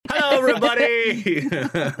everybody!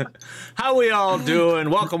 How we all doing?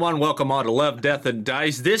 Welcome on to Love, Death, and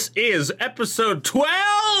Dice. This is episode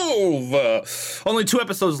 12! Only 2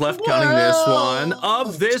 episodes left, counting this one,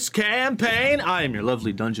 of this campaign. I am your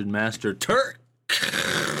lovely Dungeon Master, Turk.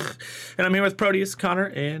 And I'm here with Proteus, Connor,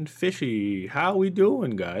 and Fishy. How we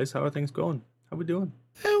doing, guys? How are things going? How we doing?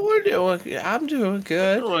 We're doing. I'm doing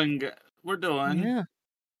good. We're doing.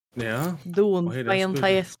 Yeah. Doing Well, hey,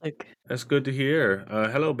 fantastic. That's good to hear.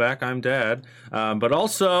 Hello back, I'm Dad. But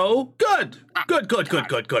also, good.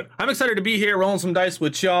 I'm excited to be here rolling some dice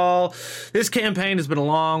with y'all. This campaign has been a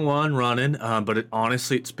long one running, but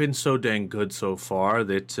honestly, it's been so dang good so far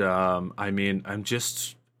that,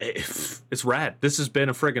 it's rad. This has been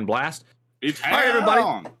a friggin' blast. All right, everybody.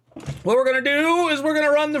 What we're going to do is we're going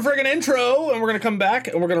to run the friggin' intro, and we're going to come back,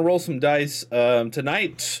 and we're going to roll some dice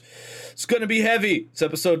tonight. It's going to be heavy. It's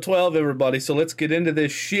episode 12, everybody, so let's get into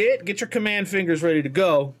this shit. Get your command fingers ready to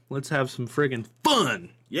go. Let's have some friggin'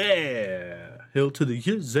 fun. Yeah. Hill to the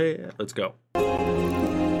yeah. Let's go.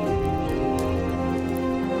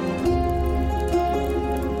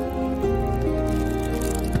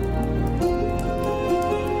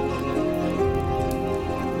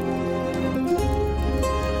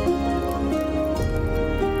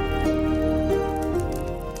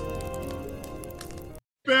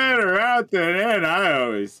 Better out than in, I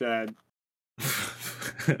always said.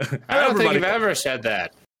 I don't think you've ever said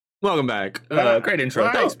that. Welcome back. Great intro.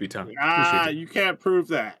 Right. Thanks, B-Town. You can't prove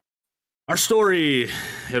that. Our story,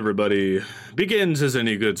 everybody, begins as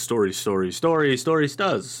any good story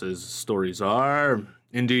does, as stories are.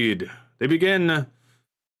 Indeed. They begin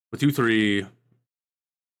with you three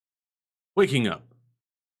waking up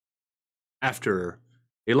after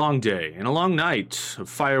a long day and a long night of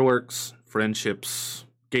fireworks, friendships,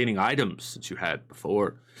 gaining items that you had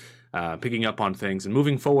before, picking up on things and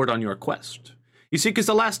moving forward on your quest. You see, because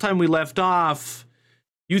the last time we left off,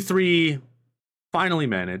 you three finally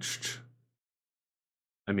managed,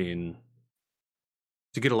 to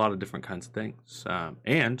get a lot of different kinds of things.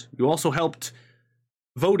 And you also helped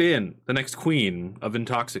vote in the next queen of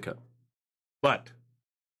Intoxica. But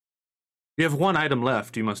you have one item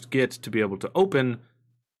left you must get to be able to open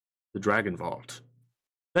the Dragon Vault.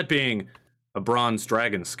 That being a bronze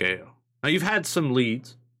dragon scale. Now, you've had some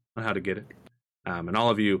leads on how to get it, and all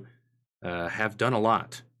of you have done a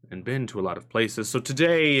lot and been to a lot of places. So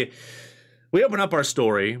today, we open up our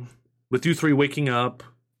story with you three waking up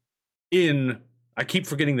in, I keep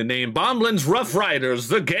forgetting the name, Bomblin's Rough Riders,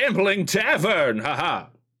 the Gambling Tavern, haha.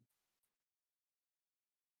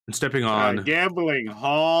 And stepping on... A gambling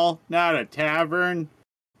hall, not a tavern.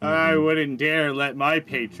 I wouldn't dare let my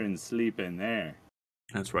patrons sleep in there.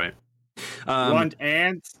 That's right. Want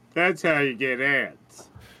ants? That's how you get ants.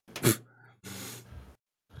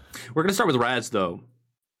 We're going to start with Raz, though.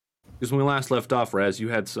 Because when we last left off, Raz, you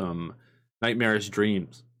had some nightmarish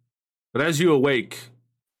dreams. But as you awake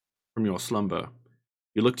from your slumber,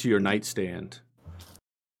 you look to your nightstand.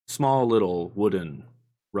 Small little wooden,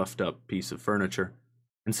 roughed-up piece of furniture.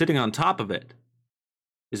 And sitting on top of it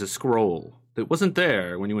is a scroll that wasn't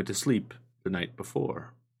there when you went to sleep the night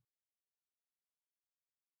before.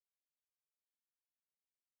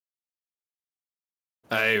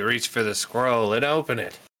 I reach for the scroll and open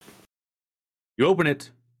it. You open it,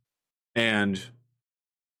 and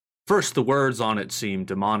first the words on it seem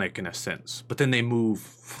demonic in a sense, but then they move,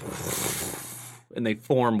 and they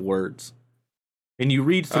form words. And you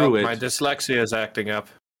read through it. My dyslexia is acting up.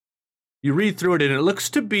 You read through it, and it looks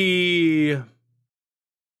to be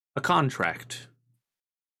a contract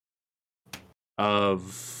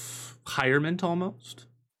of hirement, almost,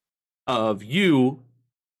 of you,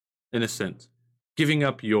 in a sense, giving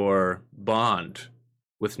up your bond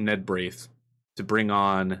with Ned Braith to bring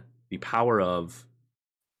on the power of,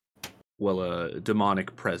 a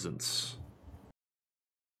demonic presence.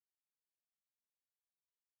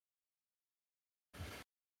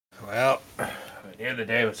 Well, I knew the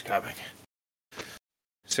day was coming.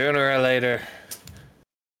 Sooner or later,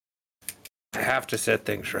 I have to set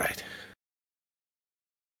things right.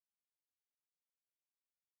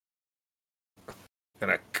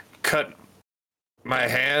 Gonna cut my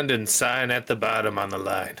hand and sign at the bottom on the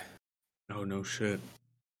line. Oh, no shit.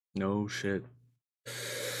 No shit.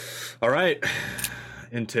 All right.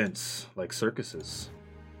 Intense, like circuses.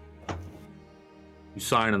 You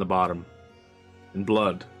sign on the bottom in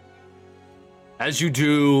blood. As you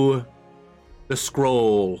do, the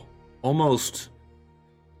scroll almost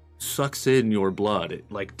sucks in your blood.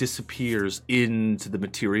 It disappears into the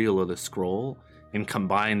material of the scroll and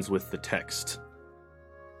combines with the text.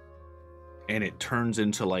 And it turns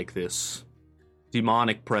into this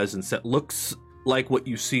demonic presence that looks like what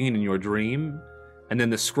you've seen in your dream, and then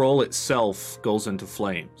the scroll itself goes into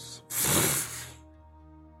flames.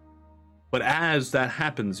 But as that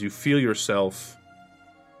happens, you feel yourself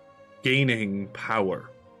gaining power,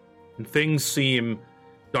 and things seem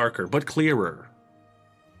darker but clearer.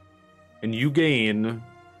 And you gain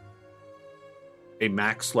a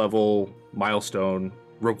max level milestone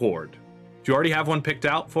reward. Do you already have one picked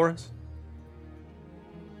out for us?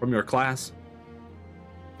 From your class?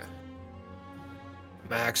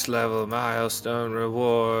 Max level milestone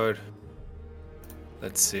reward.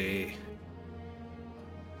 Let's see.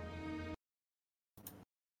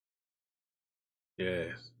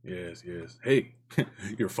 Yes. Hey,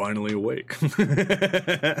 you're finally awake.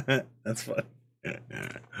 That's fun.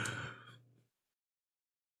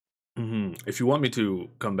 If you want me to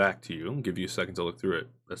come back to you and give you a second to look through it,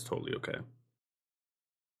 that's totally okay.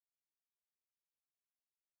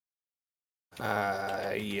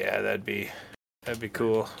 Yeah, that'd be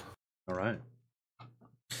cool. All right.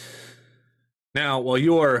 Now, while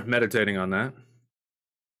you're meditating on that,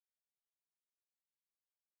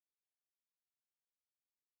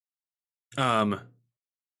 I'm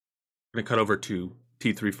gonna cut over to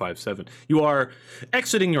T357. You are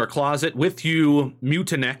exiting your closet with you,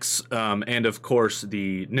 Mutinex, and of course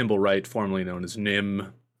the Nimblewright, formerly known as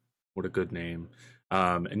Nim. What a good name.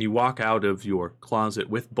 And you walk out of your closet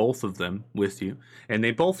with both of them with you, and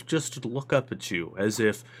they both just look up at you as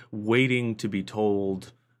if waiting to be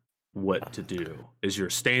told what to do. As you're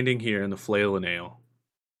standing here in the flail and ale,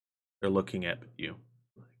 they're looking at you.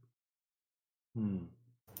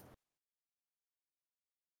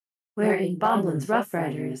 We're in Bomblin's Rough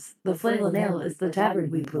Riders. The Flail and Ale is the tavern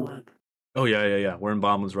we blew up. Oh, yeah. We're in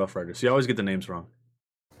Bomblin's Rough Riders. So you always get the names wrong.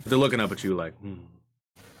 They're looking up at you like,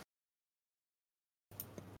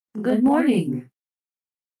 Good morning.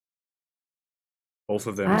 Both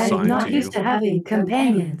of them I'm sign not to you. used to having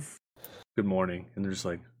companions. Good morning. And they're just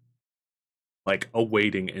like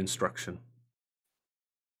awaiting instruction.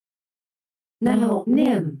 Now,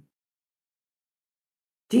 Nim.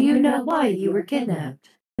 Do you know why you were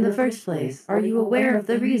kidnapped? In the first place, are you aware of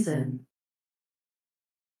the reason?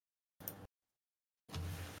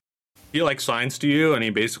 He signs to you, and he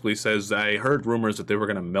basically says, I heard rumors that they were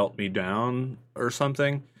going to melt me down or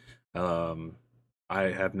something. I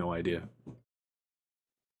have no idea.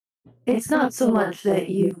 It's not so much that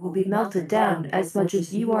you will be melted down as much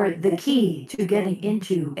as you are the key to getting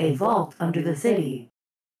into a vault under the city.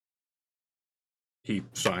 He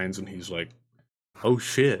signs, and he's like, oh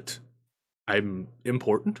shit, I'm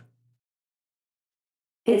important?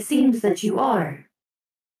 It seems that you are.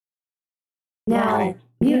 Now,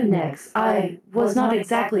 Mutinex, I was not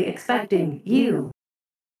exactly expecting you,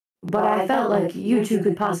 but I felt like you two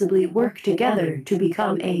could possibly work together to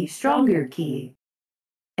become a stronger key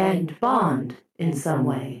and bond in some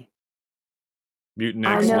way.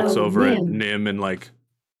 Mutinex looks over at Nim and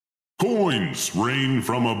coins rain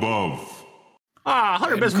from above.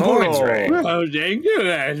 100 best coins, poodle. right? Oh, thank you,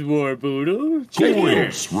 Ash Warpoodle.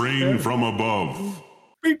 Coins rain from above.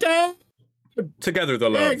 Beat-Town! Together the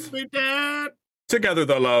Thanks, love. Beat-Town! Together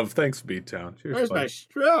the love. Thanks, Beat-Town. Cheers, Where's buddy. my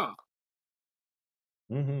straw?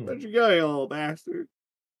 Mm-hmm. Where'd you go, you old bastard?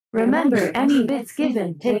 Remember, any bits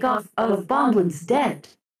given take off of Bomblin's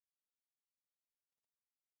debt.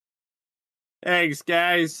 Thanks,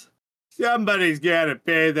 guys. Somebody's gotta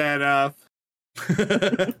pay that off.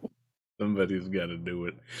 Somebody's got to do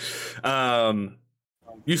it.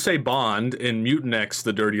 You say Bond, and Mutinex,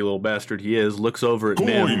 the dirty little bastard he is, looks over at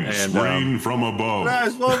Nim Coins and rain from above.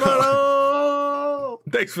 Nice one,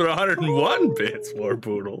 thanks for the 101 bits,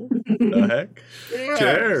 Warpoodle. The heck? yes.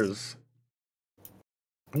 Cheers.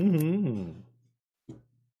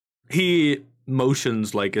 He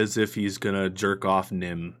motions as if he's gonna jerk off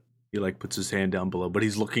Nim. He puts his hand down below, but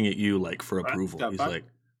he's looking at you for approval. He's like,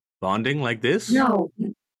 bonding like this?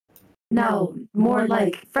 No, more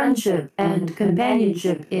like friendship and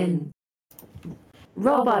companionship in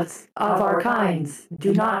robots of our kinds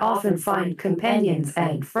do not often find companions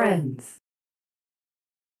and friends.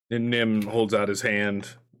 And Nim holds out his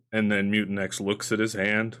hand, and then Mutinex looks at his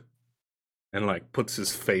hand and puts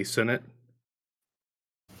his face in it.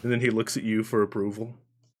 And then he looks at you for approval.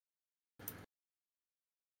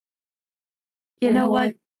 You know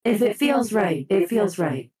what? If it feels right, it feels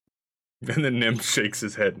right. And then Nim shakes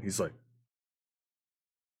his head and he's like,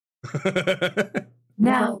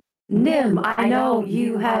 Now, Nim, I know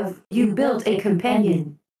you built a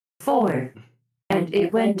companion before, and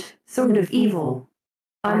it went sort of evil.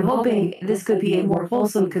 I'm hoping this could be a more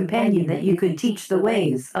wholesome companion that you could teach the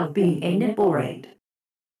ways of being a Nimblewright.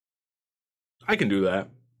 I can do that.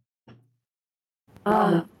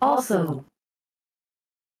 Also,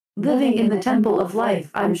 living in the temple of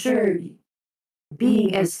life, I'm sure,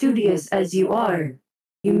 being as studious as you are,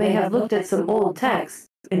 you may have looked at some old texts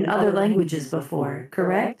in other languages before,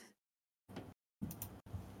 correct?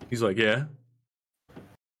 He's like, yeah.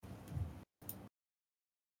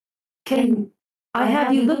 Can I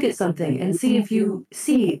have you look at something and see if you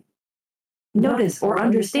notice, or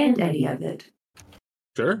understand any of it?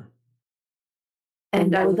 Sure.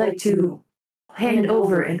 And I would like to hand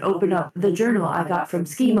over and open up the journal I got from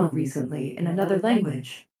Schemo recently in another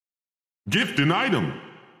language. Gift an item.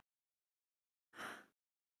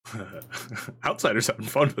 Outsiders having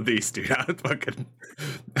fun with these, dude. Fucking.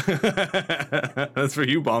 That's for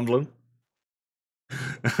you, Bomblin.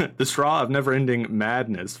 The straw of never-ending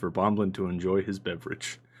madness for Bomblin to enjoy his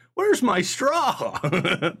beverage. Where's my straw?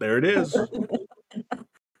 There it is.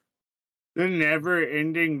 The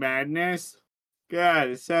never-ending madness? God,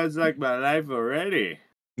 it sounds like my life already.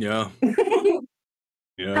 Yeah.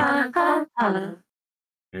 Yeah.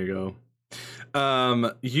 There you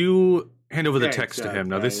go. You hand over the text to him.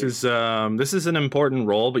 Now this is an important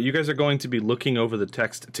role, but you guys are going to be looking over the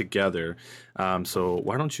text together. So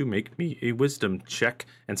why don't you make me a wisdom check?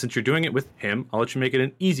 And since you're doing it with him, I'll let you make it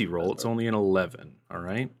an easy roll. It's only an 11. All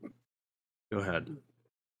right. Go ahead.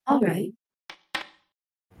 All right.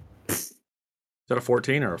 Is that a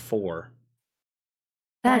 14 or a 4?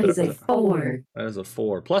 That is a 4. That is a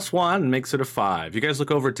 4. Plus 1 makes it a 5. You guys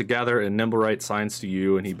look over it together, and Nimblewright signs to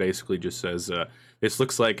you, and he basically just says, this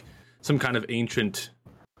looks like some kind of ancient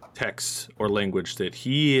text or language that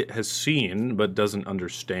he has seen but doesn't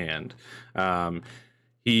understand.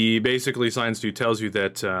 He basically signs to you, tells you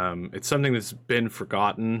that it's something that's been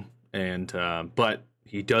forgotten, and but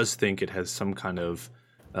he does think it has some kind of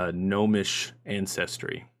gnomish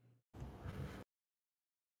ancestry.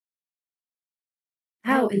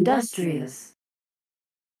 How industrious.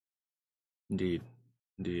 Indeed.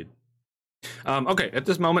 Okay, at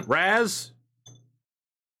this moment, Raz,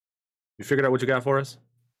 you figured out what you got for us?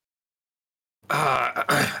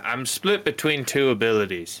 I'm split between 2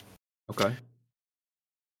 abilities. Okay.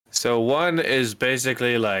 So one is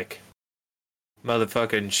basically like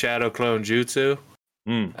motherfucking shadow clone jutsu,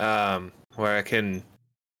 where I can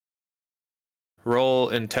roll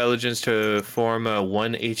intelligence to form a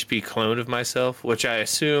 1 HP clone of myself, which I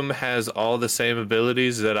assume has all the same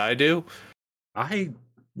abilities that I do. I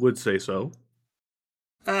would say so.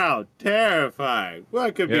 How terrifying.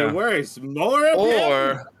 What could be worse? More of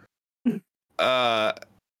or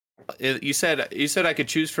you said I could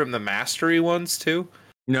choose from the mastery ones too?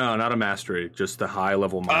 No, not a mastery, just the high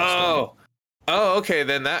level milestone. Oh, okay,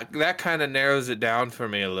 then that kind of narrows it down for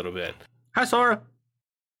me a little bit. Hi, Sora.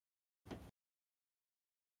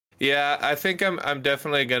 Yeah, I think I'm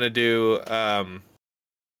definitely gonna do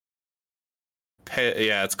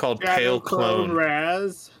it's called Pale Clone.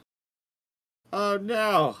 Raz. Oh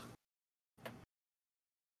no.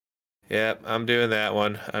 Yep, I'm doing that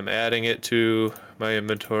one. I'm adding it to my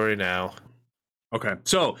inventory now. Okay,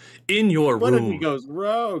 so in your room, what if he goes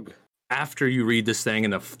rogue? After you read this thing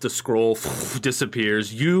and the scroll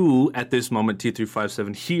disappears, you at this moment,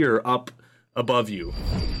 T357, hear up above you,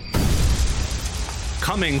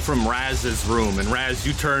 coming from Raz's room. And Raz,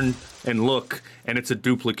 you turn and look, and it's a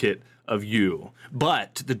duplicate of you.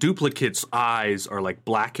 But the duplicate's eyes are like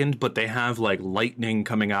blackened, but they have like lightning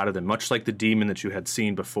coming out of them, much like the demon that you had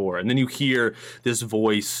seen before. And then you hear this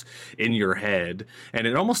voice in your head, and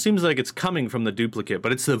it almost seems like it's coming from the duplicate,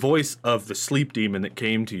 but it's the voice of the sleep demon that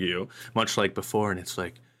came to you, much like before. And it's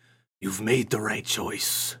like, you've made the right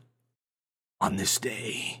choice. On this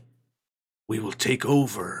day, we will take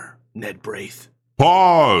over, Ned Braith.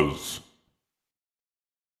 Pause.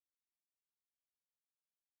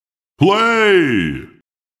 Play!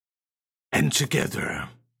 And together,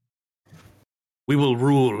 we will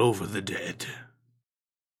rule over the dead.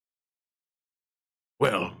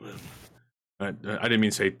 Well, I didn't mean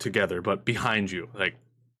to say together, but behind you, like,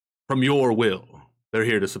 from your will. They're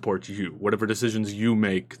here to support you. Whatever decisions you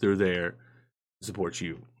make, they're there to support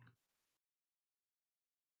you.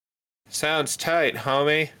 Sounds tight,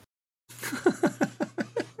 homie.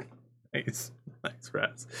 Nice,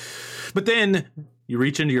 Raz. But then you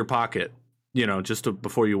reach into your pocket, just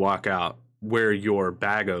before you walk out, where your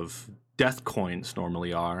bag of death coins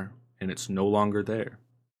normally are, and it's no longer there.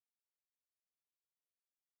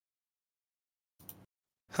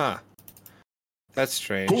 Huh. That's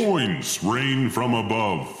strange. Coins rain from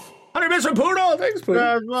above. 100 bits from Poodle! Thanks, Poodle!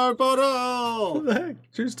 There's more Poodle!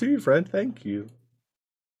 Cheers to you, friend. Thank you.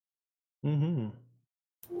 Mm-hmm.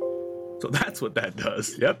 So that's what that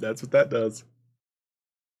does. Yep, that's what that does.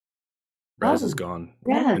 Raz is gone.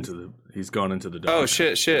 Raz. He's gone into the dark. Oh,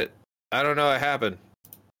 shit. I don't know what happened.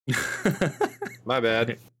 My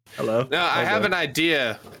bad. Hello. No, I All have good. an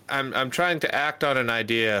idea. I'm trying to act on an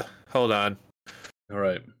idea. Hold on. All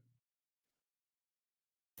right.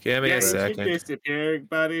 Give me Yeah, a you keep second. disappearing,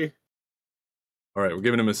 buddy. All right, we're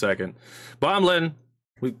giving him a second. Bomblin,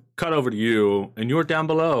 we cut over to you, and you're down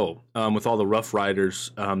below with all the Rough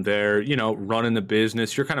Riders there, running the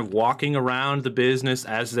business. You're kind of walking around the business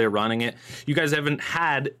as they're running it. You guys haven't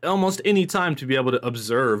had almost any time to be able to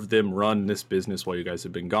observe them run this business while you guys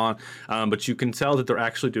have been gone, but you can tell that they're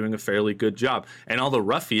actually doing a fairly good job. And all the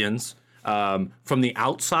ruffians from the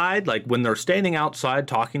outside, like when they're standing outside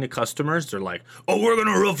talking to customers, they're like, "Oh, we're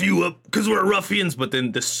gonna rough you up because we're ruffians." But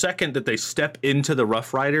then the second that they step into the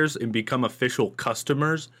Rough Riders and become official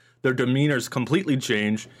customers, their demeanors completely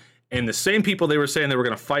change. And the same people they were saying they were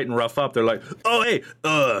gonna fight and rough up, they're like, "Oh, hey,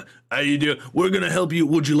 how you doing? We're gonna help you.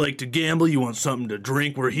 Would you like to gamble? You want something to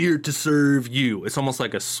drink? We're here to serve you." It's almost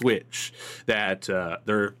like a switch that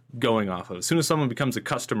they're going off of. As soon as someone becomes a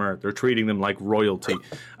customer, they're treating them like royalty.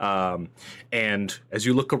 And as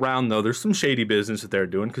you look around, though, there's some shady business that they're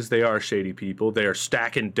doing because they are shady people. They are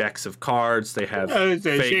stacking decks of cards. They have It's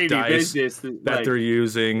a fake shady dice business that they're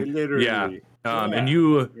using. literally. Yeah. And Yeah.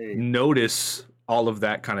 you Hey. notice all of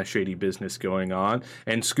that kind of shady business going on.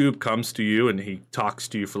 And Scoop comes to you and he talks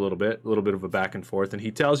to you for a little bit of a back and forth. And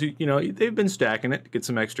he tells you, they've been stacking it to get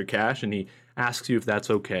some extra cash. And he asks you if that's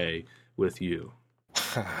okay with you.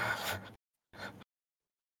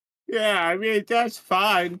 Yeah, I mean, that's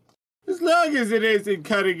fine. As long as it isn't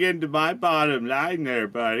cutting into my bottom line there,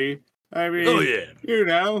 buddy. I mean, Oh,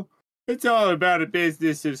 yeah. It's all about a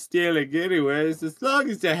business of stealing anyways. As long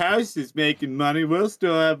as the house is making money, we'll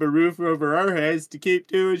still have a roof over our heads to keep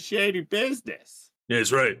doing shady business.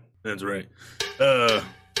 That's right. That's right.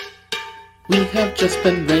 We have just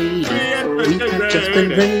been raided. We have just been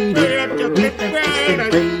raided. We have just been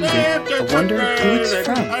raided. I wonder who it's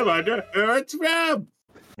from. I wonder who it's from.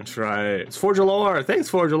 That's right. It's Forge Lore. Thanks,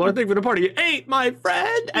 Forge Lore. Thank you for the party. 8, my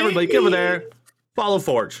friend. Everybody, get over there. Follow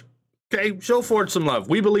Forge. Okay, show Forge some love.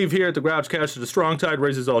 We believe here at the Grouchcast that a strong tide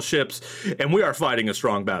raises all ships, and we are fighting a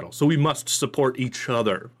strong battle, so we must support each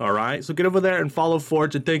other, all right? So get over there and follow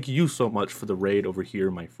Forge, and thank you so much for the raid over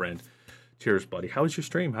here, my friend. Cheers, buddy. How was your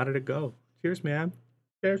stream? How did it go? Cheers, man.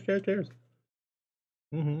 Cheers.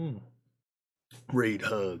 Mm-hmm. Raid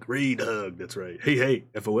hug. That's right. Hey,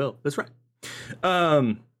 FOL. That's right.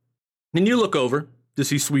 Then you look over to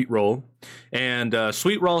see Sweet Roll, and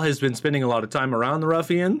Sweet Roll has been spending a lot of time around the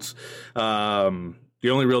ruffians. The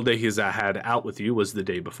only real day he's had out with you was the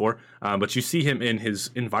day before, but you see him in his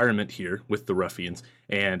environment here with the ruffians,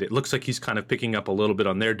 and it looks like he's kind of picking up a little bit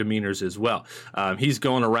on their demeanors as well. He's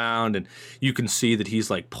going around, and you can see that he's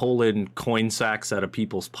like pulling coin sacks out of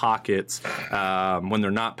people's pockets when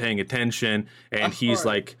they're not paying attention, and he's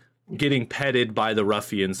like getting petted by the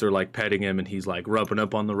ruffians. They're like petting him, and he's like rubbing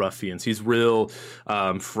up on the ruffians. He's real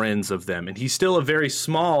friends of them, and he's still a very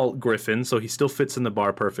small griffin, so he still fits in the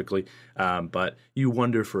bar perfectly. But you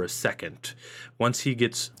wonder for a second, once he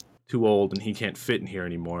gets too old and he can't fit in here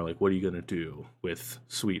anymore, like, what are you gonna do with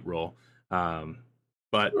Sweet Roll?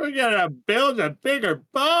 But we're gonna build a bigger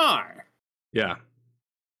bar. Yeah,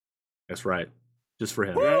 that's right, just for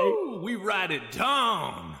him. Right? We ride it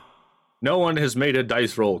down. No one has made a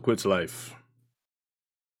dice roll quits life.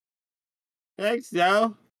 Thanks,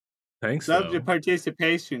 though. Thanks. Love your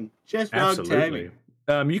participation. Just wrong Absolutely.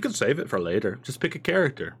 timing. You can save it for later. Just pick a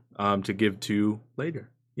character to give to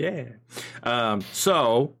later. Yeah.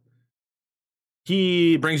 So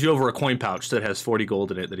he brings you over a coin pouch that has 40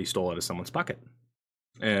 gold in it that he stole out of someone's pocket,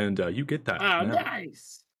 and you get that. Oh, yeah.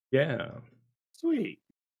 nice. Yeah. Sweet.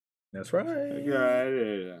 That's right. I got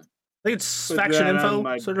it. I think it's Put faction that info on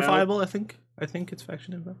my certifiable. I think it's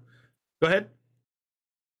faction info. Go ahead.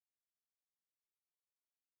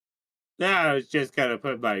 Now I was just gonna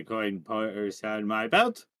put my coin purse on my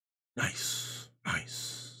belt. Nice.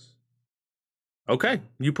 Okay,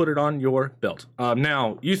 you put it on your belt.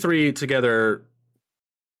 Now you three together.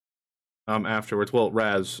 Afterwards, well,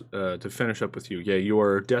 Raz, to finish up with you. Yeah,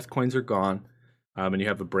 your death coins are gone, and you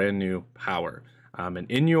have a brand new power. And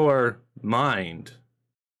in your mind,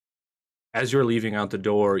 as you're leaving out the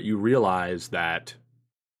door, you realize that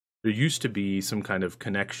there used to be some kind of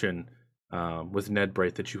connection with Ned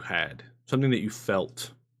Braith that you had, something that you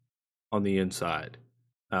felt on the inside,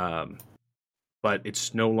 but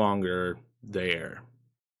it's no longer there.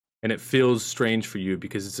 And it feels strange for you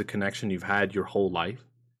because it's a connection you've had your whole life,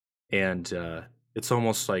 and it's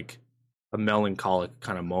almost like a melancholic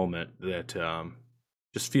kind of moment that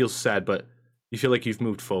just feels sad, but you feel like you've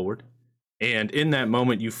moved forward. And in that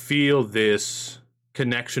moment, you feel this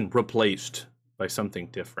connection replaced by something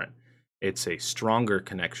different. It's a stronger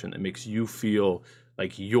connection that makes you feel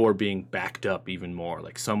like you're being backed up even more,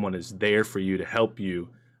 like someone is there for you to help you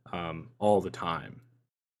all the time.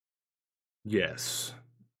 Yes,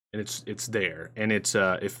 and it's there, and it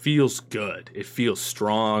feels good. It feels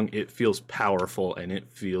strong. It feels powerful, and it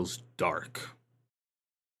feels dark.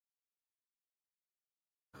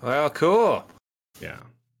 Well, cool. Yeah.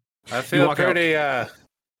 I feel pretty Go ahead.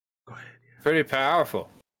 pretty powerful.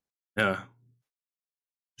 Yeah.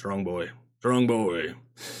 Strong boy. Strong boy.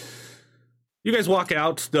 You guys walk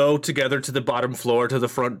out, though, together to the bottom floor, to the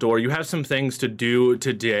front door. You have some things to do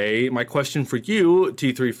today. My question for you,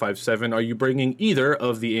 T357, are you bringing either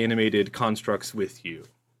of the animated constructs with you?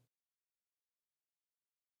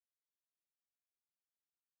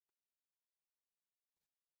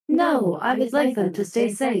 No, I would like them to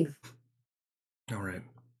stay safe. All right.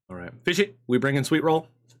 All right. Fishy, we bring in Sweet Roll?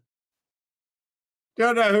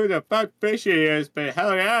 Don't know who the fuck Fishy is, but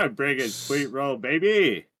hell yeah, I'm bringing Sweet Roll,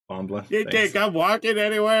 baby. Bombla. You think I'm walking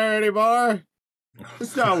anywhere anymore?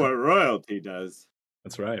 That's not what royalty does.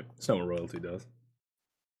 That's right. That's not what royalty does.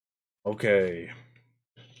 Okay.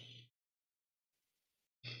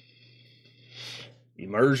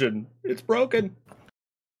 Immersion. It's broken.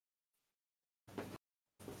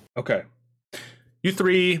 Okay. You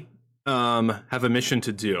three have a mission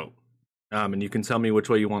to do. And you can tell me which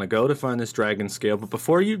way you want to go to find this dragon scale. But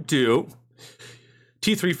before you do,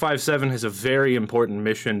 T357 has a very important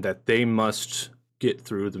mission that they must get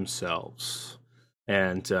through themselves.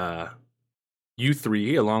 And you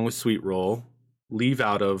three, along with Sweet Roll, leave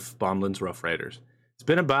out of Bomblin's Rough Riders. It's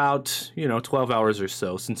been about, 12 hours or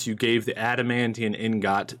so since you gave the adamantian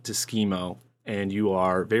ingot to Schemo, and you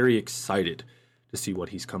are very excited to see what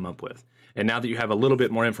he's come up with. And now that you have a little bit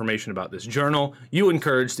more information about this journal, you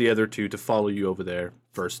encourage the other two to follow you over there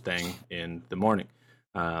first thing in the morning.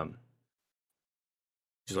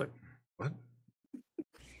 She's like, what?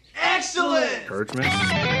 Excellent! Encouragement?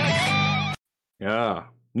 Yeah.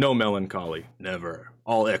 No melancholy. Never.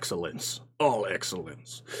 All excellence. All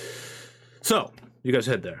excellence. So, you guys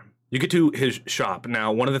head there. You get to his shop.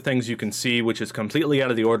 Now, one of the things you can see, which is completely out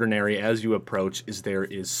of the ordinary as you approach, is there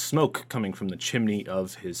is smoke coming from the chimney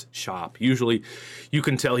of his shop. Usually, you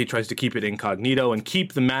can tell he tries to keep it incognito and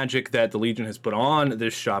keep the magic that the Legion has put on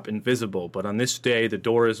this shop invisible. But on this day, the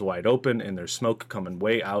door is wide open and there's smoke coming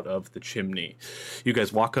way out of the chimney. You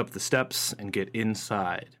guys walk up the steps and get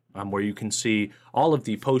inside, where you can see all of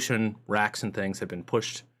the potion racks and things have been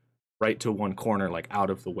pushed right to one corner, like out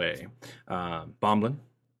of the way. Bomblin,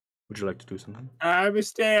 would you like to do something? I would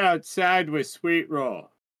stay outside with Sweet Roll.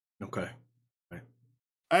 Okay. Right.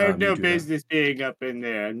 I have no you do business being up in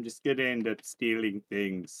there. I'm just gonna end up stealing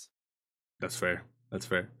things. That's fair. That's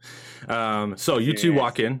fair. So you two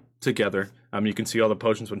walk in together. You can see all the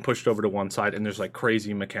potions been pushed over to one side, and there's like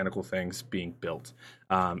crazy mechanical things being built.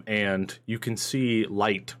 And you can see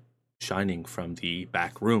light shining from the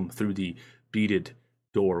back room through the beaded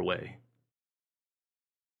doorway.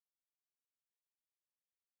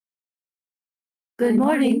 Good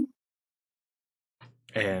morning.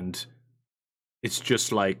 And it's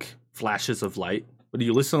just like flashes of light. But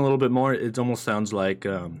you listen a little bit more, it almost sounds like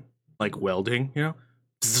welding, you know?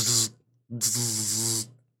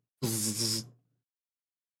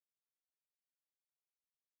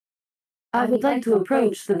 I would like to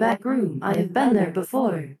approach the back room. I have been there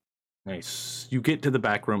before. Nice. You get to the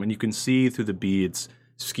back room and you can see through the beads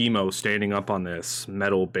Schemo standing up on this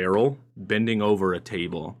metal barrel, bending over a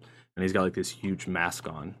table. And he's got like this huge mask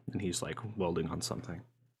on, and he's like welding on something.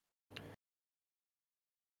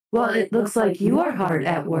 Well, it looks like you are hard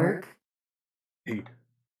at work. He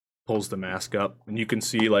pulls the mask up, and you can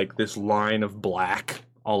see like this line of black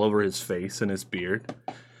all over his face and his beard.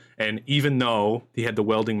 And even though he had the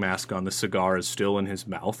welding mask on, the cigar is still in his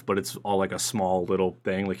mouth, but it's all like a small little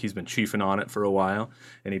thing, like he's been chiefing on it for a while.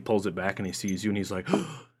 And he pulls it back and he sees you, and he's like,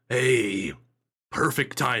 hey,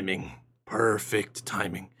 perfect timing. Perfect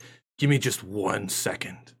timing. Give me just 1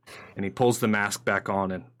 second. And he pulls the mask back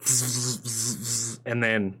on, and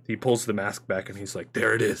then he pulls the mask back and he's like,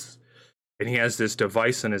 there it is. And he has this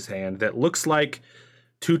device in his hand that looks like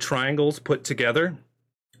two triangles put together.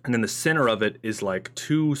 And in the center of it is like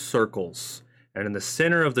two circles. And in the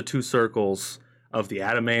center of the two circles of the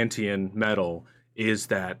adamantian metal is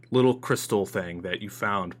that little crystal thing that you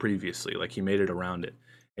found previously. Like he made it around it.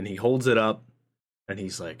 And he holds it up and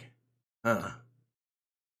he's like,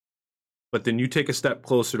 But then you take a step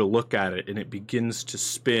closer to look at it, and it begins to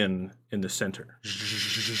spin in the center.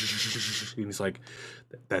 And he's like,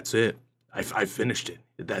 "That's it. I finished it.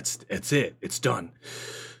 That's it. It's done."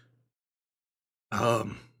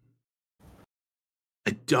 I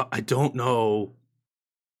don't know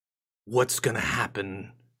what's going to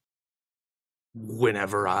happen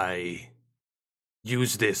whenever I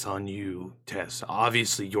use this on you, Tess.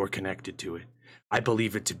 Obviously, you're connected to it. I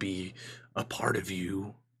believe it to be a part of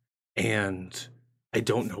you, and I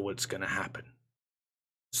don't know what's going to happen.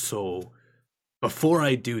 So, before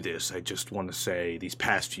I do this, I just want to say these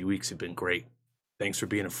past few weeks have been great. Thanks for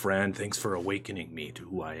being a friend. Thanks for awakening me to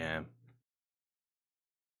who I am.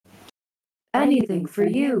 Anything for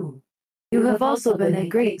you. You have also been a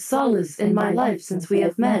great solace in my life since we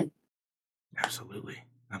have met. Absolutely.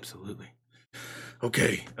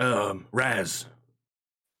 Okay, Raz.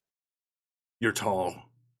 You're tall.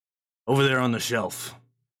 Over there on the shelf,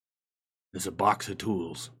 there's a box of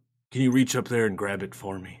tools. Can you reach up there and grab it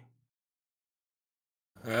for me?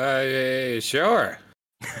 Sure.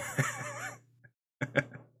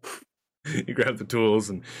 You grab the tools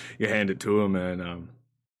and you hand it to him, and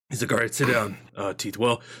he's like, all right, sit down, Teeth.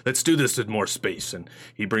 Well, let's do this in more space. And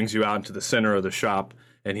he brings you out into the center of the shop,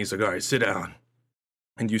 and he's like, all right, sit down.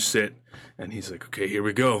 And you sit, and he's like, okay, here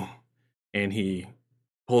we go. And he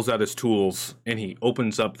pulls out his tools, and he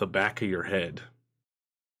opens up the back of your head.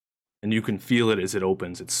 And you can feel it as it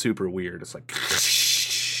opens. It's super weird. It's like...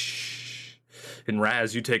 And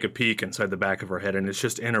Raz, you take a peek inside the back of her head, and it's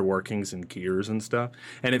just inner workings and gears and stuff.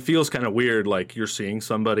 And it feels kind of weird, like you're seeing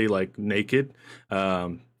somebody like naked,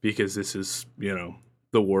 because this is, the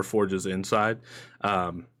Warforge's inside.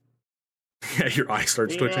 Your eye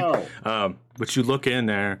starts twitching. But you look in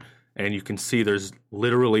there, and you can see there's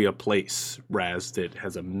literally a place, Raz, that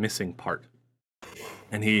has a missing part.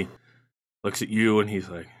 And he looks at you, and he's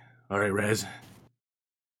like, all right, Raz,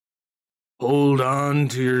 hold on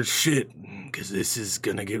to your shit, because this is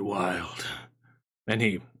gonna get wild. And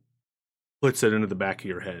he puts it into the back of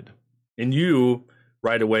your head. And you,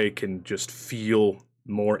 right away, can just feel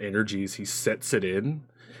more energy as he sets it in.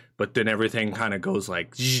 But then everything kind of goes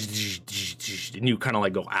like... And you kind of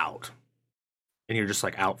like go out. And you're just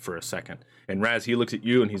like out for a second. And Raz, he looks at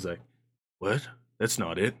you and he's like, what? That's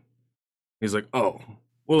not it. He's like, oh,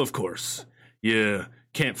 well, of course. Yeah.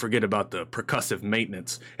 Can't forget about the percussive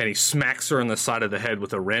maintenance. And he smacks her on the side of the head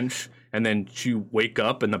with a wrench, and then you wake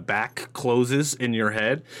up and the back closes in your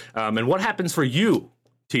head. And what happens for you,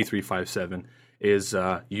 T357, is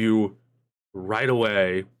you right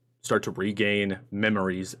away start to regain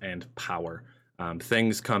memories and power.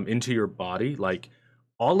 Things come into your body, like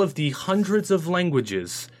all of the hundreds of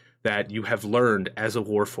languages that you have learned as a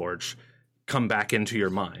Warforged come back into your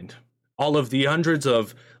mind. All of the hundreds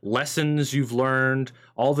of lessons you've learned,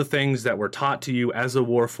 all the things that were taught to you as a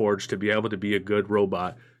Warforged to be able to be a good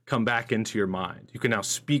robot, come back into your mind. You can now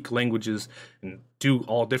speak languages and do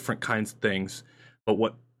all different kinds of things. But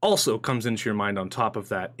what also comes into your mind on top of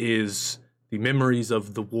that is the memories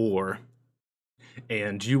of the war.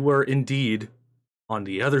 And you were indeed on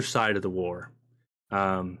the other side of the war.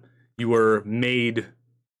 You were made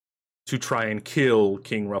to try and kill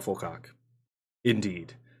King Rufflecock.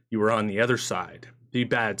 Indeed. You were on the other side, the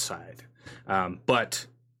bad side. But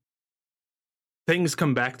things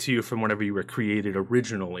come back to you from whenever you were created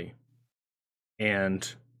originally.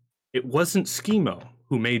 And it wasn't Schemo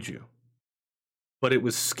who made you, but it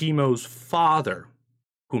was Schemo's father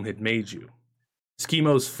whom had made you.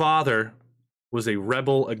 Schemo's father was a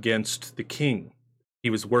rebel against the king. He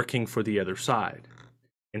was working for the other side.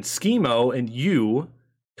 And Schemo and you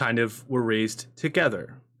kind of were raised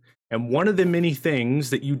together. And one of the many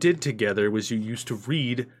things that you did together was you used to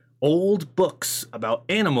read old books about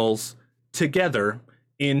animals together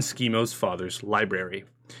in Schemo's father's library.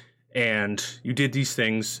 And you did these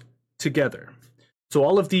things together. So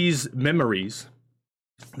all of these memories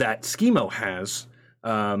that Schemo has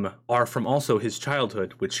are from also his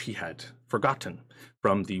childhood, which he had forgotten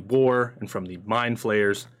from the war and from the mind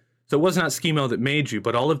flayers. So it was not Schemo that made you,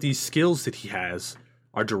 but all of these skills that he has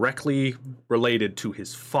are directly related to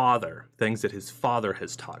his father, things that his father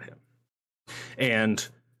has taught him. And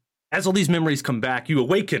as all these memories come back, you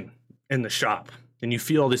awaken in the shop, and you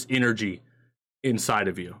feel all this energy inside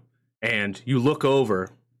of you. And you look over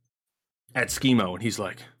at Schemo, and he's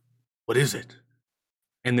like, what is it?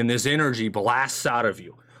 And then this energy blasts out of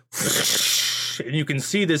you. And you can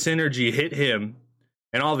see this energy hit him,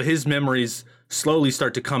 and all of his memories slowly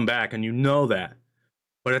start to come back, and you know that.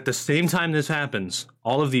 But at the same time this happens,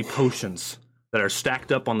 all of the potions that are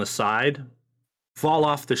stacked up on the side fall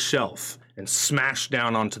off the shelf and smash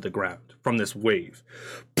down onto the ground from this wave.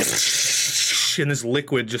 And this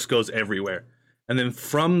liquid just goes everywhere. And then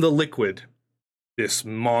from the liquid, this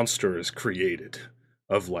monster is created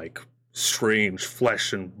of like strange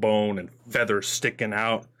flesh and bone and feathers sticking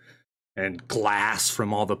out and glass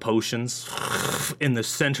from all the potions in the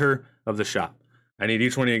center of the shop. I need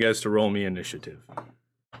each one of you guys to roll me initiative.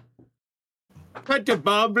 Put the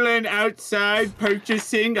Boblin outside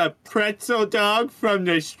purchasing a pretzel dog from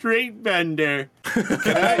the street vendor. Can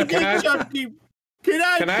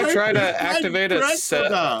I try to activate a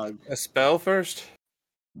spell first?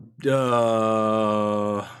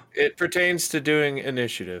 It pertains to doing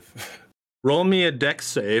initiative. Roll me a dex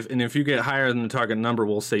save, and if you get higher than the target number,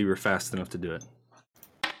 we'll say you're fast enough to do it.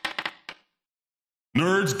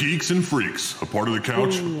 Nerds, geeks, and freaks. A part of the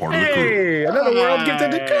couch, a part of the crew. Hey, another world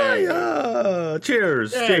gifted to Kaya.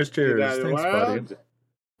 Cheers, cheers. Thanks, buddy.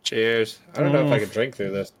 Cheers. I don't know if I can drink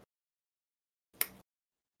through this.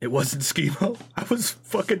 It wasn't Schemo. I was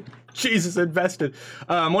fucking Jesus invested.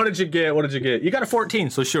 What did you get? You got a 14,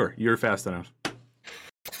 so sure, you're fast enough.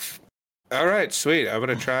 All right, sweet. I'm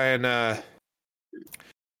gonna try and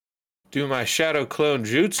do my shadow clone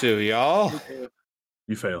jutsu, y'all.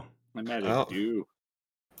 You fail. I might have do.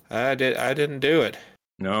 I didn't do it.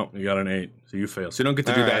 No, you got an 8, so you fail. So you don't get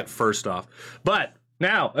to do that first off. But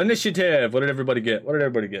now, initiative. What did everybody get? I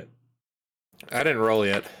didn't roll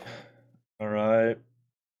yet. All right.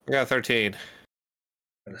 I got 13.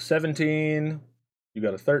 Got a 17. You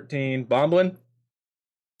got a 13. Bomblin?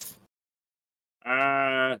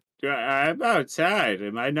 I'm outside.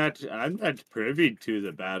 I'm not privy to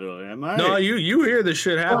the battle, am I? No, you hear this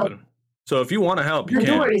shit happen. Well, so if you want to help, you can.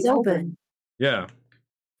 The door is open. Yeah.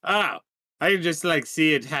 Oh, I can just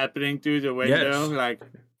see it happening through the window. Yes.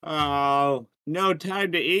 Oh, no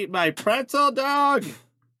time to eat my pretzel dog.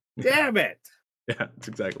 Damn it. Yeah, that's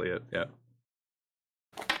exactly it. Yeah.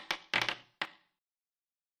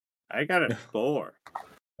 I got a 4.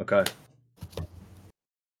 Okay.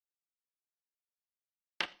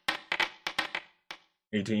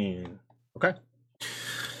 $18. Okay.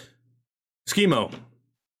 Schemo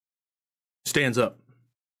stands up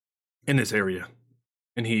in this area,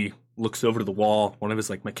 and he looks over to the wall, one of his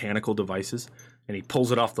mechanical devices, and he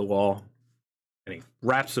pulls it off the wall, and he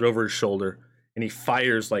wraps it over his shoulder, and he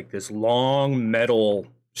fires this long metal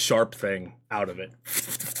sharp thing out of it,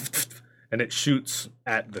 and it shoots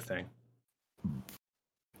at the thing.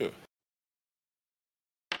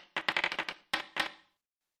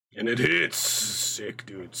 And it hits. Sick,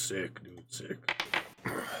 dude.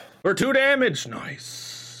 For 2 damage.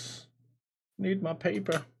 Nice. Need my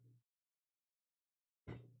paper.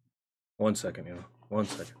 1 second, you know. 1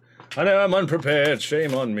 second. I know I'm unprepared.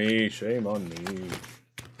 Shame on me.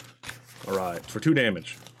 All right, for 2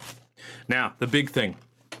 damage. Now, the big thing.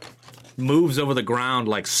 Moves over the ground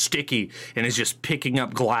sticky and is just picking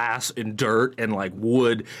up glass and dirt and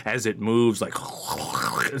wood as it moves.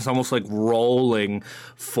 It's almost rolling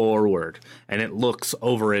forward, and it looks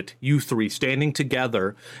over at you three standing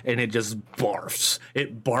together, and it just barfs.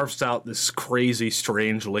 It barfs out this crazy,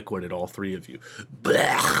 strange liquid at all three of you.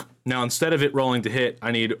 Blech. Now, instead of it rolling to hit,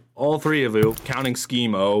 I need all three of you, counting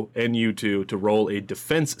Schemo and you two, to roll a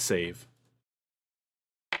defense save.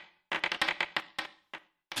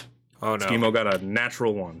 Oh no. Schemo got a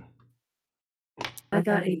natural 1. I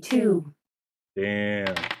got a 2.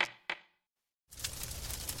 Damn.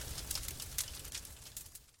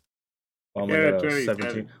 I got a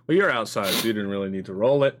 17. Well, you're outside, so you didn't really need to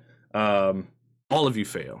roll it. All of you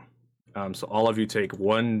fail. So all of you take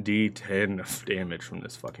 1d10 of damage from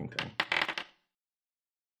this fucking thing.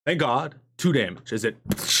 Thank God. 2 damage as it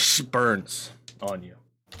burns on you.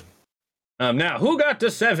 Now, who got to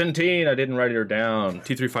 17? I didn't write her down.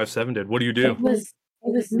 T357 did. What do you do? It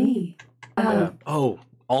was me. Oh,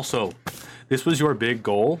 also, this was your big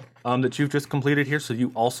goal that you've just completed here, so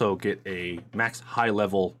you also get a max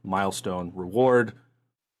high-level milestone reward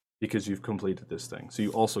because you've completed this thing. So you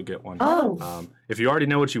also get one. Oh. If you already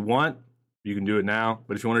know what you want, you can do it now,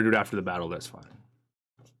 but if you want to do it after the battle, that's fine.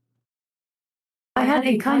 I had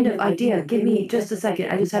a kind of idea. Give me just a second.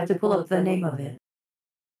 I just have to pull up the name of it.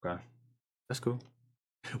 Okay. That's cool.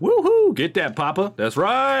 Woohoo! Get that, Papa. That's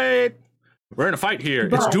right. We're in a fight here.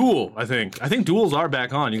 It's duel, I think. I think duels are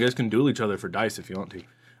back on. You guys can duel each other for dice if you want to.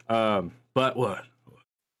 But what?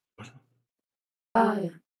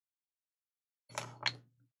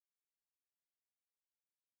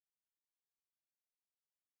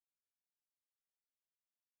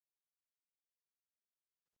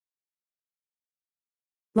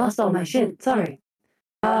 Lost all my shit. Sorry.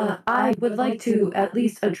 I would like to at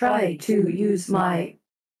least try to use my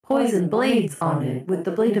poison blades on it with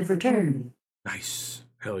the blade of return. Nice.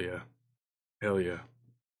 Hell yeah. Hell yeah.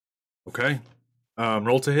 Okay.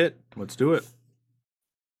 Roll to hit. Let's do it.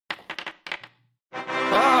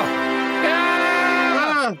 Oh!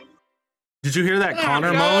 Yeah! Did you hear that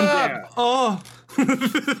Connor moan? Yeah. Oh!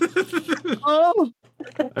 Oh!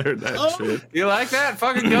 I heard that shit. You like that?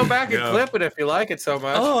 Fucking go back and Yeah. clip it if you like it so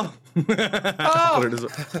much. Oh. Oh.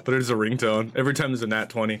 Put it as a ringtone every time there's a nat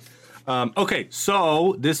 20. Okay,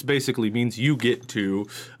 so this basically means you get to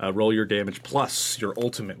roll your damage plus your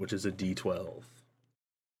ultimate, which is a d12.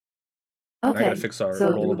 I Okay. gotta fix our so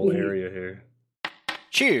it will rollable be area here.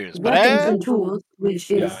 Cheers, Weapons buddy. and tools, which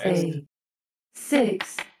is Nice. a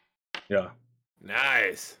 6 Yeah.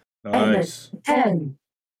 Nice. and Nice. a 10.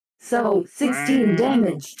 So 16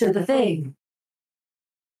 damage to the thing.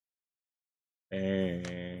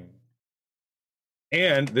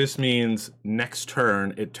 And this means next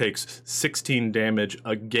turn it takes 16 damage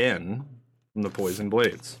again from the poison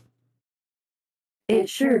blades. It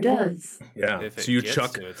sure does. Yeah. If it So you gets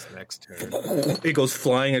chuck to its next turn. it goes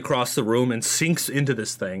flying across the room and sinks into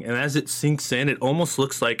this thing. And as it sinks in, it almost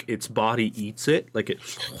looks like its body eats it, like it.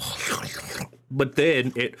 But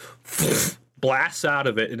then it blasts out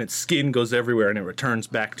of it, and its skin goes everywhere, and it returns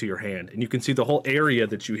back to your hand. And you can see the whole area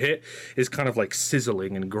that you hit is kind of like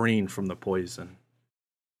sizzling and green from the poison.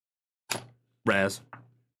 Raz,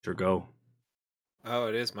 it's your go. Oh,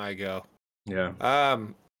 it is my go. Yeah.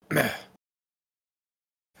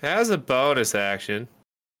 As a bonus action,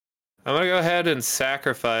 I'm gonna go ahead and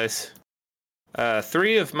sacrifice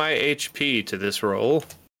 3 of my HP to this roll,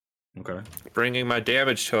 Okay. bringing my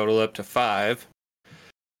damage total up to 5.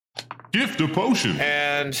 Gift a potion.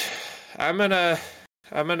 And I'm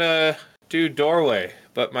gonna do doorway,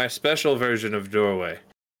 but my special version of doorway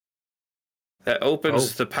that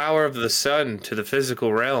opens the power of the sun to the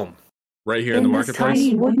physical realm. Right here in the this marketplace.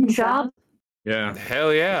 tiny wooden shop, Yeah.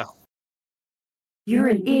 Hell yeah! you're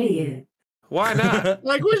an idiot. Why not?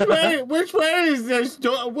 Like, which way is this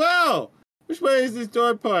door? Whoa! Which way is this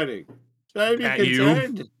door pointing? Should I be At you.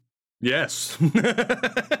 concerned? Yes.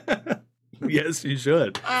 Yes, you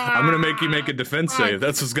should. I'm gonna make you make a defense save.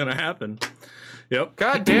 That's what's gonna happen. Yep.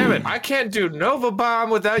 God damn it! I can't do Nova Bomb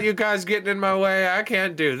without you guys getting in my way. I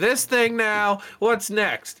can't do this thing now. What's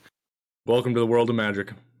next? Welcome to the world of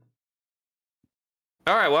magic.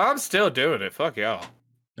 All right, well I'm still doing it. Fuck y'all.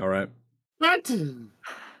 All right. What?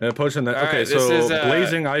 Potion that. All Okay, right, so this is,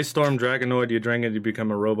 blazing ice storm dragonoid. You drink it, you become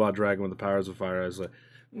a robot dragon with the powers of fire. I was like,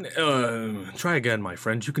 try again, my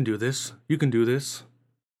friend. You can do this. You can do this.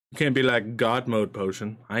 You can't be like God mode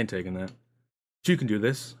potion. I ain't taking that. But you can do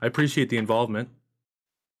this. I appreciate the involvement.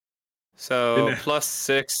 So Didn't- plus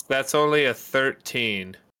 6. That's only a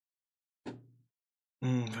 13.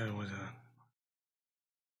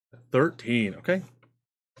 13. Okay.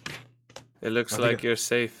 It looks I like think- you're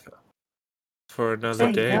safe for another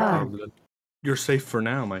Thank day, God. Goblin. You're safe for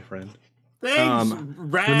now, my friend. Thanks, Let me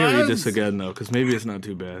read this Raz. again, though, because maybe it's not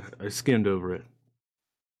too bad. I skimmed over it.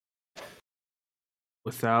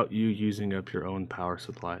 Without you using up your own power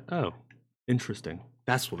supply. Oh, interesting.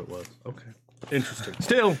 That's what it was. Okay. Interesting.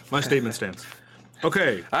 Still, my statement stands.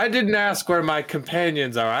 Okay. I didn't ask where my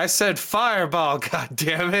companions are. I said fireball, god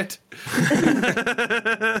damn it.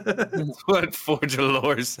 That's what Forge of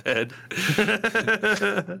Lore said.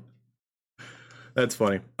 That's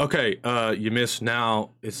funny. Okay, you missed. Now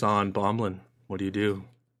it's on Bomblin. What do you do?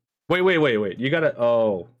 Wait. You gotta.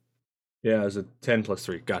 Oh. Yeah, it's a 10 plus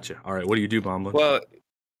 3. Gotcha. All right, what do you do, Bomblin? Well,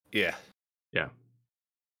 yeah.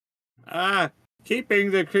 Keeping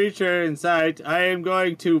the creature in sight, I am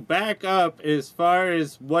going to back up as far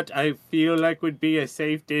as what I feel like would be a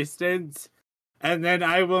safe distance, and then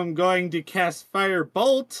I am going to cast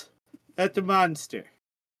Firebolt at the monster.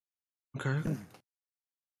 Okay.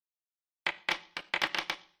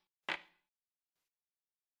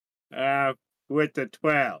 With the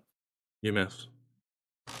 12. You miss.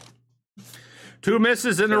 2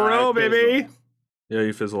 misses in a So I row, fizzle. baby. Yeah,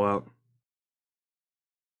 you fizzle out.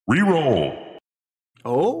 Reroll.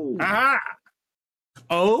 Oh. Aha!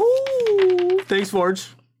 Oh. Thanks, Forge.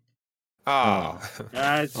 Oh.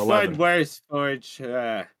 It's 11. one worse, Forge.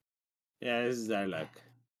 Yeah, this is our luck.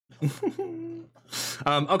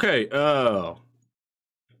 Okay.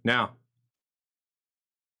 Now,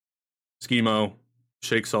 Schemo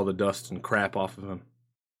shakes all the dust and crap off of him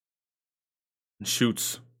and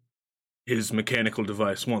shoots his mechanical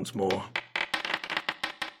device once more.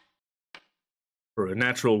 For a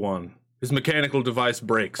natural 1. His mechanical device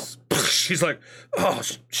breaks. He's like, oh,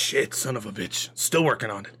 shit, son of a bitch. Still working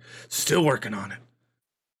on it.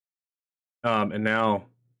 And now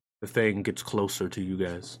the thing gets closer to you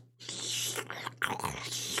guys.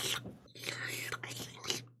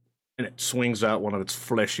 And it swings out one of its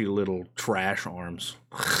fleshy little trash arms.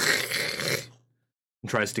 And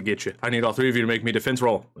tries to get you. I need all 3 of you to make me defense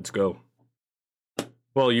roll. Let's go.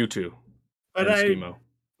 Well, you 2. But And I Schemo.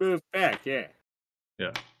 moved back, yeah.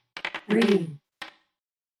 Yeah. 3.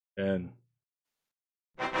 And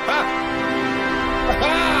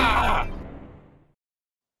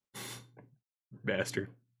bastard.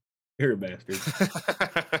 You're a bastard.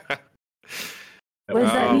 What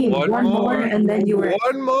does that mean? One more, and then you were...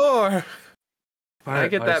 One more! Fire, I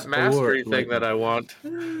get that ice, mastery or thing that I want.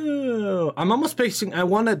 I'm almost picturing. I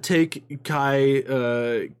want to take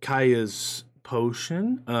Kaya's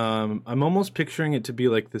potion. I'm almost picturing it to be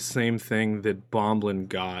like the same thing that Bomblin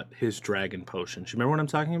got his dragon potion. Do you remember what I'm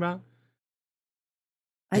talking about?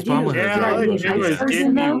 I do. Yeah, all it did was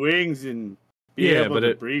give me wings and be able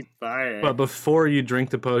to breathe fire. But before you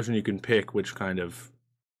drink the potion, you can pick which kind of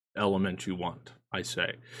element you want. I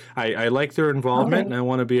say. I like their involvement, and I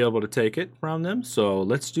want to be able to take it from them. So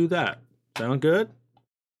let's do that. Sound good?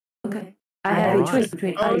 Okay. I have a choice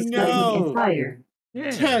between ice, lightning, and fire.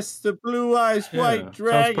 Yeah. Test the blue eyes white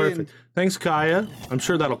dragon. Sounds perfect. Thanks, Kaya. I'm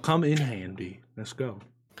sure that'll come in handy. Let's go.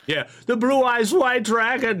 Yeah, the blue eyes white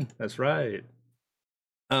dragon. That's right.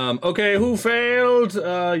 Okay, who failed?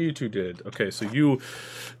 You two did. Okay, so you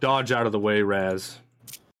dodge out of the way, Raz.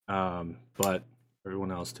 But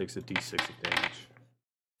everyone else takes a d6 of damage.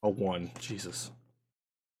 A 1. Jesus.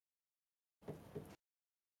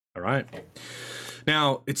 All right.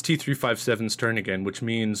 Now, it's T357's turn again, which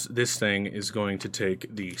means this thing is going to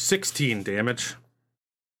take the 16 damage,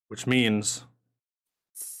 which means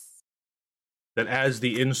that as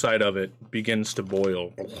the inside of it begins to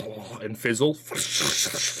boil and fizzle,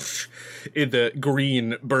 the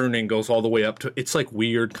green burning goes all the way up to, it's like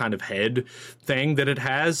weird kind of head thing that it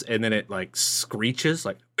has, and then it like screeches,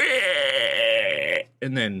 like,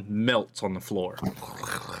 and then melts on the floor.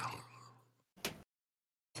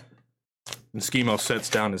 And Schemo sets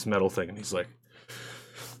down his metal thing, and he's like,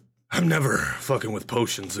 I'm never fucking with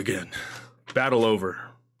potions again. Battle over.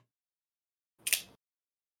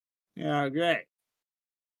 Yeah, great.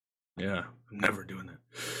 Yeah, I'm never doing that.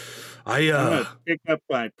 I'm gonna pick up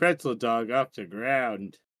my pretzel dog off the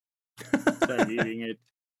ground. Start eating it.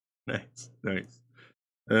 Nice.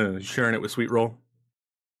 Sharing it with Sweet Roll?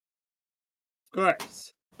 Of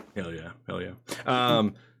course. Hell yeah.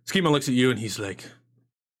 Schema looks at you and he's like,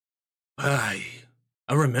 I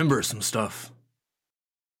remember some stuff.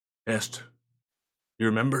 Est, you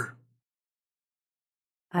remember?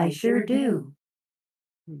 I sure do.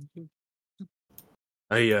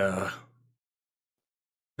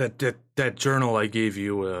 That journal I gave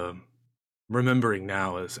you, remembering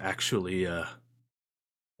now, is actually, it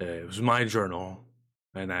was my journal,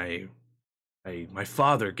 and my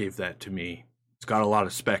father gave that to me. It's got a lot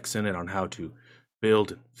of specs in it on how to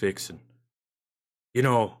build and fix, and, you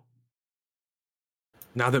know,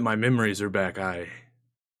 now that my memories are back,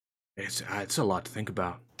 it's a lot to think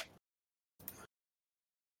about.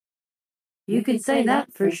 You could say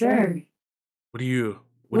that for sure. What do you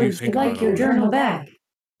think about Would you like your journal back?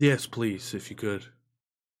 Yes, please, if you could.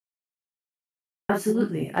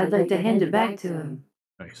 Absolutely. I'd like to hand it back to him.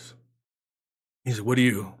 Nice. He said, what do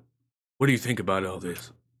you think about all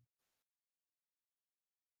this?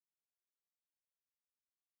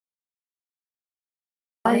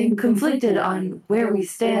 I am conflicted on where we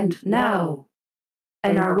stand now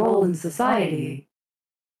and our role in society.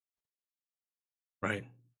 Right.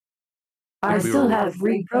 I still have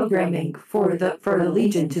reprogramming for the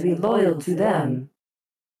Legion to be loyal to them,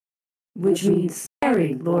 which means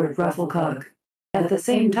sparing Lord Rufflecock. At the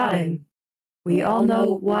same time, we all know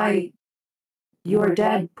why your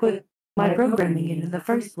dad put my programming in the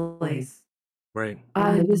first place. Right.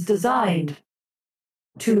 I was designed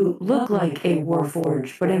to look like a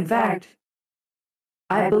Warforged, but in fact,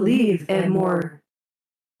 I believe am more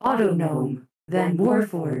Autognome than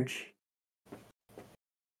Warforged.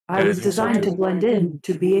 I was designed to blend in,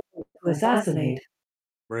 to be able to assassinate.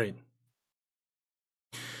 Right.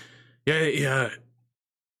 Yeah.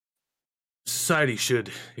 Society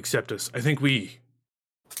should accept us. I think we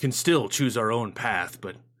can still choose our own path,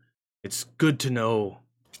 but it's good to know,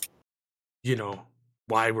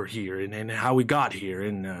 why we're here and how we got here.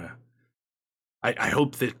 And I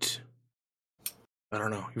hope that, I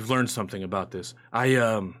don't know, you've learned something about this.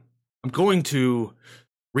 I'm going to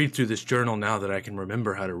read through this journal now that I can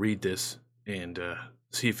remember how to read this and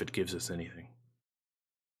see if it gives us anything.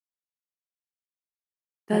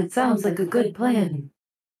 That sounds like a good plan.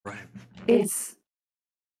 Right. It's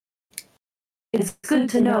good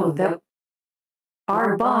to know that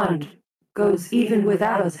our bond goes even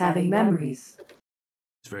without us having memories.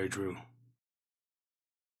 It's very true.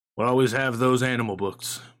 We'll always have those animal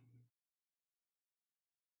books.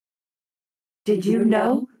 Did you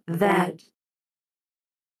know that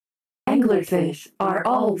anglerfish are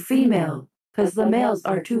all female because the males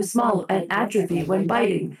are too small and atrophy when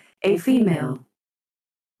biting a female?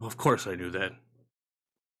 Well, of course I knew that.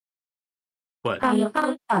 But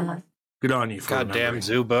good on you for goddamn remembering.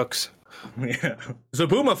 zoo books. Yeah.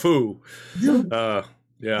 Zaboomafoo.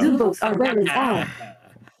 Yeah. Zoo books are rare as hell.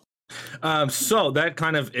 So that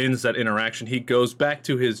kind of ends that interaction. He goes back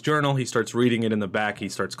to his journal. He starts reading it in the back. He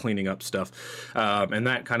starts cleaning up stuff. And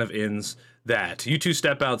that kind of ends that. You two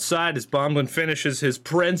step outside as Bomblin finishes his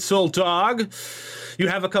pretzel dog. You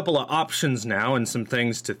have a couple of options now and some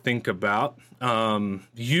things to think about.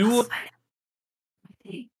 You...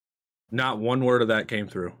 Not one word of that came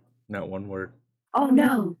through. Not one word. Oh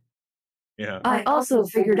no. Yeah. I also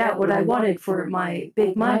figured out what I wanted for my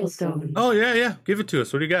big milestone. Oh, yeah. Give it to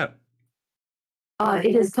us. What do you got?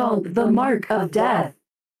 It is called the Mark of Death.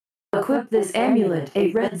 Equip this amulet,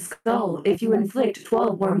 a red skull. If you inflict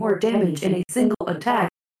 12 or more damage in a single attack,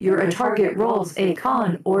 your target rolls a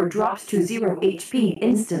con or drops to 0 HP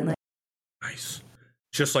instantly. Nice.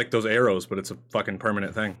 Just like those arrows, but it's a fucking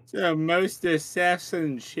permanent thing. It's the most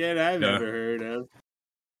assassin shit I've ever heard of.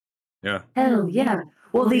 Yeah. Hell yeah.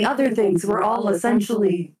 Well, the other things were all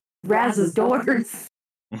essentially Raz's doors.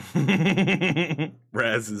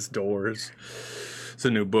 Raz's doors. It's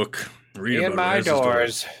a new book. Read In about my Raz's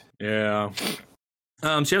doors. Yeah.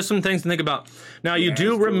 So you have some things to think about. Now, you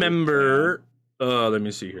do remember... let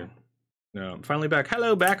me see here. No, I'm finally back.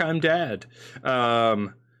 Hello, back. I'm Dad.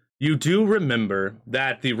 You do remember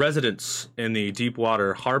that the residents in the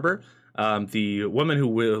Deepwater Harbor, the woman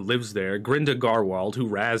who lives there, Grinda Garwald, who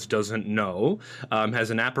Raz doesn't know,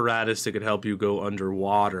 has an apparatus that could help you go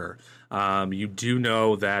underwater. You do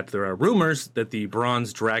know that there are rumors that the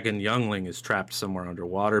bronze dragon youngling is trapped somewhere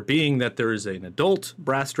underwater, being that there is an adult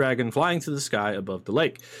brass dragon flying through the sky above the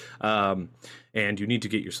lake. And you need to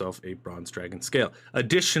get yourself a bronze dragon scale.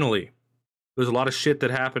 Additionally, there's a lot of shit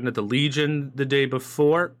that happened at the Legion the day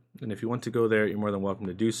before, and if you want to go there, you're more than welcome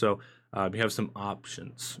to do so. You have some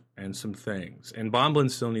options and some things. And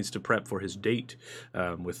Bomblin still needs to prep for his date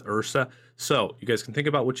with Ursa. So you guys can think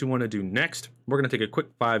about what you want to do next. We're going to take a quick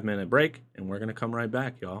 5-minute break, and we're going to come right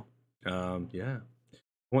back, y'all. Yeah.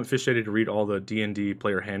 I want Fish Daddy to read all the D&D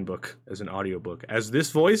player handbook as an audiobook. As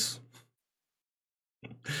this voice,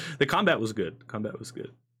 the combat was good.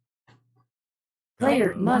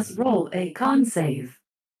 Player must roll a con save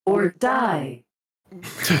or die.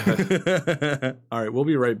 All right, we'll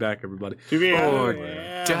be right back, everybody. Or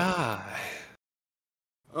die.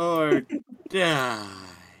 Or die.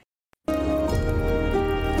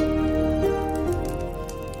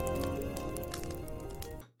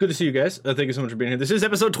 Good to see you guys. Thank you so much for being here. This is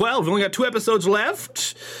episode 12. We only got 2 episodes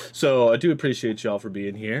left. So I do appreciate y'all for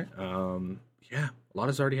being here. Yeah, a lot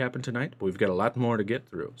has already happened tonight, but we've got a lot more to get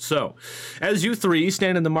through. So, as you three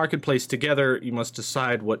stand in the marketplace together, you must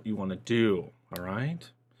decide what you want to do, all right?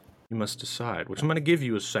 You must decide, which I'm going to give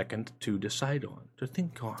you a second to decide on, to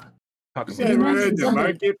think on. Talk about it. We're in the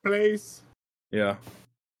marketplace? Yeah.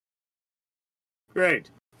 Great.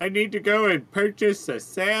 I need to go and purchase a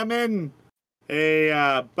salmon,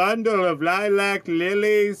 a bundle of lilac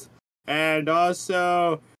lilies, and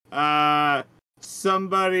also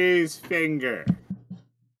somebody's finger.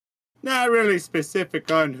 Not really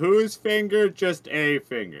specific on whose finger, just a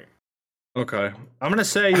finger. Okay. I'm going to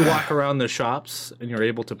say you walk around the shops and you're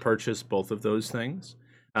able to purchase both of those things.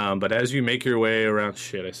 But as you make your way around...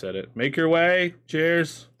 Shit, I said it. Make your way.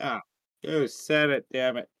 Cheers. Oh, you said it,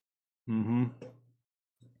 damn it. Mm-hmm.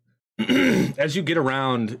 As you get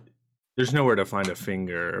around, there's nowhere to find a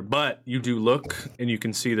finger. But you do look, and you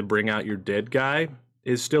can see the bring out your dead guy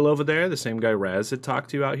is still over there. The same guy Raz had talked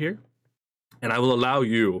to out here. And I will allow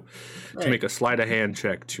you to make a sleight of hand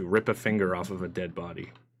check to rip a finger off of a dead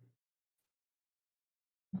body.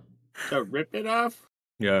 To rip it off?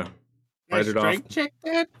 Yeah. Bite it off. Check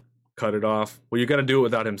that? Cut it off. Well, you got to do it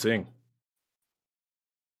without him seeing.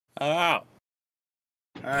 Oh. All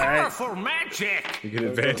right. Powerful magic! You get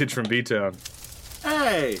advantage from B-Town.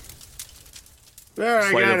 Hey. There,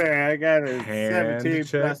 I got a 17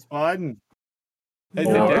 check. plus 1. It's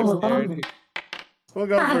No. a dexterity. We'll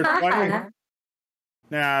go for 20.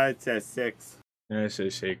 No, it says 6. Yeah, I say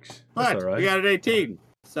 6. That's But all right. we got an 18.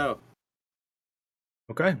 So.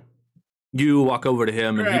 Okay. You walk over to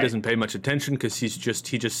him, and he Right. doesn't pay much attention because he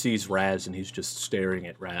just sees Raz, and he's just staring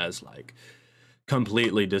at Raz like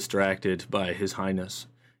completely distracted by his highness.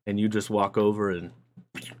 And you just walk over and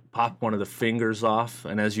pop one of the fingers off,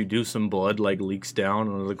 and as you do, some blood like leaks down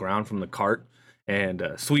onto the ground from the cart. And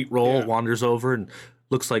Sweet Roll wanders over and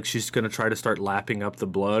looks like she's gonna try to start lapping up the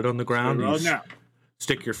blood on the ground. Roll now.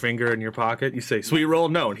 Stick your finger in your pocket. You say, "Sweet Roll,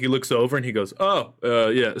 no," and he looks over and he goes, "Oh,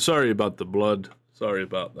 yeah, sorry about the blood. Sorry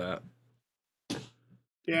about that."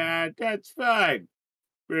 Yeah, that's fine.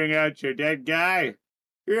 Bring out your dead guy.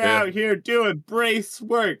 You're Yeah. out here doing brace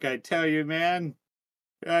work, I tell you, man.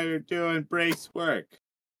 You're out here doing brace work.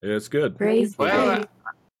 It's good. Praise Well, praise.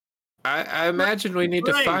 I imagine we need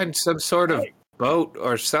to find some sort of boat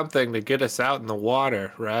or something to get us out in the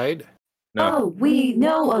water, right? No. Oh, we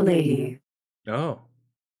know a lady. Oh.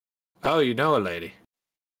 Oh, you know a lady.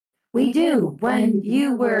 We do. When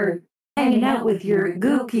you were hanging out with your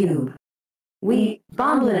goo cube,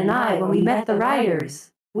 Bomblin and I, when we met the riders,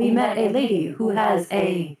 we met a lady who has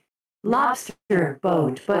a lobster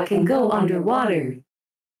boat but can go underwater.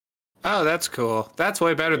 Oh, that's cool. That's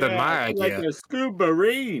way better than my idea. Like a scuba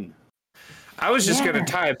marine. I was just Yeah. going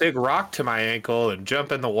to tie a big rock to my ankle and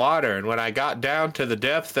jump in the water, and when I got down to the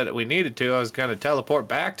depth that we needed to, I was going to teleport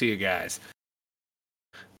back to you guys.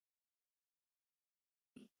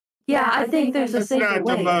 Yeah, I think there's a That's safer not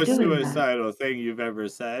way the of most doing that. suicidal thing you've ever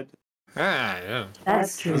said. Ah, yeah.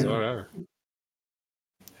 That's It's true. whatever.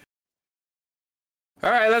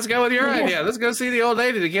 All right, let's go with your Yeah. idea. Let's go see the old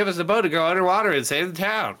lady to give us a boat to go underwater and save the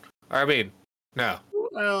town. Or, I mean, no.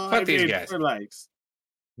 Well, Fuck these guys. For likes.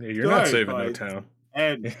 Yeah, you're not Story saving no points. town.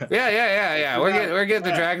 And Yeah. We're getting the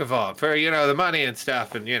Yeah. Dragon Vault for, the money and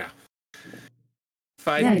stuff and,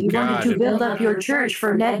 fighting Yeah, you God. wanted to build up your church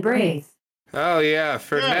for Ned Braith. Oh, yeah,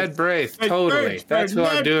 for Yes, Ned Braith, a totally. church for That's who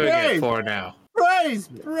I'm Ned doing Braith. it for now. praise.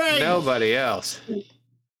 Nobody else.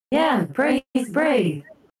 Yeah, praise Braith.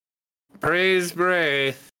 Praise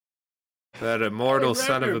Braith. That immortal Hey,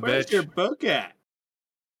 son of a Record, where's bitch. your book at?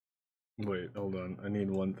 Wait, hold on. I need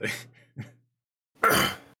one thing.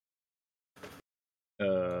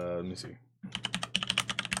 Let me see.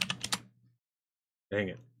 Dang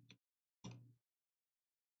it.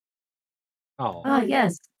 Oh. Ah,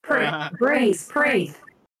 yes. Braith. Brace. Brace.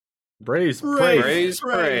 Praise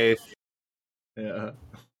Braith. Yeah.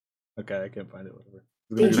 Okay, I can't find it. Whatever.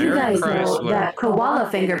 Did you Merry guys know Chrysler. that koala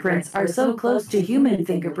fingerprints are so close to human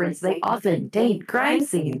fingerprints they often taint crime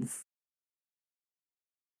scenes?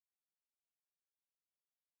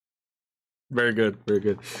 Very good. Very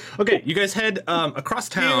good. Okay, you guys head across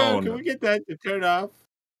town. Can we get that to turn off?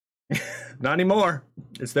 Not anymore.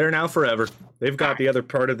 It's there now forever. They've got the other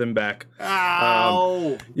part of them back.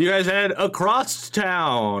 Ow! You guys head across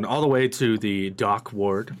town all the way to the dock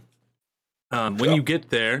ward. When you get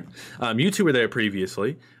there, you two were there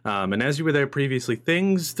previously, and as you were there previously,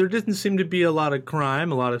 there didn't seem to be a lot of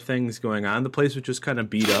crime, a lot of things going on. The place was just kind of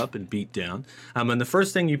beat up and beat down. And the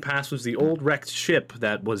first thing you passed was the old wrecked ship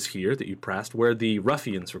that was here that you passed, where the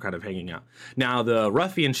ruffians were kind of hanging out. Now, the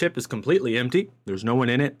ruffian ship is completely empty. There's no one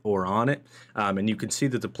in it or on it, and you can see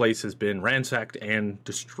that the place has been ransacked and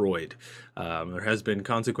destroyed. There has been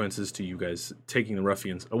consequences to you guys taking the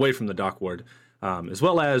ruffians away from the dock ward, as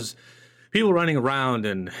well as people running around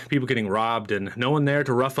and people getting robbed and no one there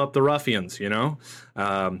to rough up the ruffians,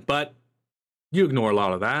 but you ignore a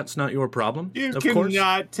lot of that. It's not your problem. You of course.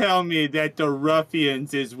 cannot tell me that the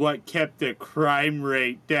ruffians is what kept the crime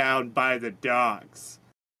rate down by the docks.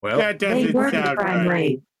 Well, That They doesn't were the sound crime right.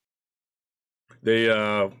 rate. they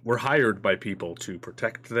were hired by people to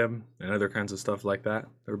protect them and other kinds of stuff like that.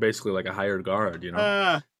 They were basically like a hired guard,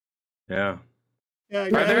 Ah, Yeah. yeah, Are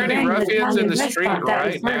there any Again, ruffians in the Italian street restaurant that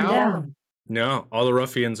was right burned now? down. No, all the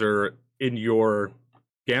ruffians are in your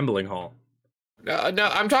gambling hall. No,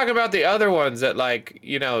 I'm talking about the other ones that,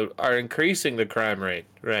 are increasing the crime rate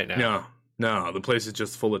right now. No, the place is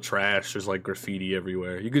just full of trash. There's like graffiti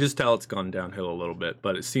everywhere. You could just tell it's gone downhill a little bit,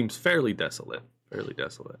 but it seems fairly desolate.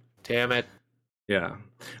 Damn it. Yeah.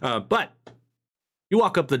 But you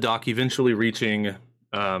walk up the dock, eventually reaching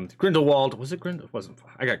Grindelwald. Was it Grindelwald? It wasn't.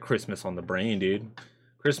 I got Christmas on the brain, dude.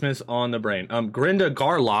 Christmas on the brain. Grinda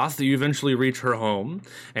Garloth, you eventually reach her home,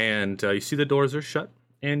 and you see the doors are shut,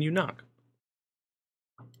 and you knock.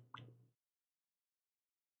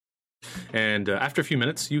 And after a few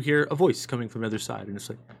minutes, you hear a voice coming from the other side, and it's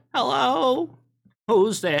like, "Hello?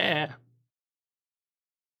 Who's there?"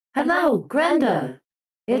 Hello, Grenda.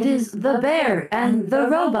 It is the bear and the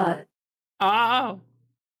robot. Oh,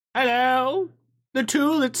 hello. The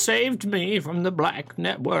two that saved me from the Black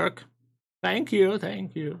Network. Thank you.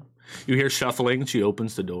 You hear shuffling. She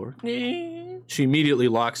opens the door. She immediately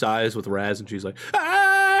locks eyes with Raz, and she's like,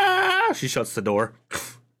 "Ah!" She shuts the door.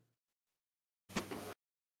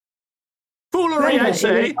 Foolery, Grenda, I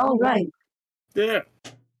say. it is all right. yeah.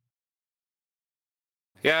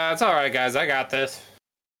 Yeah, it's all right, guys. I got this.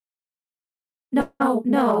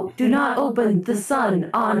 No, do not open the sun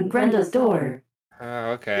on Grenda's door.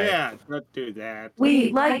 Oh, okay. Yeah, don't do that.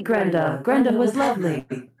 We like Grenda. Grenda was lovely.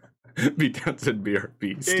 B-Town said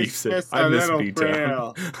BRB. Steve He's said, just I a miss little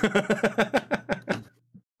B-Town.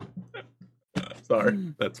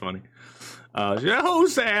 Sorry, that's funny.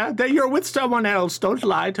 Who's there? That you're with someone else. Don't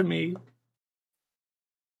lie to me.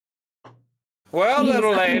 Well, He's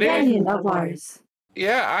little a lady. companion of ours.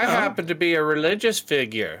 Yeah, I happen to be a religious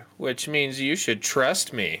figure, which means you should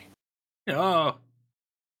trust me. Oh.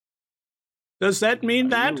 Does that mean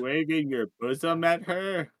that? You waving your bosom at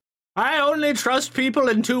her? I only trust people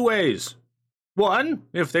in 2 ways. 1,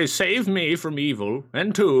 if they save me from evil,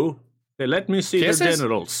 and 2, they let me see their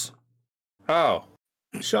genitals. Oh.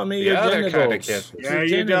 Show me The your other genitals. kind of kisses. Yeah,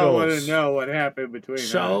 you don't want to know what happened between us.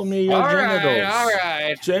 Show me your genitals. All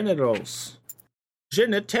right. Genitals.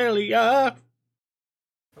 Genitalia.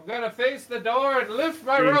 I'm gonna face the door and lift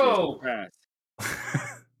my robe.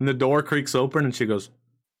 And the door creaks open and she goes,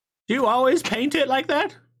 "Do you always paint it like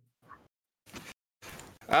that?"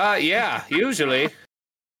 Yeah, usually.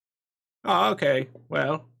 Oh, okay.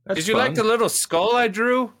 Well, that's Did you fun. like the little skull I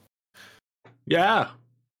drew? Yeah.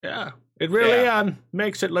 It really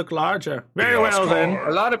makes it look larger. Very well then.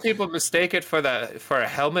 A lot of people mistake it for a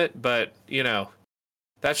helmet, but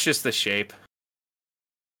that's just the shape.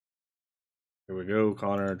 Here we go,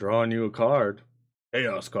 Connor. Drawing you a card.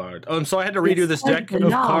 Chaos card. So I had to redo this deck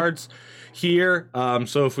of cards here.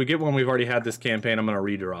 So if we get one we've already had this campaign, I'm going to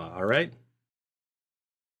redraw. All right?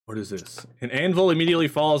 What is this? An anvil immediately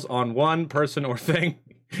falls on one person or thing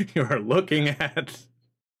you are looking at.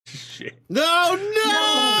 Shit. No!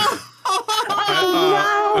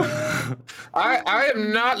 I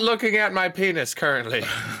am not looking at my penis currently.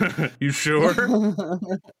 You sure?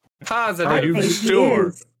 Positive. Are you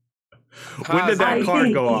sure? When did that I card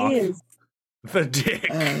think go he off? is. The dick,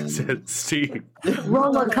 said Steve.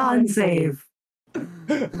 Roll a con save. I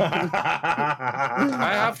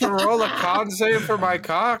have to roll a con save for my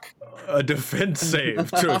cock? A defense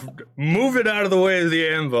save to move it out of the way of the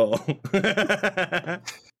anvil.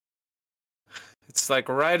 It's like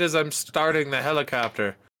right as I'm starting the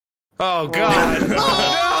helicopter. Oh, God. No!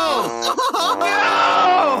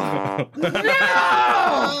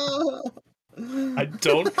 I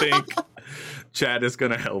don't think Chad is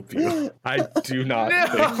going to help you. I do not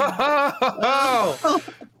think.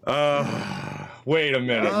 Wait a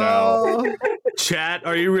minute now. Chat,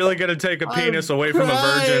 are you really going to take a penis away from a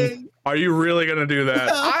virgin? Are you really going to do that?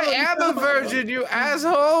 I am a virgin, you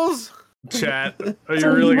assholes! Chat, are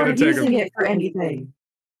you really going to take using it for anything?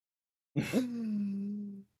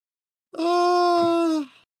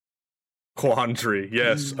 Quandary?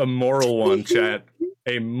 Yes, a moral one, chat.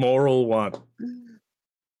 A moral one.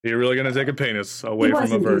 Are you really going to take a penis away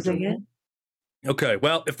from a virgin? Okay,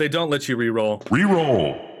 well, if they don't let you re-roll.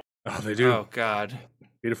 Reroll. Oh, they do. Oh, God.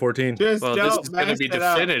 Beat a 14. Well, this is going to be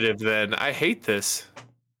definitive then. I hate this.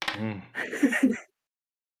 Mm.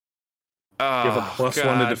 Oh, You have a +1 to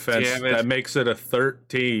God defense. damn it. That makes it a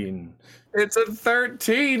 13. It's a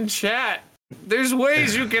 13, chat. There's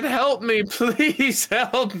ways you can help me. Please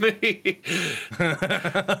help me.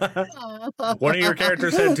 One of your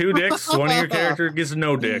characters had 2 dicks. One of your characters gets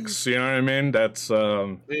no dicks. You know what I mean? That's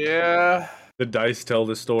yeah. The dice tell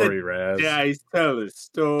the story, Raz. Dice tell the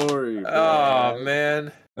story. Oh,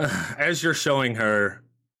 man. As you're showing her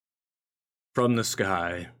from the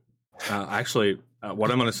sky, actually,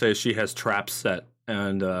 what I'm going to say is she has traps set,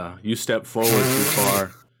 and you step forward too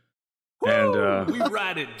far. And We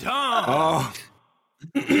ride it down. oh,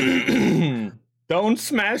 don't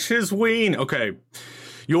smash his ween. Okay,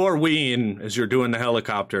 your ween, as you're doing the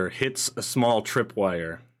helicopter, hits a small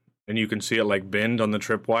tripwire, and you can see it like bend on the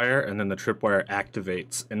tripwire, and then the tripwire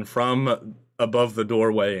activates, and from above the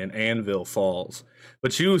doorway, an anvil falls.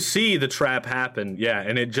 But you see the trap happen,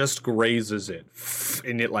 and it just grazes it,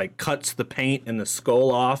 and it like cuts the paint and the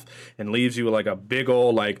skull off, and leaves you like a big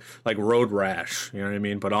old like road rash. You know what I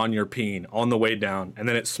mean? But on your peen, on the way down, and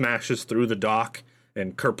then it smashes through the dock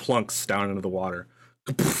and kerplunks down into the water.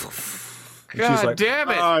 God damn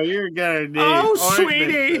it! Oh, you're gonna need Oh, ointment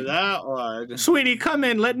sweetie. for that one. Sweetie, come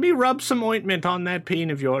in. Let me rub some ointment on that peen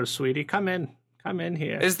of yours, sweetie. Come in. Come in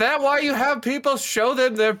here. Is that why you have people show you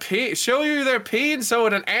their peen so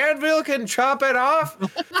an anvil can chop it off?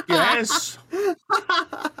 Yes.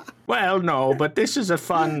 Well, no, but this is a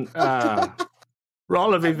fun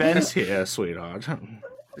roll of events here, sweetheart.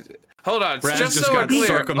 Hold on, Raz just just so we're got clear.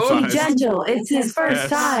 circumcised. Be gentle. It's his first Yes.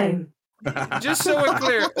 time. Just so we're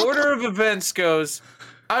clear, order of events goes,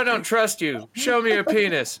 I don't trust you. Show me your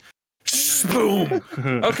penis. Boom.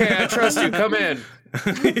 Okay, I trust you. Come in.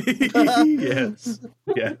 Yes.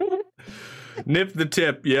 Yeah. Nip the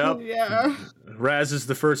tip. Yep. Yeah. Raz is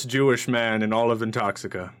the first Jewish man in all of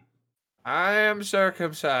Intoxica. I am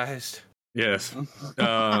circumcised. Yes.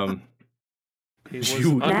 He was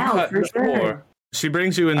You- Now, uncut for sure. before. She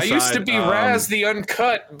brings you I inside. used to be Raz the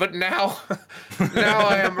uncut, but now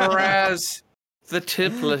I am Raz the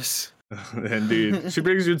tipless. Indeed. She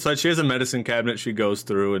brings you inside. She has a medicine cabinet she goes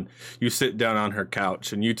through, and you sit down on her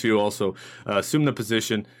couch, and you two also assume the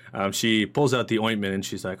position. She pulls out the ointment, and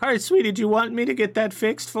she's like, all right, sweetie, do you want me to get that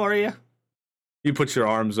fixed for you? You put your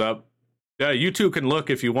arms up. Yeah, you two can look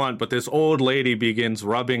if you want, but this old lady begins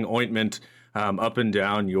rubbing ointment up and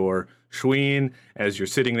down your schween as you're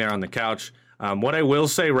sitting there on the couch. What I will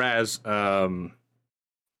say, Raz,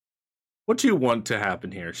 what do you want to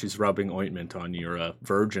happen here? She's rubbing ointment on your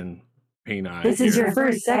virgin peni. This is your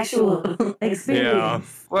first sexual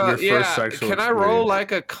experience. Well, your first sexual can I roll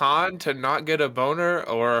like a con to not get a boner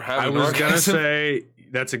or have an orgasm? I was going to say,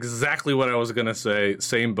 that's exactly what I was going to say.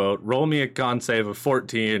 Same boat. Roll me a con save of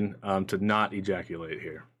 14 to not ejaculate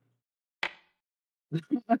here.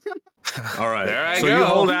 All right. There I so go. You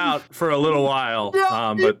hold out for a little while,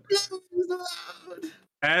 but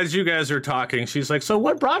as you guys are talking, she's like, so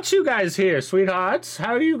what brought you guys here, sweethearts?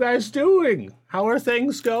 How are you guys doing? How are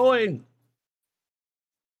things going?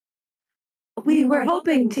 We were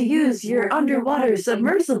hoping to use your underwater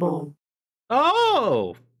submersible.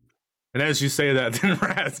 Oh! And as you say that, then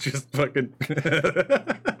Raz just fucking...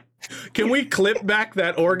 Can we clip back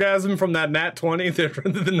that orgasm from that nat 20,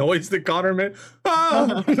 the noise that Connor made?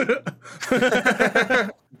 Oh!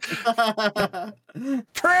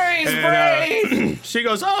 Praise! She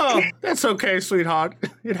goes, oh, that's okay, sweetheart.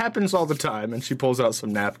 It happens all the time. And she pulls out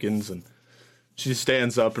some napkins and she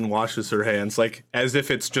stands up and washes her hands, like as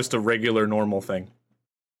if it's just a regular, normal thing.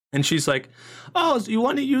 And she's like, oh, you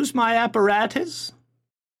want to use my apparatus?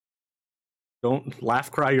 Don't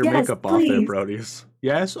laugh, cry your makeup off there, Brodius.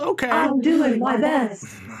 Yes? Okay. I'm doing my best.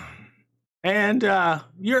 And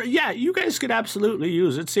you guys could absolutely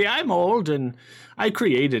use it. See, I'm old and I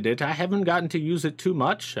created it. I haven't gotten to use it too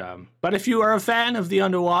much. But if you are a fan of the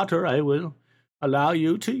underwater, I will allow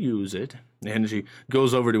you to use it. And she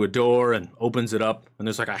goes over to a door and opens it up, and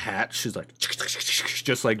there's like a hatch. She's like,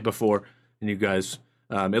 just like before. And you guys,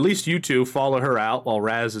 at least you two, follow her out while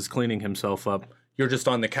Raz is cleaning himself up. You're just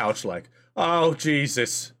on the couch like, oh,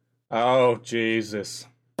 Jesus. Oh, Jesus.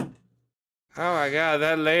 Oh, my God,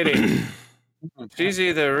 that lady. She's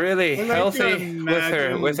either really healthy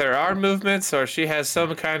with her arm movements, or she has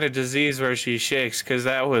some kind of disease where she shakes, because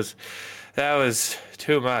that was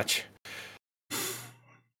too much.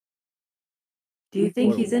 Do you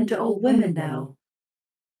think he's into old women now?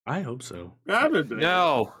 I hope so. Probably.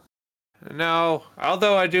 No.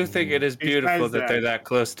 Although I do think it is beautiful that they're that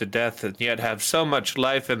close to death and yet have so much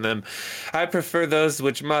life in them. I prefer those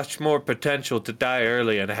which much more potential to die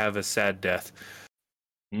early and have a sad death.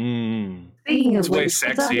 It's way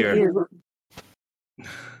sexier.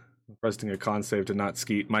 Resting a con save to not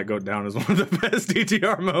skeet might go down as one of the best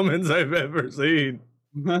DTR moments I've ever seen.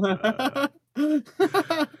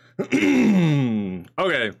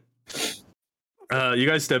 Okay. You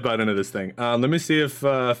guys step out into this thing. Let me see if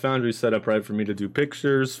Foundry's set up right for me to do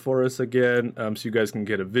pictures for us again, so you guys can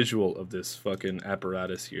get a visual of this fucking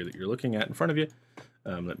apparatus here that you're looking at in front of you.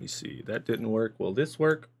 Let me see. That didn't work. Will this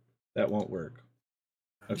work? That won't work.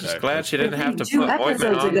 Okay. Just glad she didn't have to Two put ointment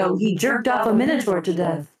episodes on. ago, he jerked off a minotaur to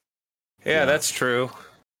death. Yeah, that's true.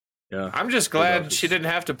 Yeah. I'm just glad she didn't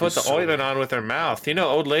have to put the ointment on with her mouth. You know,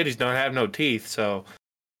 old ladies don't have no teeth, so...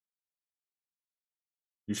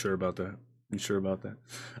 You sure about that? Here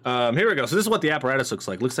we go. So this is what the apparatus looks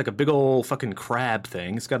like. Looks like a big old fucking crab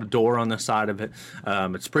thing. It's got a door on the side of it.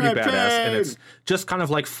 It's pretty badass, and it's just kind of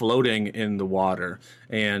like floating in the water.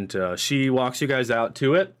 And she walks you guys out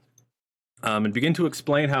to it and begin to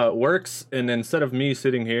explain how it works. And instead of me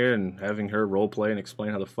sitting here and having her role play and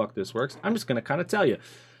explain how the fuck this works, I'm just going to kind of tell you.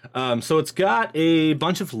 So it's got a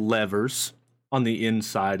bunch of levers on the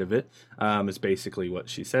inside of it, is basically what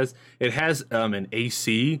she says. It has an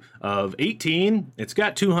AC of 18. It's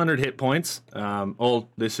got 200 hit points.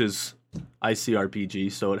 This is ICRPG,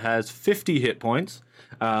 so it has 50 hit points.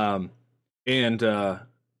 And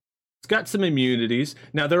it's got some immunities.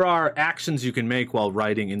 Now, there are actions you can make while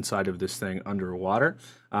riding inside of this thing underwater.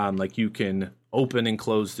 Like you can open and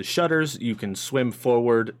close the shutters. You can swim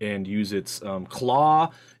forward and use its claw.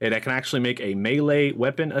 It can actually make a melee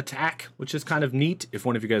weapon attack, which is kind of neat if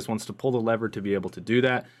one of you guys wants to pull the lever to be able to do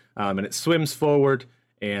that. And it swims forward.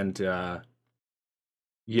 And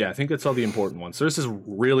yeah, I think that's all the important ones. So this is a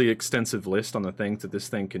really extensive list on the things that this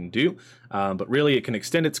thing can do. But really, it can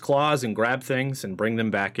extend its claws and grab things and bring them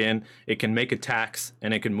back in. It can make attacks,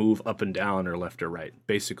 and it can move up and down or left or right,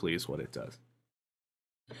 basically is what it does.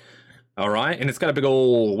 All right, and it's got a big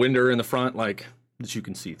old window in the front, like, that you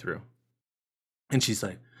can see through. And she's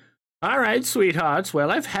like, all right, sweethearts,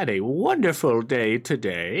 well, I've had a wonderful day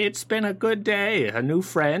today. It's been a good day, a new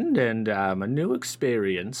friend and a new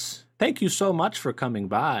experience. thank you so much for coming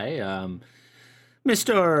by.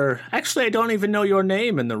 Actually, I don't even know your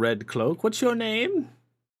name in the red cloak. What's your name?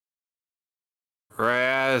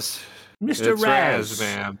 Raz. Mr. It's Raz.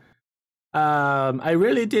 ma'am. I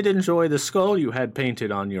really did enjoy the skull you had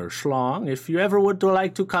painted on your schlong. If you ever would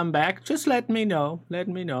like to come back, just let me know.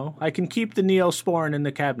 I can keep the Neosporin in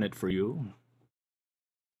the cabinet for you.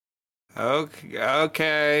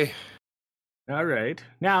 Okay. All right.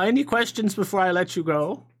 Now, any questions before I let you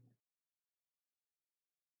go?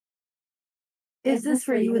 Is this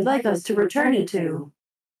where you would like us to return it to?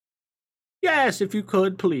 Yes, if you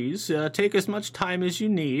could, please. Take as much time as you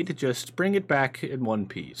need. Just bring it back in one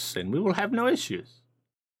piece, and we will have no issues.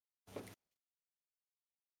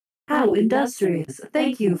 How industrious.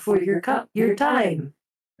 Thank you for your time.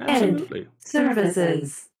 Absolutely. And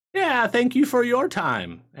services. Yeah, thank you for your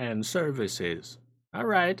time and services. All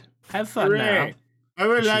right. Have fun now. I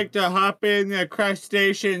would like to hop in the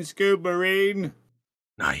crustacean scuba marine.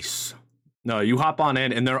 Nice. No, you hop on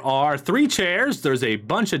in, and there are 3 chairs. There's a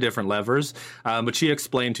bunch of different levers, but she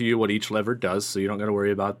explained to you what each lever does, so you don't got to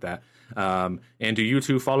worry about that. And do you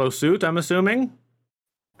two follow suit, I'm assuming?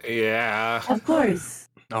 Yeah. Of course.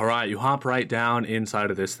 All right, you hop right down inside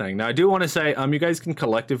of this thing. Now, I do want to say, you guys can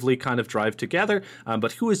collectively kind of drive together,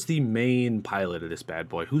 but who is the main pilot of this bad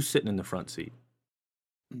boy? Who's sitting in the front seat?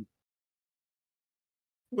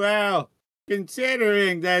 Well,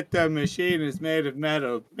 considering that the machine is made of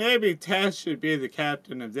metal, maybe Tess should be the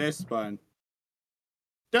captain of this one.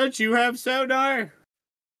 Don't you have sonar?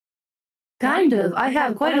 Kind of. I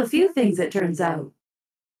have quite a few things, it turns out.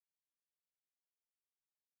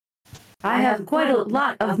 I have quite a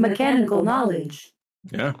lot of mechanical knowledge.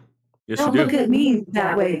 Yeah. Yes, Don't you do. look at me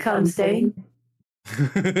that way, Cumstain.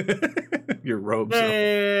 Your robes.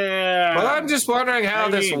 Yeah. Well, I'm just wondering how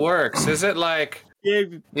this works. Is it like,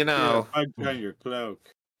 you know, punch on your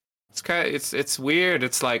cloak. it's kind of, it's weird.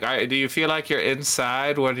 It's like, do you feel like you're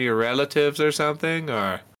inside one of your relatives or something,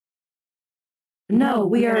 or? No,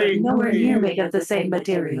 we are nowhere near made of the same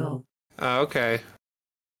material. Oh, okay.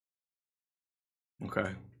 Okay.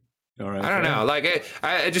 All right. I don't know. Like,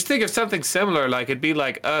 I just think of something similar. Like, it'd be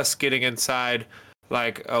like us getting inside,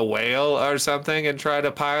 like, a whale or something and try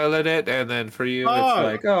to pilot it, and then for you, it's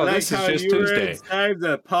like, this is just you Tuesday. were inside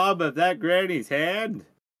the palm of that granny's hand?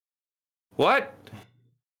 What?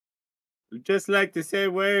 Just like the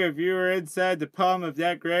same way if you were inside the palm of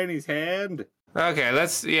that granny's hand? Okay,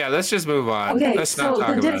 let's just move on. Okay, Let's so not talk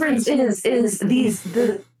the about difference this. is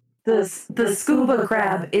the scuba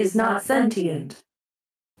crab is not sentient.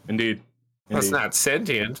 Indeed. Well, it's not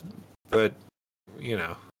sentient, but, you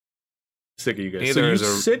know. Sick of you guys. Neither so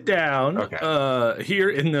you sit down here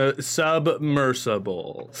in the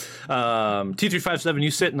submersible. T357, you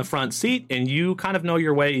sit in the front seat, and you kind of know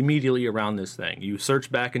your way immediately around this thing. You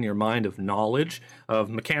search back in your mind of knowledge of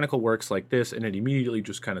mechanical works like this, and it immediately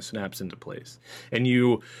just kind of snaps into place. And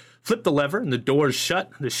flip the lever, and the doors shut,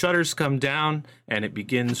 the shutters come down, and it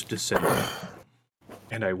begins descending.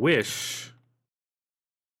 And I wish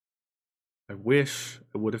I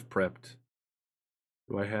would have prepped.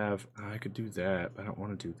 I could do that, but I don't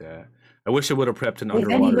want to do that. I wish I would have prepped an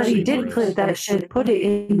underwater If anybody scene for did this. clip that shit, put it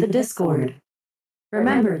in the Discord.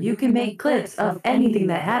 Remember, you can make clips of anything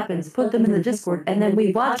that happens, put them in the Discord, and then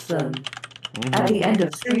we watch them at the end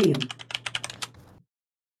of stream.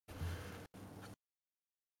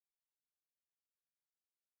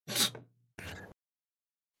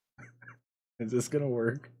 Is this gonna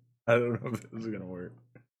work? I don't know if this is gonna work.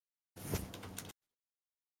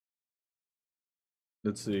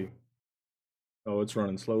 Let's see. Oh, it's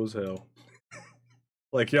running slow as hell.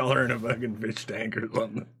 Like y'all are in a fucking fish tank or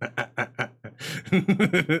something.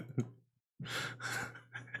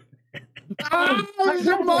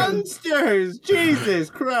 The monsters! Jesus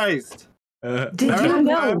Christ! Did you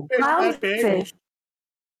know clownfish?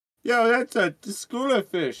 Yo, that's a school of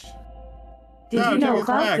fish. Did you know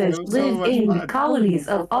clownfish live in colonies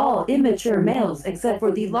of all immature males except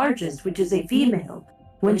for the largest, which is a female?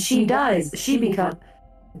 When she dies,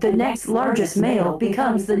 the next largest male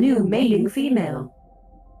becomes the new mating female.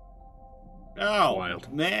 Oh,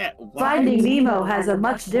 wild. Man. What? Finding Nemo has a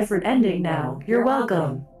much different ending now. You're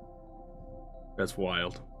welcome. That's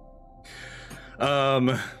wild.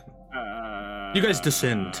 You guys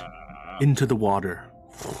descend into the water.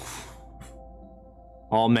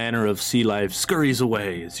 All manner of sea life scurries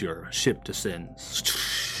away as your ship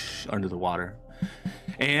descends under the water.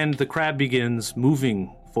 And the crab begins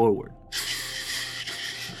moving forward.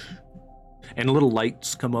 And little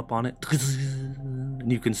lights come up on it.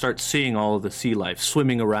 And you can start seeing all of the sea life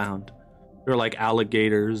swimming around. They're like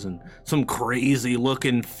alligators and some crazy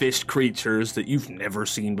looking fish creatures that you've never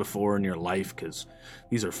seen before in your life, because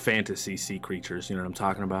these are fantasy sea creatures, you know what I'm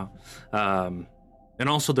talking about? And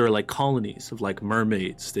also there are like colonies of like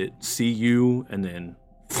mermaids that see you and then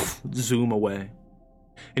zoom away.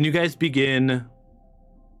 And you guys begin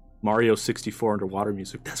Mario 64 underwater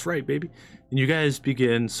music. That's right, baby. And you guys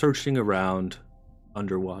begin searching around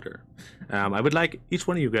underwater. I would like each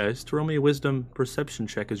one of you guys to roll me a wisdom perception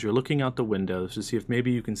check as you're looking out the windows to see if maybe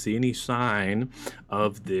you can see any sign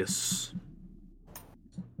of this.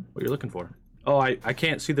 What you're looking for. Oh, I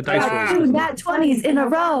can't see the dice rolls. Two nat 20s in a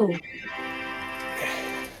row.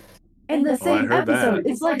 In the same episode,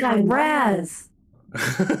 it's like I'm Raz.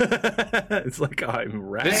 It's like I'm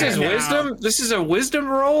Raz. This is wisdom? This is a wisdom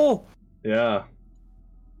roll? Yeah.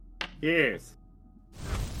 Yes.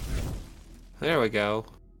 There we go.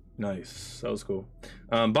 Nice. That was cool.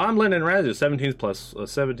 Bomblin and Raz is 17 plus a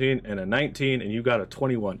 17 and a 19, and you got a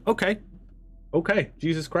 21. Okay.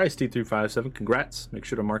 Jesus Christ, T357. Congrats. Make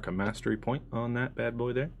sure to mark a mastery point on that bad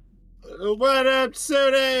boy there. What up,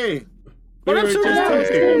 Sudi? What up,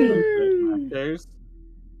 Sudi?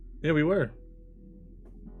 Yeah, we were.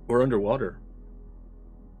 We're underwater.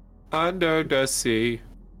 Under the sea.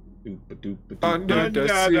 Under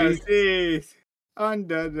the sea.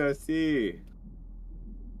 Under the sea.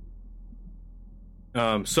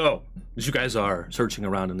 So, as you guys are searching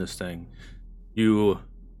around in this thing, you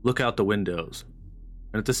look out the windows.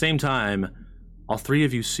 And at the same time, all three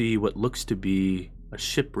of you see what looks to be a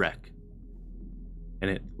shipwreck. And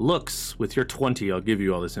it looks, with your 20, I'll give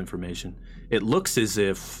you all this information. It looks as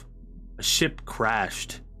if a ship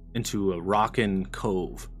crashed into a rockin'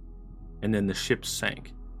 cove, and then the ship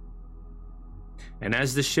sank. And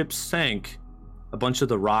as the ship sank, a bunch of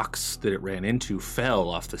the rocks that it ran into fell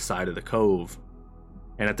off the side of the cove.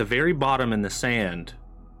 And at the very bottom in the sand,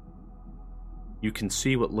 you can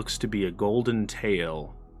see what looks to be a golden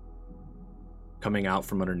tail coming out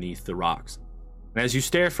from underneath the rocks. And as you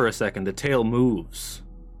stare for a second, the tail moves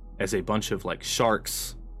as a bunch of like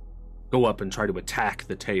sharks go up and try to attack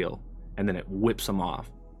the tail, and then it whips them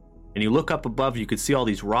off. And you look up above, you can see all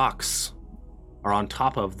these rocks are on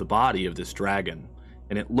top of the body of this dragon,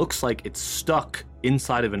 and it looks like it's stuck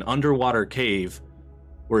inside of an underwater cave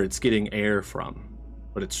where it's getting air from,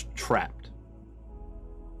 but it's trapped.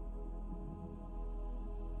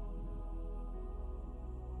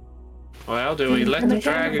 Well, do we let the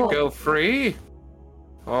dragon go free?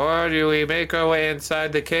 Or do we make our way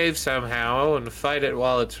inside the cave somehow and fight it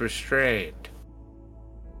while it's restrained?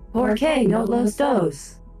 Okay, no los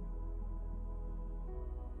dos.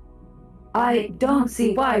 I don't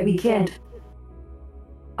see why we can't.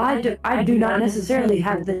 I do not necessarily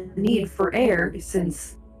have the need for air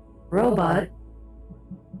since robot.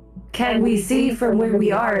 Can we see from where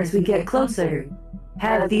we are as we get closer?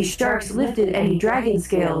 Have these sharks lifted any dragon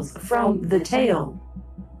scales from the tail?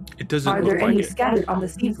 It doesn't Are look there like any it. scattered on the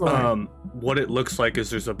seafloor? What it looks like is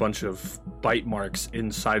there's a bunch of bite marks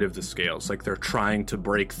inside of the scales, like they're trying to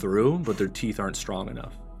break through, but their teeth aren't strong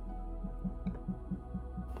enough.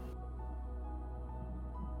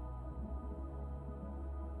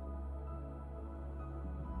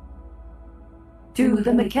 Do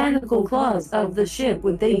the mechanical claws of the ship,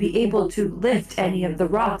 would they be able to lift any of the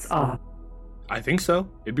rocks off? I think so.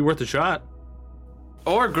 It'd be worth a shot.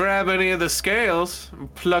 Or grab any of the scales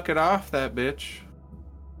and pluck it off that bitch.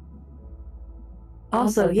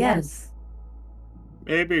 Also, yes.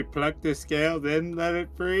 Maybe pluck the scale, then let it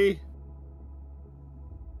free?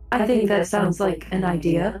 I think that sounds like an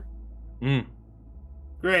idea.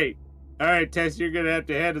 Great. Alright, Tess, you're gonna have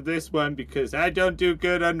to handle this one because I don't do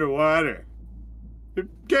good underwater. I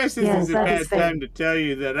guess this Yes, is a that bad is fair. time to tell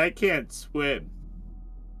you that I can't swim.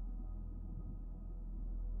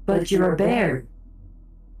 But you're a bear.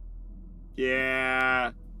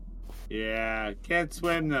 Yeah, can't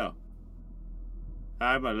swim though.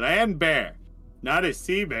 I'm a land bear, not a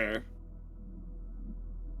sea bear.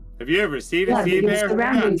 Have you ever seen a Yeah, but sea your bear?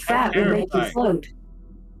 surrounding Yeah, fat will make you terrifying. float.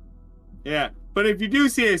 Yeah, but if you do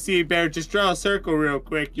see a sea bear, just draw a circle real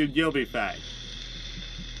quick, you'll be fine.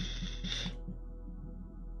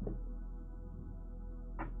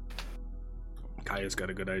 Kaya's got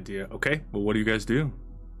a good idea. Okay, well, what do you guys do?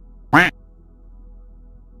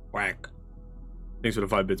 Whack. Thanks for the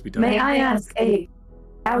 5 bits, be done. May I ask a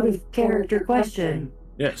out-of-character question?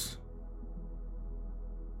 Yes.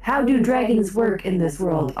 How do dragons work in this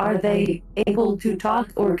world? Are they able to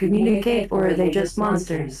talk or communicate, or are they just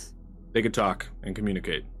monsters? They can talk and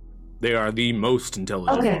communicate. They are the most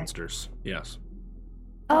intelligent Okay. monsters. Yes.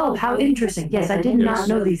 Oh, how interesting. Yes, I did Yes. not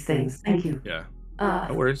know these things. Thank you. Yeah.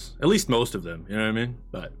 No worries. At least most of them. You know what I mean?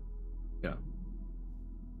 But, yeah.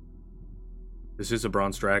 This is a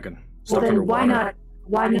bronze dragon. Well, Stuck then underwater.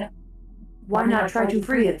 why not try to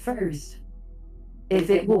free it first? If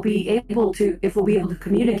we'll be able to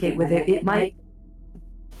communicate with it, it might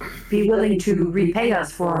be willing to repay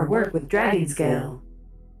us for our work with Dragon Scale.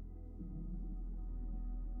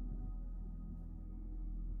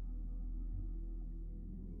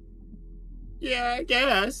 Yeah, I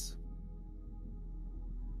guess.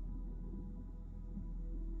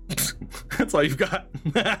 That's all you've got.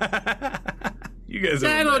 You guys.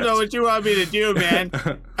 I don't know what you want me to do, man.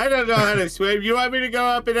 I don't know how to swim. You want me to go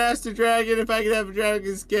up and ask the dragon if I can have a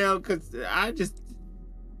dragon scale? Because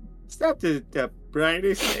it's not the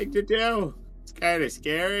brightest thing to do. It's kind of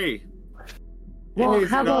scary. Well,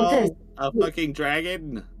 how about this? A fucking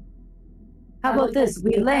dragon. How about this?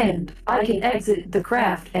 We land. I can exit the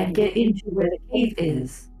craft and get into where the cave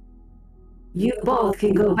is. You both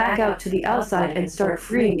can go back out to the outside and start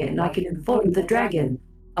freeing it, and I can inform the dragon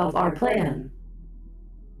of our plan.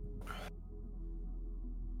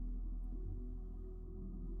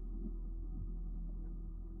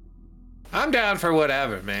 I'm down for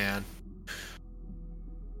whatever, man.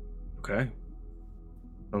 Okay.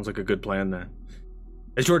 Sounds like a good plan then.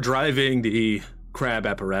 As you're driving the crab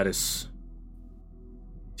apparatus,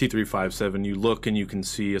 T357, you look and you can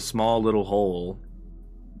see a small little hole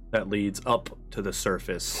that leads up to the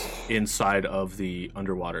surface inside of the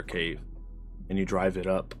underwater cave. And you drive it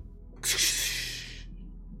up.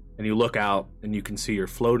 And you look out and you can see you're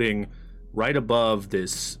floating right above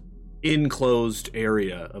this enclosed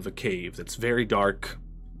area of a cave that's very dark,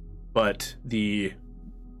 but the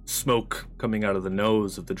smoke coming out of the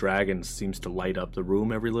nose of the dragon seems to light up the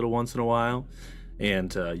room every little once in a while.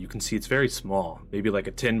 And you can see it's very small, maybe like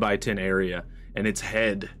a 10 by 10 area, and its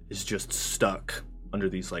head is just stuck under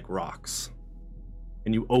these like rocks.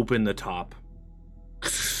 And you open the top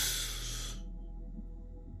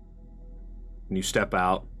and you step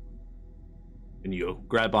out and you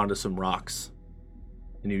grab onto some rocks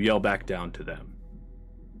and you yell back down to them.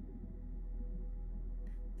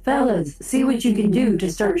 Fellas, see what you can do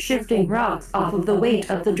to start shifting rocks off of the weight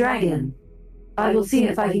of the dragon. I will see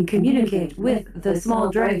if I can communicate with the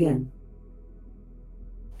small dragon.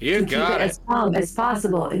 You got Keep it as calm as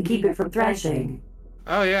possible and keep it from thrashing.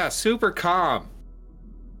 Oh yeah, super calm.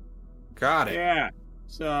 Got it. Yeah.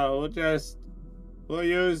 So we'll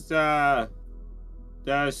use the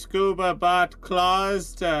scuba bot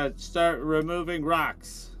claws to start removing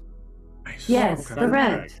rocks. Nice. Yes, Okay.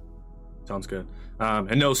 correct. Sounds good.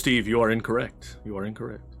 And no, Steve, you are incorrect. You are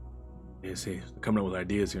incorrect. You see, coming up with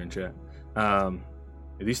ideas here in chat.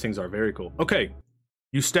 These things are very cool. Okay,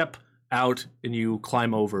 you step out and you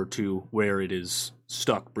climb over to where it is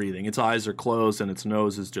stuck breathing. Its eyes are closed and its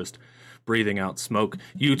nose is just breathing out smoke.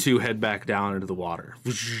 You two head back down into the water.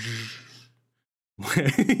 He's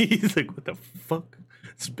like, what the fuck?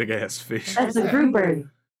 It's a big ass fish. That's a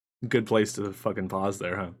grouper. Good place to fucking pause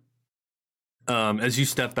there, huh? As you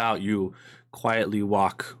step out, you quietly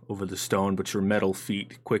walk over the stone, but your metal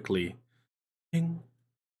feet quickly ting,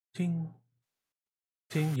 ting,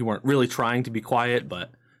 ting. You weren't really trying to be quiet,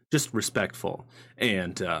 but just respectful.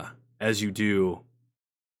 And as you do,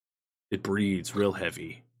 it breathes real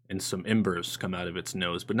heavy, and some embers come out of its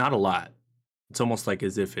nose, but not a lot. It's almost like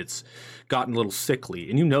as if it's gotten a little sickly.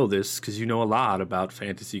 And you know this because you know a lot about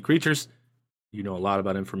fantasy creatures. You know a lot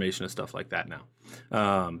about information and stuff like that now.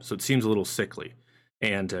 So it seems a little sickly.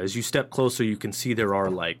 And as you step closer, you can see there are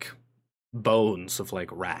like bones of like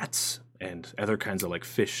rats and other kinds of like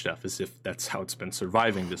fish stuff, as if that's how it's been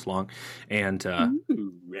surviving this long. And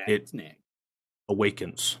it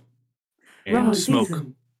awakens. And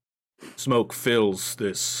smoke fills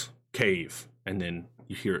this cave. And then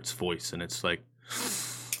you hear its voice, and it's like,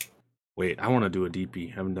 wait, I want to do a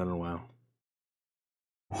DP. Haven't done it in a while.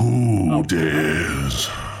 Who dares?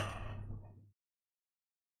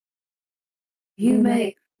 You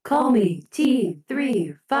may call me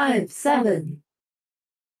T357.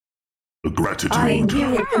 Gratitude. I am here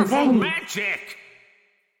with companion. Magic!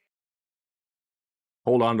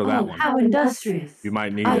 Hold on to that Oh, one. how industrious. You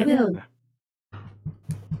might need I it. will.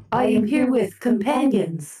 I am here with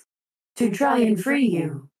companions to try and free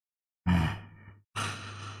you.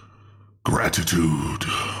 Gratitude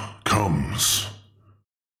comes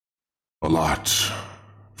a lot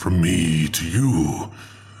from me to you.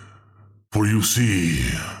 For you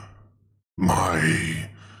see, my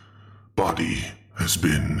body has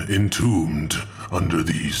been entombed under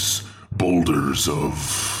these boulders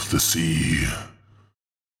of the sea.